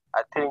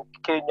 I think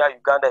Kenya,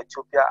 Uganda,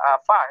 Ethiopia are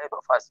far ahead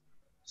of us.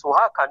 So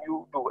how can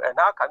you do, and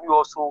how can you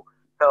also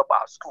help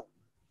our school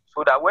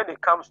so that when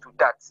it comes to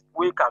that,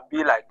 we can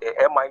be like the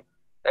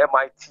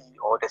MIT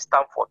or the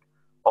Stanford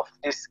of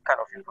this kind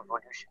of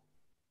revolution?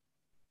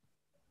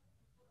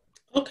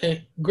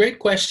 Okay, great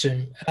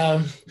question.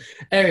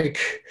 Eric,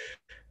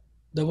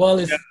 the ball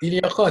is in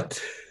your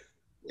court.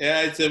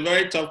 Yeah, it's a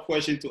very tough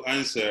question to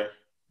answer,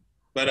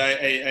 but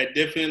I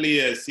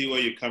definitely see where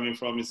you're coming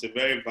from. It's a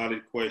very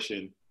valid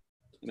question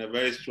and a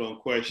very strong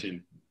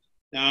question.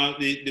 Now,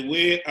 the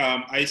way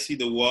I see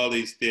the world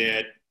is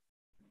that,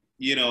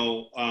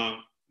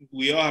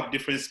 we all have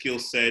different skill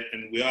set,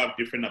 and we all have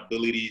different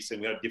abilities,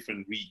 and we have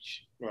different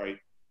reach, right?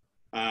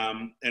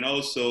 And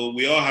also,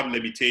 we all have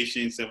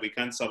limitations, and we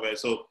can't survive.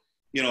 So,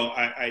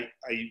 I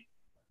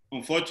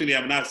unfortunately,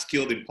 I'm not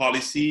skilled in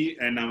policy,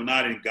 and I'm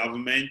not in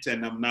government,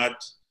 and I'm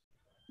not,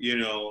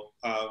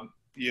 I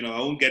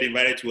won't get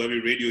invited to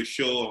every radio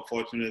show,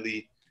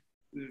 unfortunately.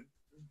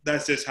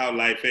 That's just how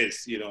life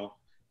is,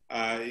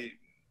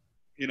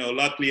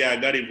 luckily I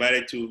got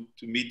invited to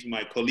meet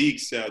my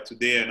colleagues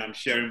today, and I'm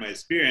sharing my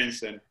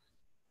experience. And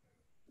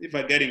if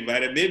I get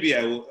invited, maybe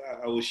I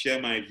will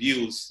share my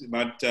views.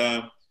 But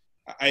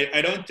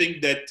I don't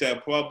think that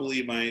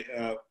probably my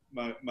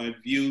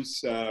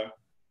views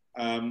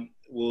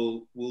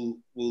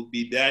will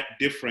be that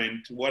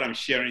different. What I'm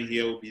sharing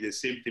here will be the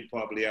same thing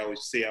probably I would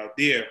say out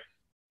there.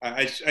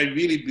 I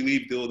really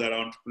believe, though, that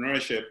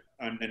entrepreneurship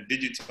and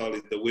digital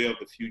is the way of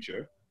the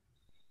future.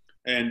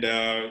 And,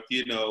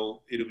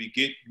 it'll be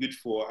good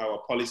for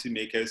our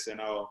policymakers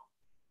and our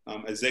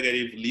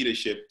executive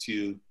leadership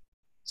to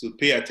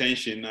pay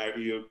attention.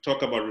 You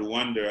talk about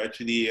Rwanda.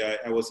 Actually,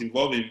 I was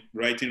involved in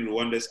writing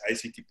Rwanda's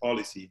ICT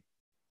policy.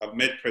 I've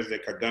met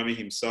President Kagame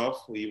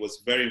himself. He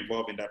was very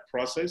involved in that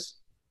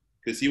process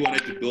because he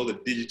wanted to build a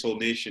digital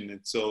nation. And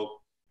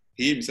so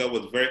he himself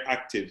was very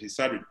active. He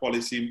started with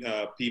policy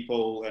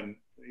people and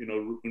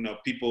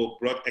people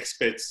brought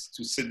experts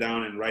to sit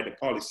down and write a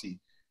policy,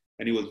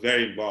 and he was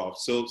very involved.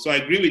 So I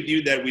agree with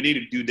you that we need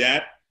to do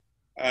that.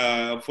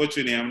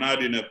 Unfortunately, I'm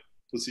not in a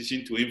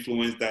position to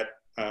influence that,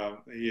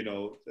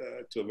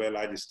 to a very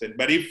large extent.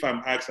 But if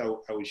I'm asked, I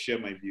will share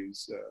my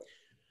views.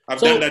 I've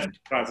done that in the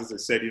past, as I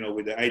said,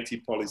 with the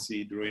IT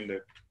policy during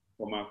the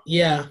former.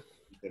 Yeah.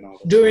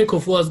 During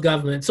Kufuor's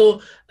government.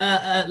 So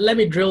let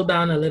me drill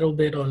down a little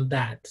bit on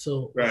that.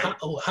 So right.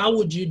 how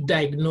would you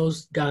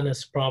diagnose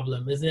Ghana's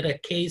problem? Is it a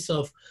case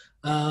of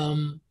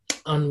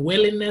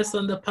unwillingness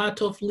on the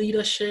part of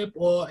leadership,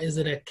 or is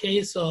it a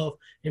case of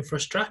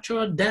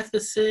infrastructural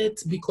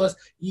deficits? Because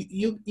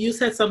you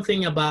said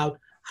something about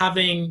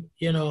having,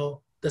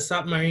 the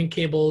submarine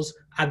cables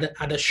at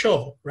the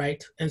shore,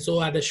 right? And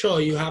so at the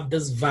shore, you have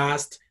this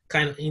vast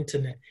kind of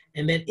internet.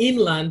 And then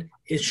inland,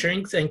 it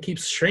shrinks and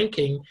keeps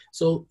shrinking.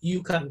 So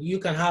you can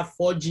have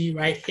 4G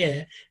right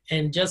here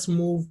and just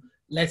move,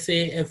 let's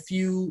say, a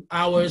few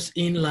hours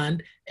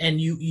inland,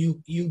 and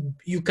you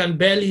can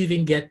barely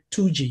even get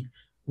 2G.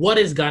 What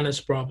is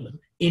Ghana's problem,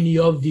 in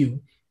your view?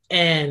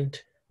 And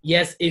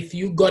yes, if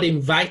you got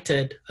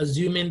invited,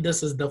 assuming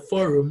this is the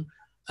forum,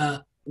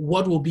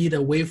 what will be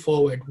the way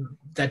forward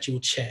that you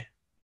would share?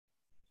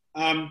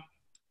 I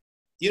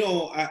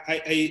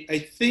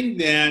think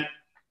that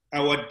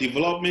our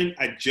development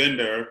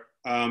agenda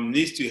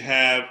needs to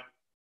have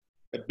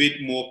a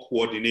bit more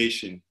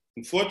coordination.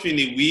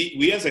 Unfortunately,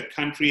 we as a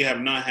country have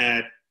not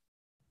had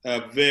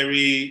a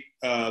very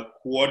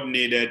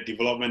coordinated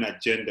development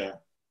agenda.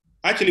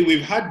 Actually,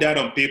 we've had that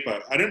on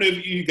paper. I don't know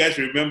if you guys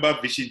remember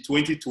Vision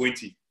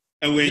 2020,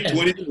 and we're in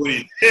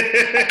 2020.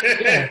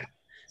 Yeah.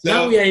 So,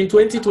 now we are in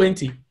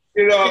 2020.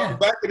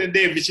 Back in the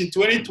day, Vision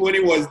 2020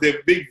 was the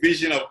big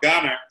vision of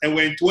Ghana, and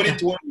we're in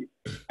 2020.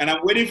 Yeah. And I'm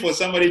waiting for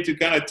somebody to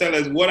kind of tell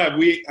us have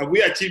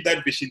we achieved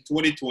that Vision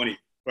 2020,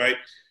 right?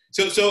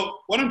 So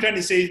what I'm trying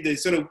to say is that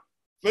sort of,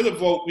 first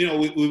of all,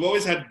 we've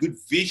always had good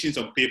visions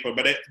on paper,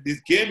 but this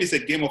game is a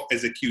game of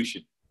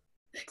execution.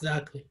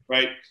 Exactly.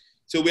 Right?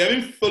 So we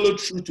haven't followed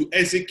through to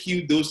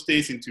execute those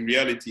things into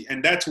reality.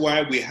 And that's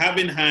why we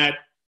haven't had,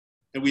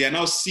 and we are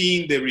now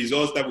seeing the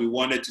results that we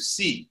wanted to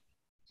see.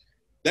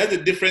 That's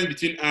the difference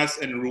between us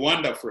and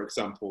Rwanda, for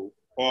example,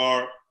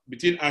 or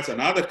between us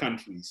and other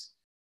countries.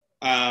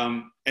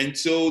 And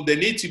so there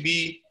need to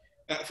be,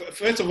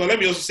 first of all, let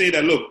me also say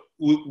that, look,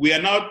 we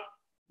are not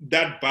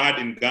that bad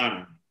in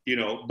Ghana,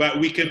 but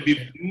we can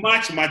be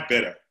much, much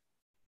better,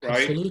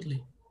 right?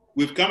 Absolutely.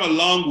 We've come a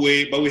long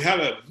way, but we have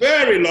a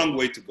very long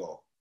way to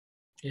go.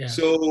 Yeah.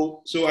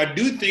 So I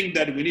do think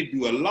that we need to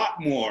do a lot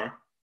more,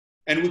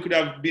 and we could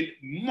have been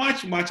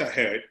much, much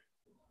ahead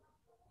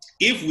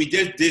if we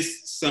just did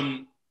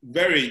some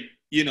very,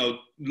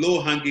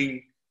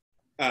 low-hanging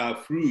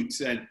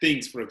fruits and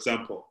things, for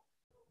example.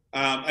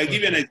 I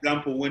give you an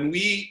example. When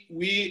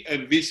we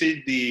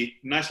envisioned the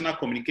National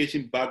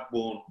Communication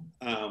Backbone,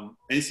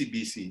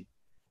 NCBC,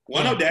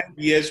 one of the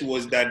ideas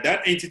was that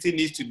entity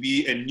needs to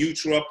be a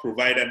neutral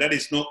provider that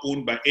is not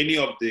owned by any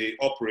of the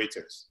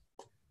operators,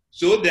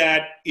 so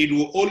that it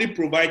will only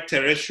provide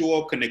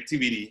terrestrial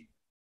connectivity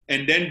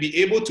and then be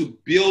able to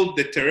build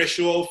the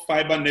terrestrial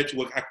fiber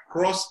network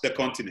across the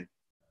continent.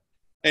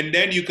 And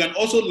then you can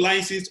also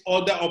license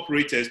other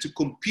operators to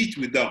compete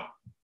with them.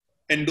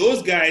 And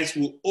those guys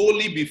will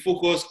only be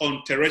focused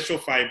on terrestrial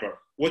fiber,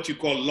 what you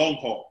call long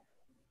haul,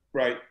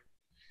 right?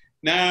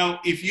 Now,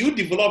 if you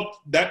develop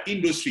that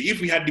industry, if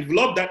we had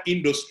developed that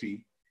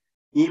industry,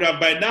 we would have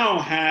by now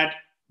had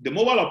the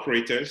mobile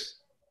operators,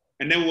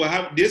 and then we'll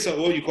have this,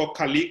 what you call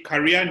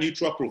carrier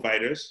neutral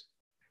providers,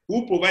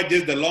 who provide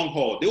just the long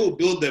haul. They will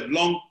build the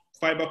long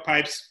fiber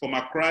pipes from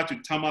Accra to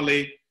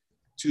Tamale,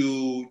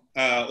 to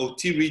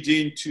OT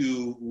region,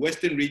 to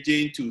Western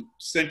region, to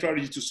Central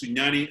region, to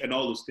Sunyani, and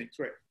all those things,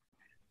 right?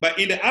 But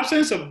in the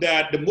absence of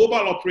that, the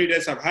mobile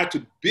operators have had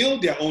to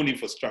build their own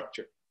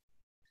infrastructure.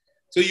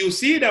 So you'll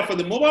see that for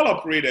the mobile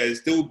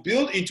operators, they will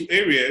build into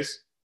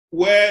areas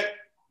where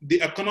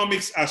the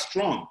economics are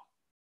strong,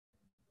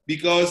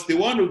 because they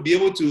want to be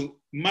able to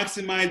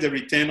maximize the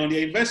return on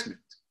their investment,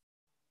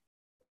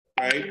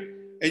 right?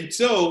 And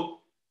so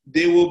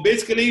they will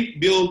basically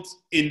build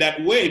in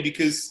that way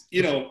because,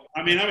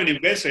 I'm an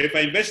investor. If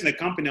I invest in a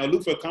company, I'll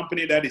look for a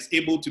company that is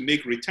able to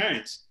make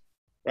returns,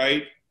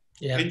 right?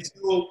 Yeah. And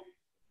so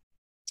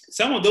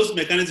some of those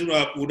mechanisms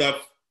would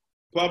have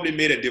probably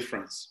made a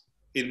difference,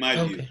 in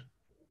my view.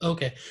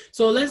 Okay.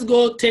 So let's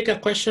go take a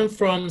question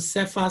from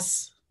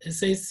Cephas. It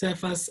says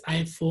Cephas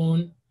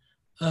iPhone.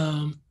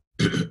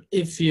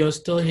 If you're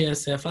still here,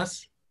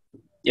 Cephas.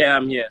 Yeah,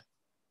 I'm here.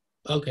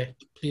 Okay,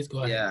 please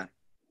go ahead.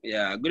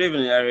 Yeah. Good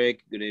evening,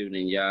 Eric. Good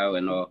evening, Yao,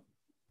 and all.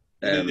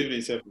 Good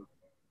evening, Cephas.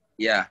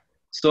 Yeah.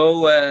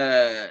 So,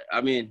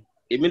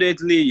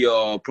 immediately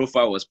your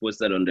profile was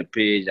posted on the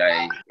page.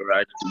 I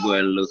tried to go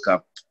and look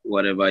up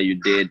whatever you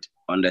did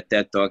on the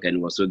TED Talk, and it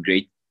was so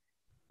great.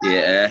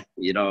 Yeah,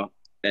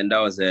 and that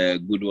was a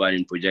good one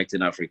in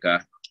projecting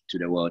Africa to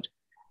the world.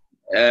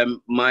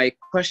 My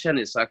question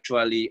is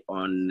actually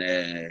on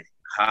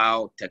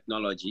how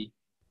technology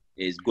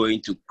is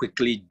going to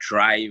quickly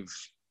drive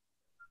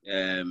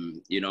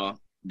you know,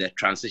 the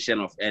transition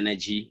of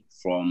energy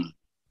from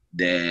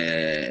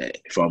the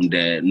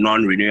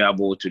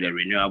non-renewable to the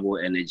renewable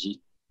energy.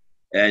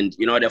 And,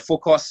 you know, the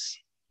focus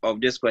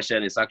of this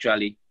question is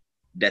actually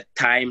the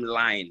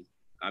timeline.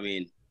 I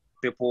mean,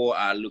 people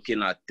are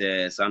looking at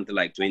something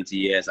like 20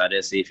 years,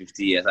 others say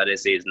 50 years,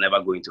 others say it's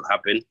never going to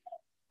happen.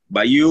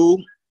 But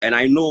to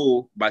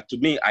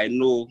me, I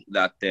know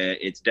that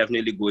it's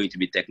definitely going to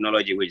be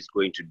technology which is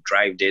going to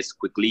drive this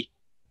quickly.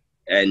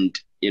 And,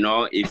 you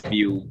know, if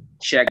you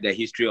check the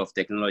history of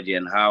technology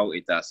and how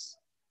it has,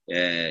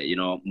 you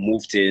know,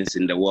 moved things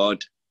in the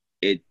world,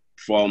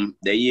 from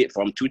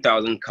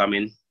 2000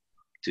 coming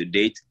to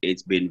date,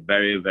 it's been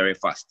very, very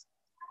fast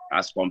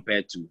as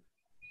compared to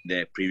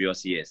the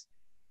previous years.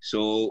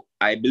 So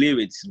I believe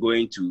it's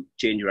going to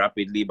change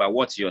rapidly, but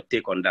what's your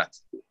take on that?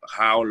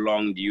 How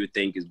long do you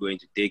think it's going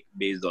to take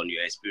based on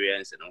your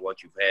experience and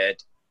what you've heard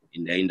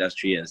in the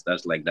industry and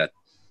stuff like that?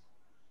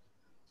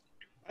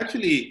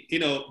 Actually, you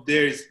know,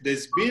 there's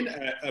been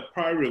a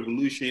power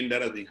revolution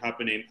that has been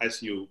happening,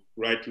 as you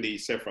rightly,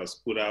 Cephas,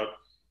 put out,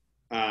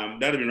 that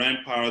has been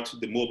running power to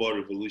the mobile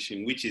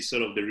revolution, which is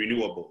sort of the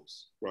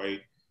renewables,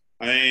 right?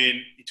 I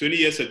mean, 20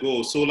 years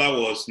ago, solar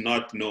was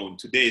not known.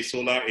 Today,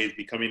 solar is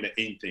becoming the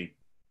in thing,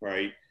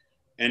 right?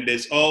 And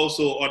there's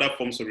also other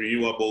forms of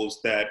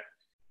renewables that,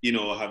 you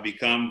know, have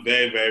become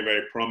very, very,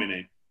 very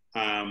prominent.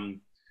 And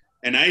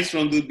I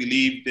strongly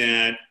believe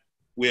that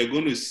we're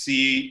going to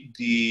see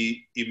the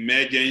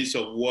emergence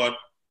of what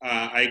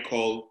I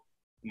call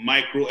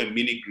micro and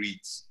mini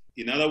grids.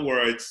 In other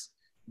words,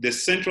 the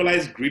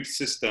centralized grid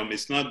system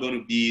is not going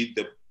to be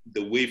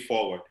the way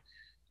forward.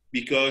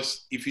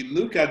 Because if you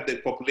look at the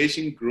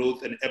population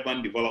growth and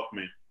urban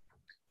development,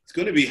 it's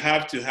going to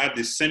have to have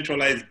this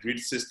centralized grid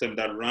system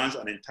that runs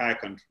an entire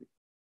country.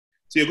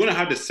 So you're going to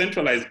have the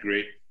centralized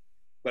grid,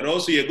 but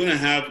also you're going to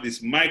have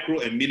these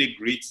micro and mini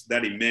grids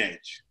that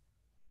emerge,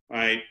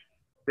 right?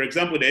 For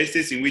example, the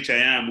estates in which I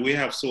am, we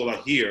have solar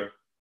here.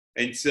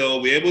 And so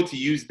we're able to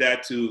use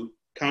that to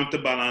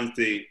counterbalance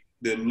the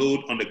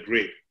load on the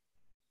grid.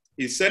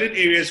 In certain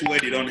areas where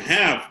they don't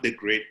have the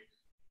grid,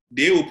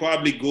 they will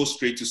probably go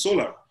straight to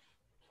solar.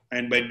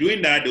 And by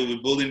doing that, they'll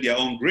be building their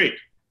own grid.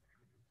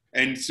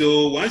 And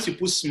so once you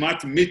put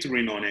smart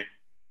metering on it,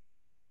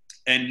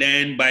 and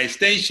then by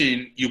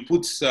extension, you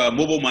put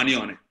mobile money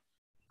on it.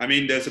 I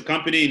mean, there's a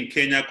company in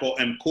Kenya called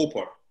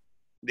M-Copper.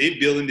 They're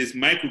building these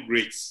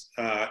microgrids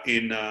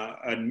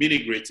and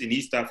mini grids in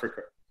East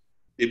Africa.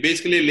 They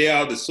basically lay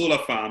out the solar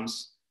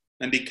farms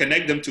and they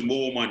connect them to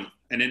mobile money.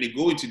 And then they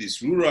go into this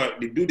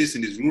they do this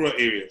in these rural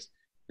areas.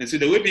 And so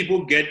the way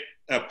people get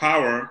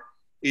power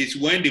is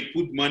when they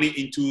put money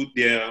into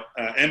their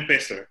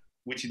M-Pesa,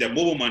 which is their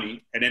mobile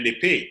money, and then they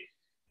pay.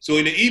 So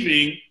in the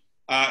evening,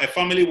 a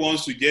family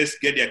wants to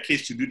just get their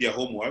kids to do their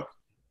homework.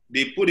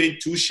 They put in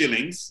 2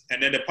 shillings,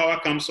 and then the power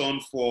comes on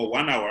for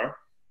 1 hour.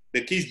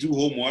 The kids do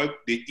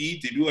homework, they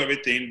eat, they do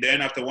everything.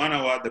 Then after 1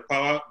 hour, the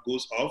power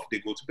goes off, they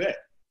go to bed.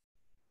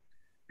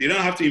 They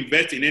don't have to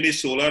invest in any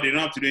solar, they don't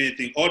have to do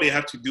anything. All they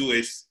have to do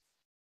is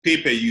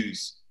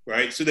pay-per-use,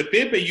 right? So the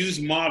pay-per-use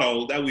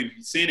model that we've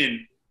seen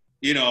in,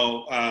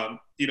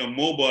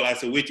 mobile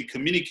as a way to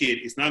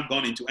communicate is not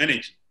gone into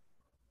energy.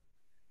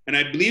 And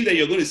I believe that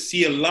you're going to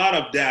see a lot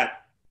of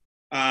that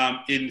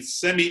in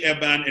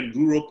semi-urban and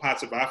rural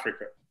parts of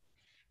Africa.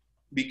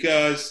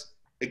 Because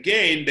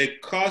again, the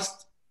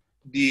cost,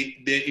 the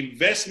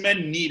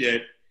investment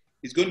needed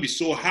is going to be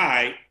so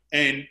high,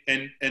 and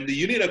the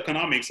unit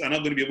economics are not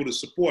going to be able to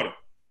support it.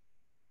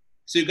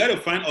 So you got to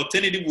find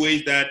alternative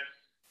ways that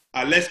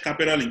are less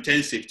capital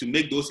intensive to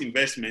make those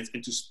investments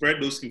and to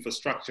spread those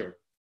infrastructure.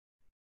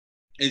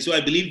 And so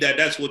I believe that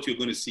that's what you're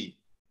going to see.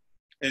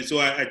 And so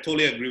I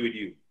totally agree with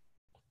you.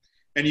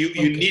 And you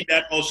need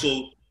that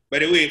also. By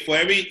the way,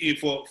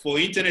 for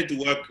internet to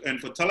work and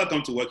for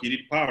telecom to work, you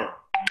need power,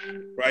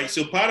 right?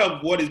 So part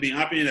of what has been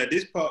happening at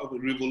this part of the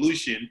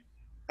revolution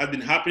has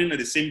been happening at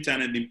the same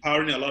time and been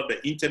powering a lot of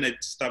the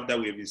internet stuff that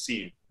we have been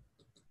seeing.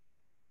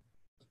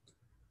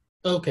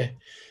 Okay.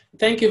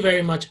 Thank you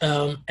very much,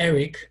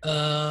 Eric.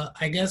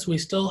 I guess we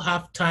still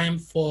have time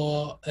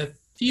for a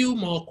few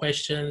more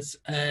questions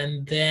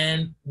and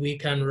then we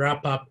can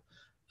wrap up.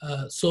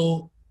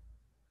 So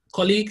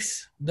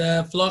colleagues,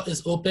 the floor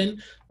is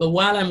open, but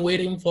while I'm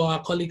waiting for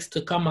our colleagues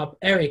to come up,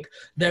 Eric,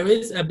 there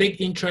is a big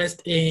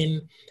interest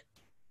in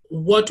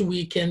what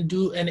we can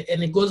do, and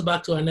it goes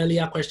back to an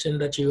earlier question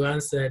that you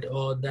answered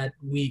or that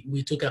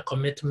we took a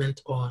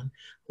commitment on,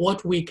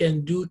 what we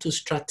can do to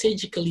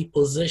strategically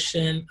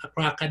position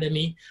Accra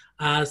Academy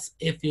as,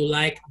 if you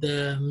like,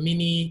 the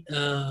mini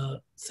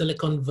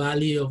Silicon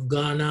Valley of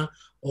Ghana,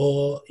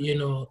 or, you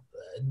know,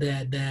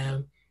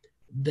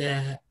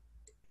 the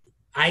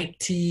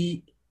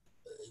IT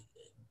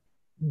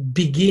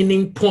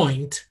beginning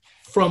point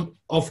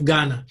of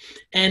Ghana.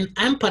 And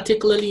I'm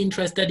particularly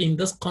interested in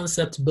this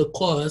concept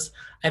because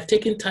I've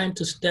taken time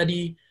to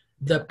study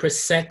the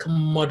PRESEC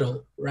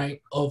model,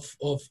 right, of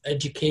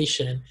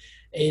education.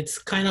 It's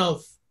kind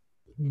of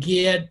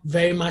geared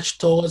very much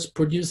towards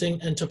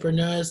producing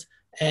entrepreneurs,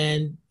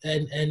 and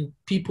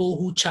people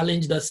who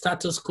challenge the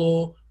status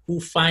quo, who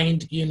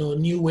find,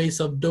 new ways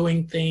of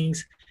doing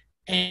things.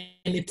 And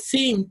it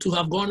seemed to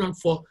have gone on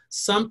for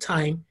some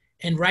time.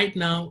 And right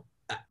now,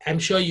 I'm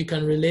sure you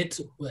can relate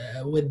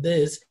with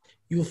this.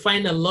 You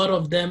find a lot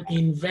of them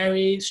in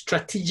very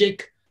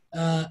strategic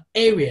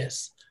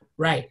areas,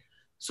 right?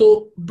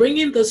 So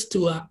bringing this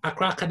to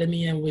Accra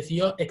Academy, and with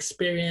your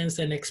experience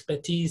and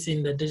expertise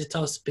in the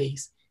digital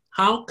space,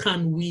 how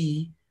can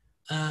we,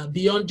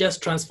 beyond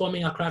just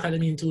transforming Accra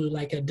Academy into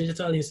like a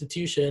digital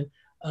institution,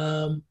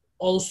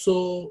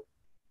 also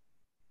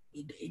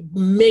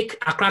make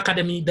Accra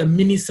Academy the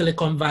mini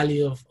Silicon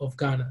Valley of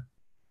Ghana?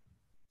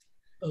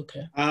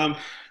 Okay.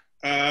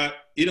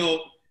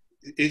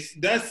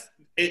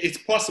 It's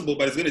possible,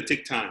 but it's going to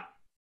take time.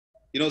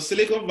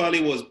 Silicon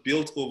Valley was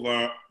built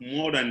over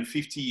more than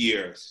 50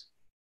 years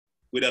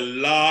with a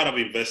lot of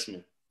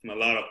investment and a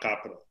lot of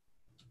capital.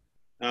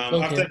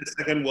 After the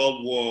Second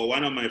World War,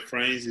 one of my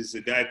friends is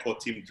a guy called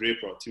Tim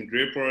Draper. Tim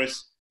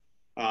Draper's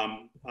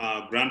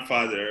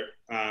grandfather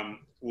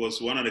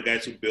was one of the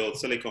guys who built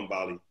Silicon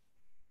Valley.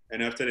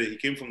 And after that, he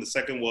came from the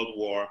Second World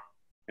War,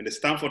 and the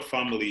Stanford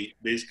family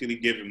basically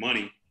gave him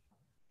money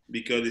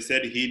because they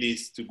said he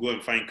needs to go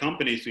and find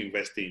companies to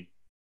invest in.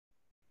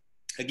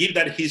 I give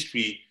that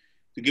history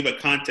to give a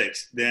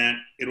context. Then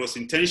it was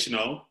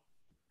intentional,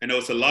 and there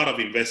was a lot of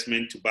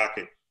investment to back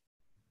it.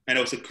 And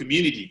there was a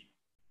community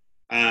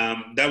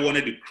that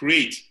wanted to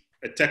create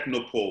a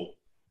technopole,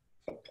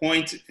 a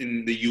point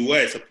in the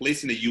US, a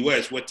place in the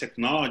US where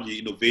technology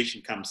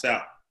innovation comes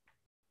out.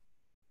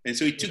 And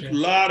so it took a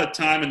lot of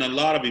time and a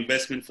lot of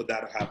investment for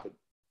that to happen.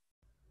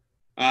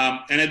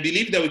 And I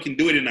believe that we can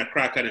do it in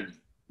Accra Academy,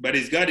 but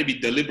it's got to be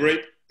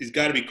deliberate, it's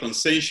got to be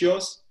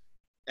consensuous,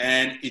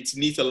 and it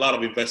needs a lot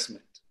of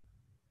investment.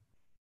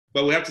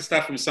 But we have to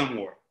start from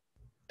somewhere.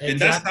 Exactly. And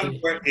that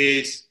somewhere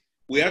is,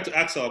 we have to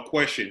ask our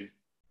question,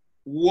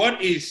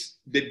 what is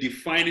the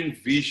defining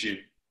vision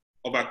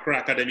of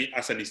Accra Academy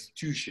as an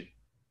institution?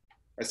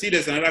 I see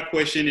there's another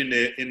question in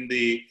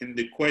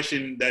the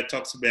question that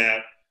talks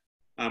about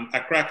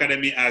Accra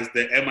Academy as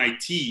the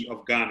MIT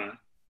of Ghana.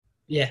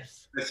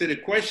 Yes. I say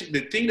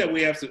the thing that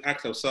we have to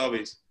ask ourselves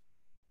is,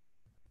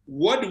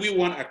 what do we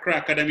want Accra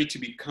Academy to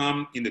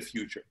become in the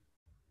future?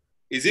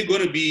 Is it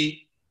going to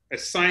be a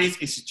science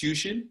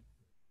institution,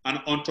 an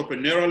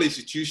entrepreneurial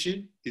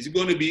institution? Is it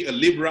going to be a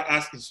liberal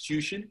arts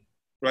institution,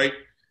 right?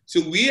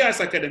 So we as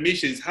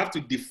academicians have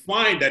to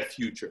define that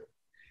future.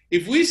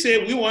 If we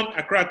say we want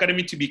Accra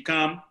Academy to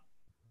become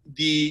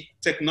the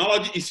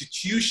technology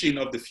institution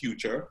of the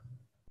future,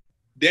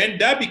 then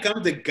that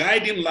becomes the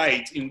guiding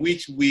light in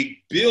which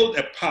we build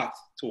a path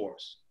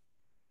towards,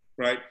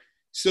 right?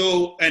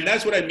 So, and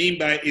that's what I mean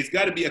by it's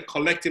got to be a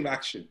collective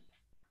action.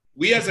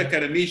 We as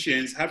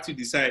academicians have to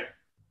decide.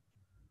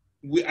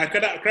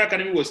 Accra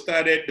Academy was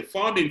started, the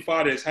founding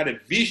fathers had a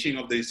vision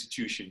of the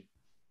institution.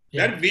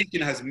 Yeah. That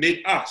vision has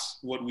made us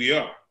what we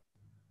are.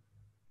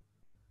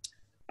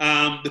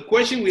 The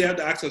question we have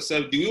to ask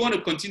ourselves, do we want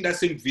to continue that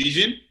same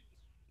vision,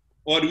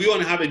 or do we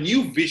want to have a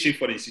new vision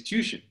for the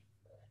institution?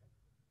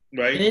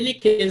 Right. In any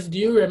case, do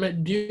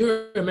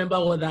you remember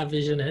what that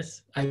vision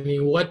is? I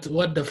mean, what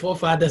the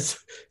forefathers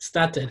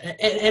started,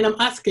 and I'm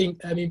asking,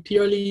 I mean,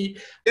 purely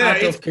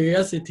out of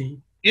curiosity.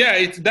 Yeah,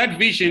 it's that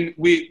vision.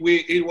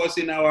 It's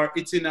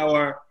in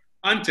our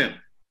anthem.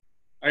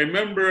 I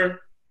remember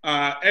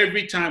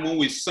every time when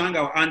we sang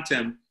our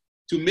anthem,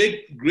 to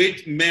make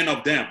great men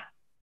of them.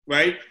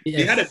 Right. Yes.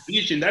 They had a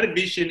vision. That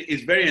vision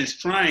is very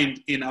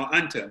enshrined in our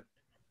anthem,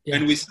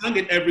 and we sang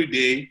it every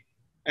day.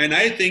 And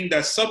I think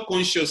that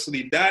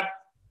subconsciously that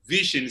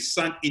vision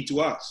sunk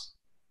into us.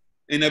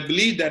 And I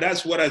believe that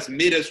that's what has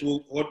made us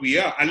what we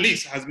are, at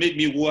least has made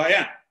me who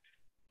I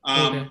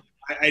am.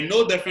 I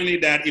know definitely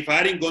that if I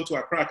hadn't gone to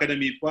Accra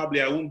Academy,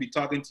 probably I wouldn't be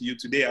talking to you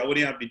today. I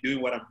wouldn't have been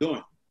doing what I'm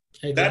doing.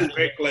 Exactly. That is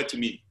very clear to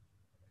me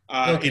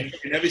in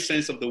every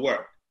sense of the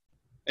word.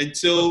 And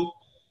so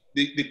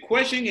the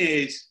question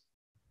is,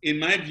 in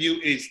my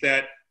view, is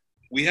that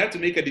we have to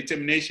make a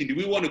determination. Do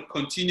we want to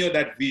continue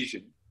that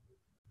vision?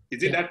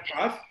 Is it that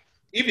path?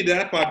 If it's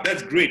that path,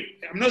 that's great.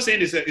 I'm not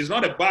saying it's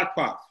not a bad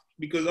path,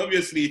 because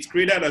obviously it's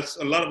created us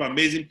a lot of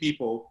amazing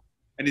people,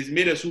 and it's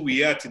made us who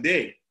we are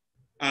today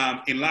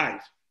in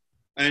life.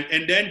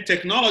 And then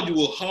technology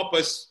will help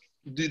us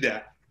do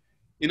that.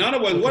 In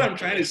other words, what I'm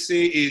trying to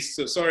say is,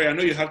 so sorry, I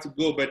know you have to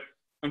go, but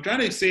I'm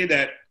trying to say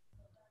that,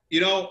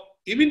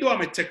 even though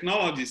I'm a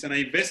technologist and I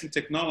invest in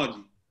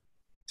technology,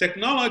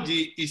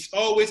 technology is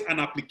always an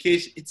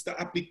application. It's the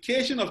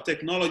application of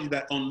technology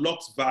that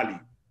unlocks value.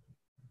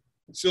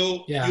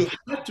 So you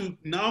have to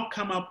now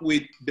come up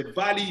with the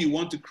value you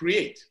want to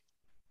create.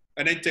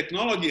 And then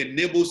technology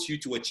enables you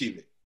to achieve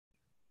it,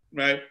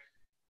 right?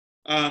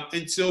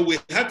 And so we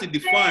have to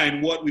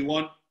define what we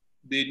want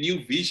the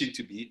new vision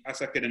to be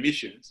as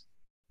academicians.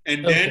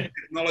 And then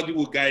technology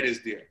will guide us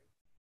there.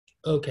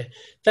 Okay.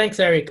 Thanks,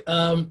 Eric.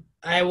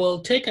 I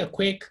will take a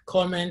quick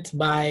comment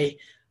by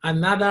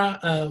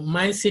another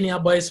my senior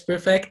boys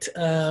prefect,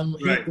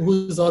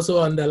 who's also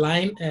on the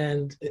line,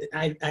 and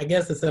I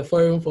guess it's a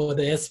forum for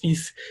the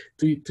SPs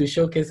to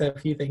showcase a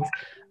few things.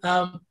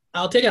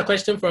 I'll take a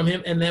question from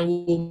him, and then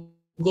we'll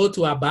go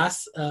to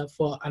Abbas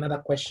for another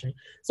question.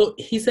 So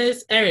he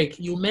says, Eric,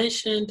 you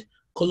mentioned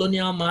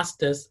colonial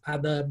masters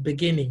at the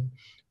beginning.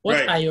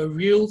 What are your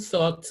real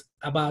thoughts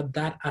about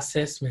that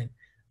assessment?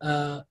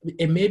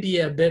 It may be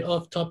a bit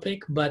off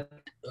topic, but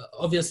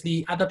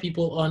obviously other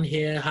people on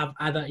here have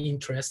other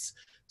interests.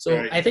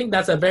 So I think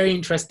that's a very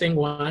interesting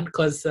one,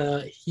 because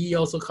he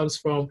also comes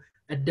from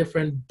a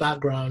different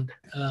background.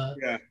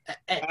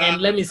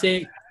 And let me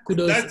say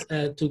kudos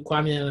to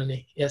Kwame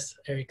Anane. Yes,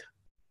 Eric.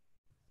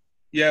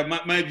 Yeah,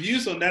 my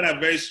views on that are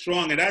very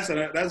strong, and that's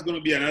going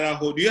to be another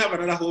whole. Do you have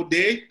another whole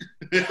day?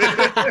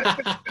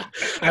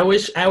 I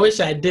wish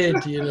I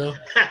did, you know.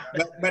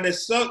 But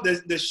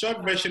the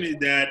short version is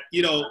that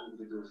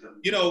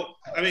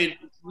I mean,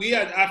 we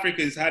as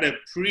Africans had a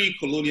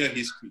pre-colonial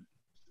history.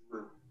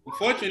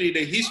 Unfortunately,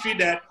 the history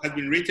that has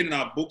been written in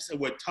our books and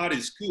were taught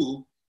in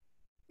school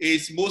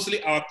is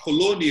mostly our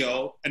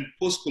colonial and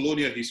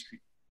post-colonial history.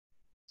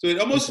 So it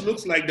almost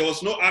looks like there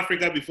was no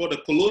Africa before the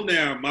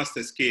colonial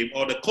masters came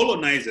or the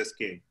colonizers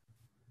came.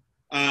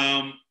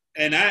 And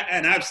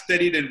I've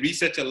studied and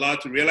researched a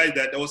lot to realize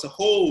that there was a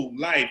whole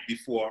life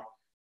before,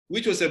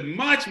 which was a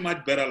much,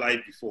 much better life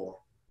before,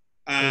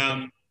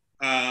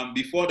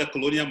 before the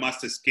colonial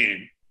masters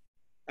came.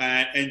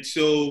 And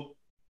so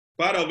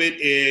part of it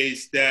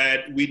is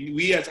that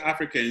we as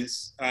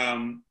Africans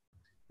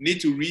need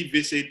to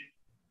revisit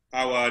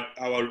our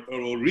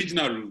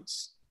original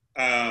roots.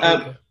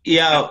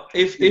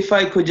 If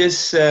I could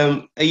just,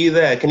 are you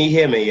there? Can you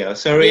hear me? Yeah,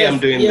 sorry, yes, I'm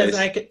doing this.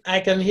 Yes, I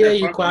can hear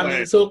you,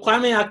 Kwame. So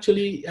Kwame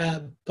actually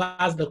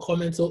passed the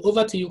comment. So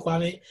over to you,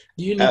 Kwame.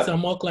 Do you need some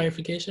more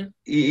clarification?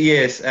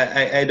 Yes,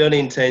 I don't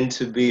intend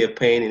to be a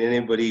pain in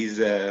anybody's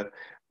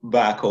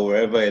back or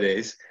wherever it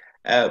is.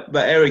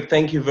 But Eric,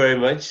 thank you very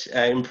much.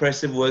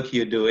 Impressive work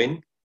you're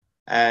doing.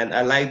 And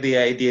I like the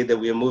idea that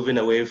we are moving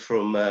away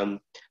from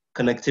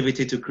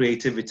connectivity to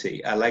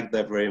creativity. I like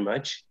that very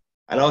much.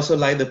 And I also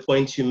like the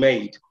point you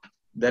made,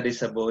 that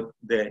is about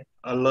the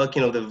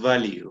unlocking of the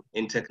value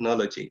in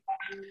technology.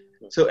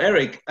 So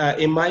Eric,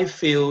 in my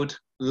field,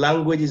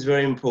 language is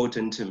very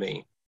important to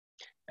me.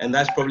 And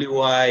that's probably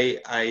why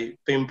I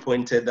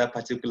pinpointed that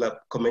particular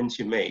comment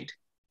you made.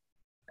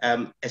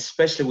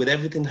 Especially with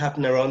everything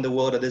happening around the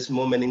world at this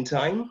moment in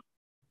time,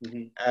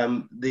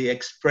 the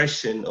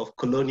expression of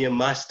colonial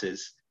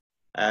masters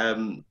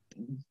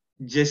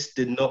just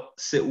did not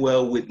sit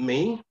well with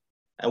me.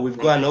 And we've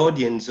got an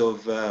audience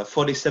of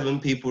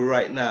 47 people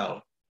right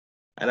now.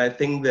 And I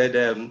think that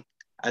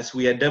as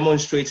we are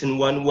demonstrating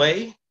one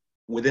way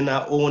within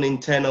our own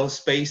internal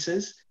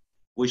spaces,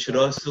 we should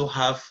also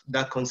have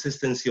that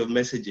consistency of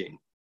messaging.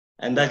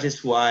 And that's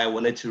just why I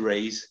wanted to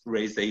raise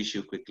the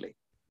issue quickly.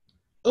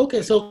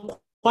 Okay,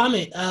 so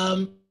Kwame,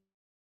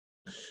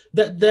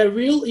 the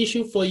real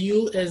issue for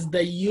you is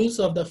the use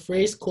of the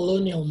phrase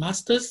colonial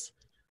masters.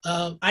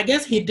 I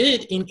guess he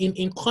did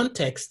in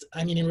context,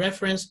 I mean, in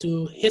reference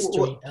to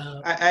history.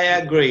 I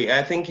agree.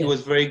 I think he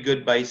was very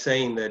good by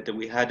saying that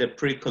we had a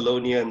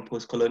pre-colonial and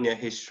post-colonial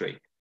history.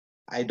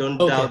 I don't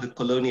doubt the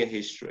colonial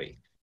history.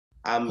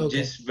 I'm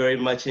just very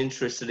much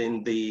interested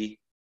in the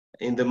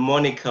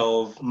moniker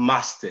of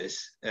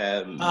masters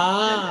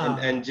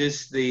and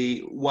just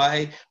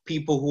why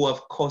people who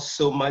have caused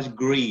so much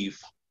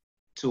grief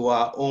to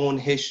our own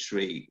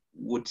history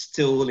would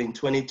still in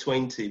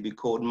 2020 be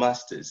called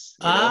masters.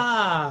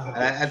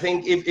 I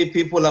think if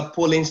people are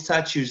pulling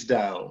statues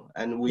down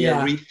and we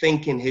are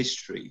rethinking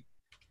history,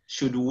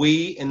 should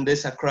we in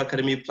this Accra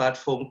Academy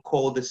platform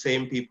call the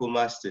same people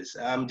masters?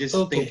 I'm just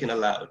thinking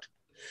aloud.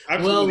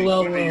 Absolutely.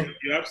 Well.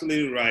 You're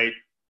absolutely right.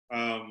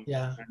 And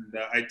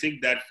I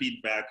take that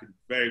feedback in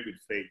very good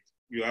faith.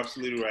 You're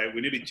absolutely right.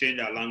 We need to change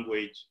our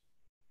language,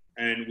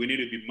 and we need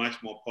to be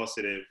much more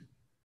positive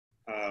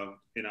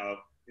in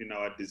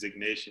our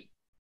designation.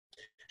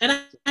 And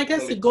I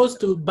guess it goes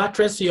to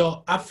buttress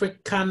your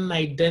African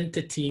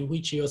identity,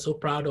 which you're so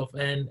proud of,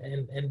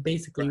 and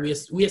basically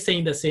we are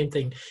saying the same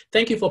thing.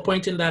 Thank you for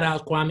pointing that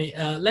out, Kwame.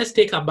 Let's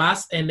take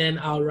Abbas, and then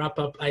I'll wrap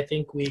up. I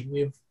think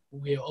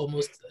we're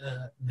almost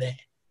there.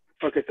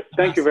 Okay,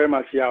 thank you very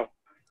much, Yao.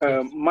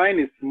 Mine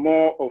is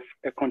more of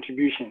a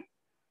contribution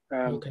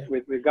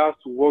with regards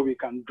to what we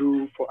can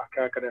do for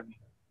Accra Academy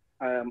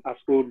as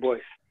old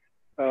boys.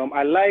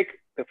 I like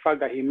the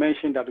fact that he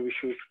mentioned that we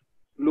should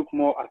look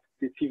more at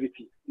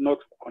creativity, not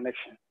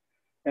connection.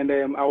 And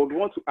I would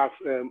want to ask,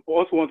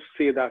 also want to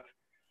say that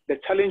the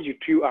challenge you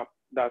threw up,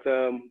 that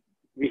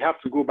we have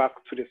to go back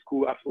to the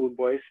school as old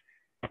boys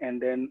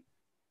and then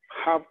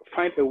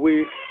find a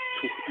way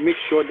to make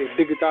sure the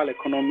digital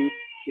economy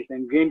is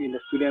ingrained in the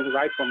students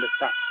right from the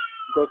start.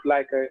 Because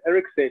like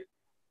Eric said,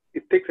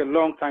 it takes a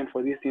long time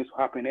for these things to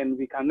happen, and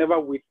we can never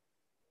wait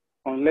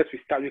unless we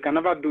start. We can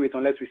never do it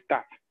unless we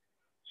start.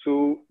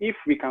 So if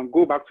we can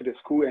go back to the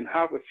school and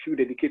have a few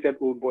dedicated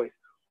old boys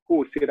who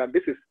will say that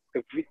this is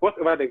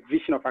whatever the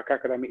vision of Accra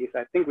Academy is,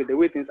 I think with the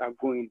way things are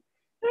going,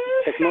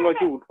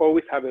 technology would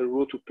always have a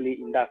role to play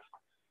in that.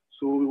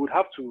 So we would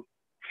have to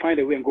find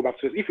a way and go back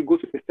to it. If you go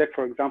to the tech,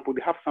 for example,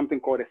 they have something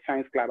called a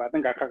science club. I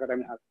think Accra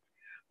Academy has,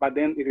 but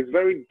then it is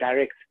very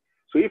direct.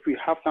 So if we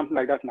have something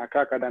like that in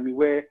Accra Academy,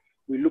 where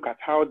we look at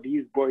how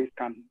these boys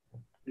can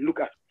look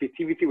at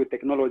creativity with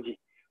technology,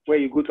 where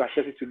you go to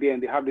Ashesi today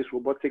and they have this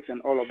robotics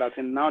and all of that,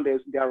 and now there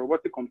are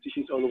robotic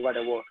competitions all over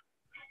the world.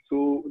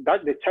 So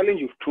that's the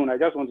challenge you've thrown. I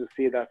just want to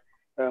say that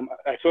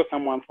I saw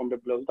someone from the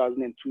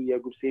 2002 year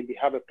group saying they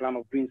have a plan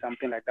of doing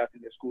something like that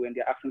in the school, and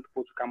they're asking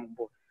people to come on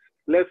board.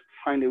 Let's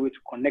find a way to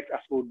connect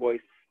as old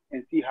boys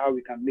and see how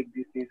we can make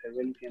these things a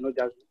reality and not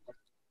just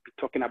be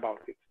talking about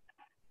it.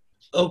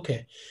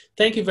 Okay,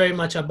 thank you very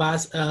much,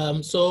 Abbas.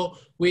 So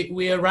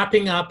we are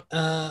wrapping up.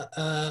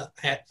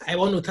 I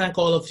want to thank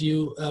all of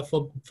you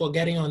for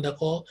getting on the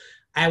call.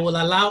 I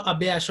will allow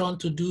Abeashon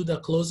to do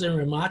the closing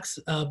remarks,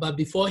 but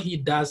before he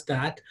does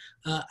that,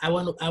 I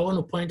want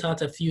to point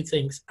out a few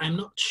things. I'm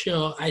not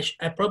sure.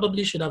 I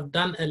probably should have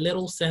done a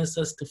little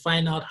census to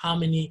find out how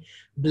many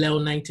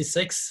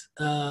B'96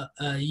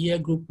 year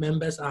group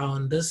members are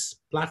on this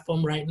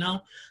platform right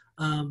now.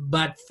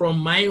 But from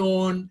my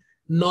own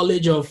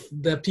knowledge of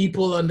the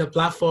people on the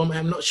platform,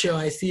 I'm not sure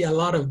I see a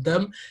lot of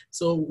them.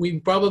 So we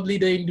probably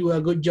didn't do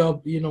a good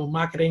job,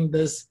 marketing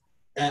this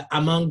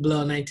among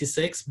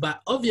B'96.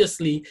 But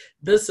obviously,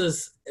 this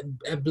is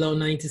a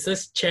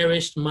B'96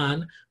 cherished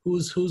man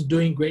who's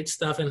doing great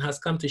stuff and has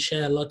come to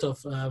share a lot of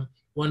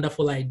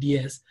wonderful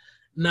ideas.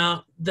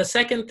 Now, the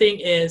second thing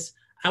is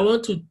I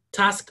want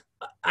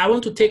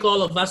to take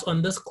all of us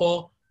on this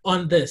call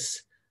on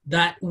this,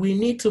 that we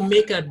need to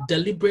make a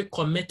deliberate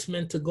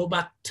commitment to go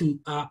back to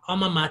our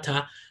alma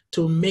mater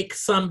to make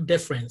some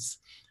difference.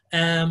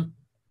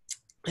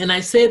 And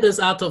I say this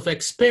out of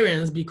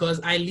experience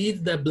because I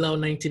lead the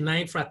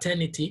B'99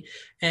 fraternity,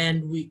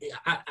 and we,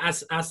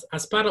 as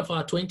part of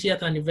our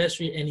 20th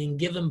anniversary and in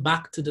giving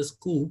back to the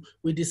school,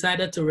 we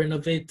decided to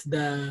renovate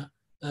the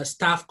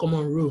staff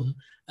common room.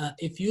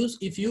 If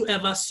you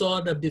ever saw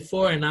the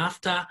before and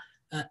after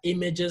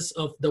images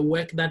of the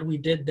work that we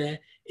did there,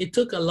 it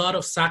took a lot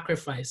of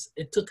sacrifice.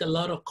 It took a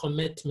lot of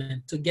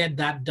commitment to get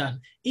that done.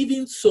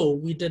 Even so,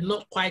 we did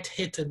not quite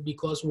hit it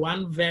because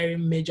one very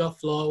major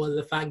flaw was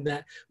the fact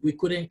that we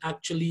couldn't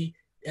actually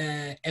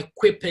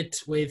equip it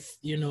with,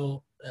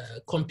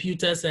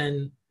 computers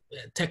and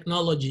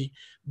technology.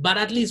 But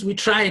at least we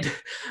tried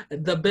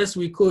the best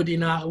we could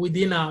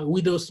within our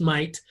widow's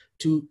might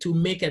to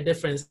make a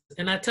difference.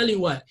 And I tell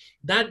you what,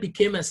 that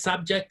became a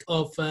subject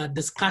of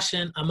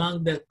discussion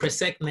among the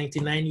Presec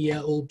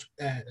 99-year-old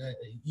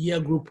year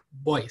group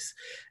boys.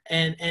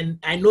 And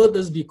I know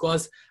this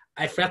because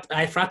I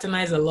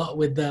fraternize a lot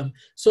with them.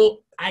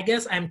 So I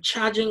guess I'm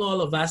charging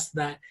all of us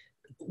that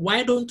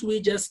why don't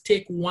we just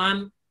take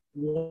one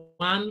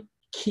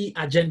key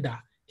agenda?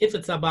 If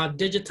it's about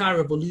digital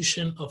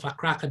revolution of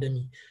Accra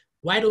Academy,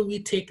 why don't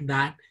we take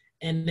that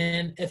and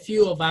then a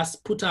few of us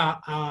put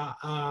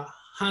our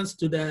hands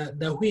to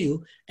the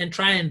wheel and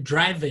try and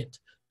drive it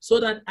so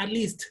that at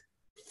least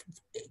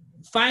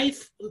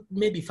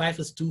maybe 5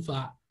 is too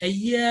far, a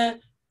year,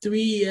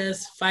 3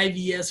 years, 5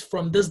 years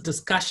from this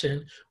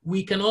discussion,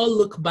 we can all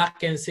look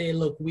back and say,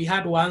 look, we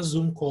had one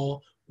Zoom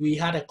call, we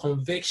had a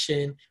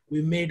conviction,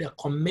 we made a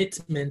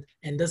commitment,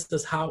 and this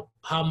is how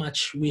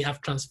much we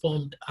have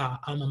transformed our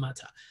alma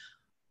mater.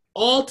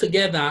 All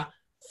together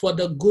for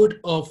the good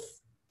of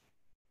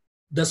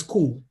the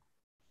school,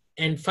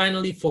 and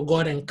finally for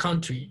God and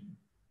country,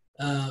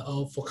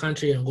 or for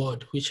country and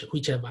God,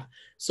 whichever.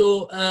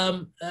 So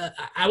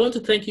I want to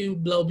thank you,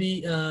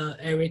 Bleoobi,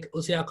 Eric,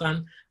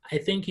 Osiakwan. I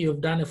think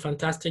you've done a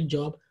fantastic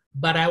job,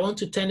 but I want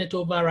to turn it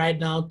over right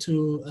now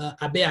to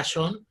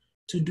Abeashon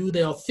to do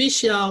the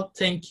official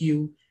thank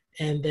you,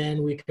 and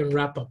then we can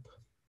wrap up.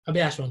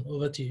 Abeashon,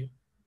 over to you.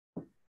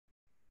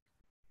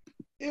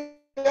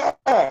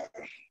 Yeah.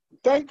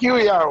 Thank you,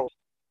 Yao,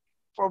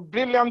 for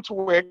brilliant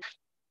work.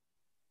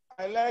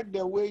 I like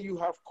the way you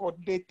have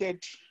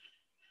coordinated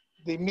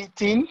the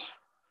meeting,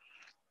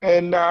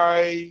 and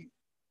I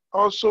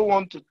also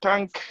want to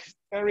thank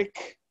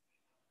Eric.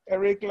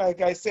 Eric,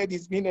 like I said,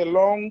 it's been a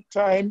long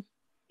time.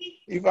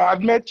 If I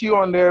had met you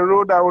on the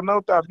road, I would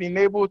not have been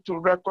able to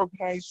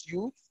recognize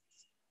you,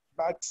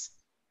 but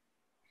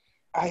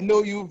I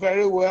know you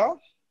very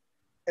well,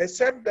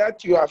 except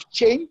that you have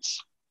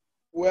changed.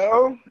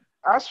 Well,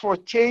 as for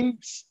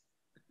change,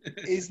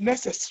 is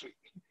necessary.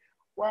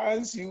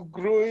 Once you're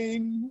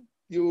growing,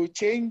 you will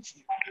change,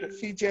 the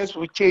features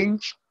will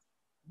change,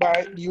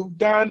 but you've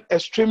done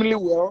extremely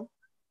well,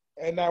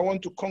 and I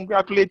want to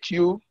congratulate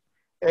you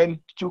and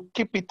to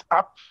keep it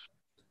up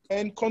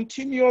and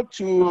continue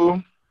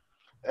to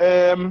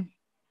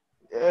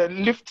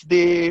lift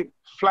the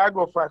flag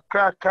of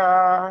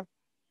Accra,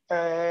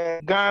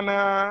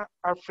 Ghana,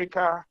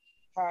 Africa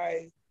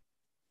high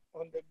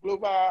on the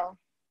global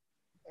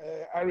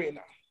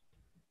arena.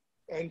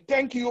 And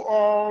thank you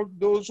all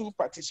those who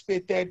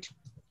participated,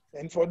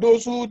 and for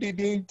those who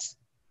didn't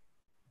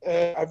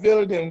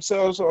avail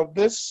themselves of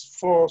this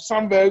for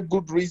some very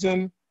good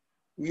reason,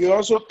 we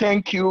also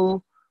thank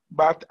you,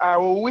 but I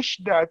will wish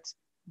that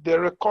the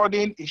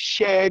recording is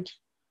shared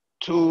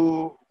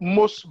to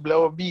most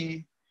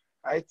Bleoobi,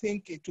 I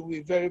think it will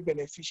be very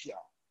beneficial.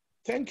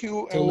 Thank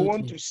you, and we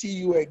want to see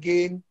you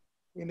again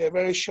in a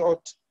very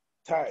short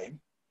time.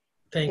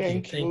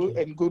 Thank you,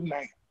 and good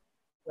night.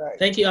 Right.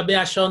 Thank you,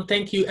 Abiashon.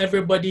 Thank you,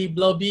 everybody.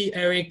 Bleoobi,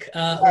 Eric,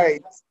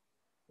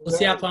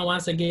 Osiakwan,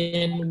 once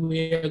again,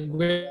 we are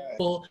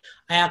grateful.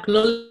 I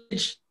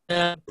acknowledge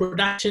the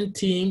production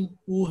team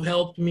who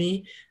helped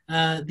me.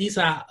 These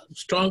are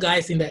strong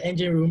guys in the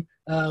engine room.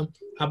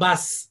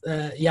 Abbas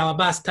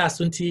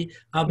Tasunti,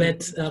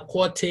 Albert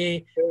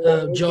Korte,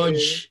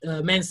 George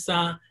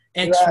Mensah,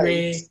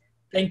 X-Ray. Right.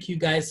 Thank you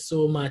guys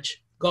so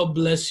much. God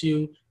bless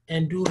you,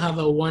 and do have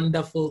a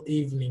wonderful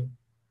evening.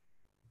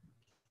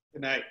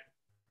 Good night.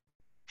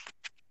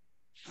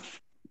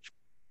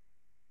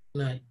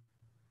 Good night.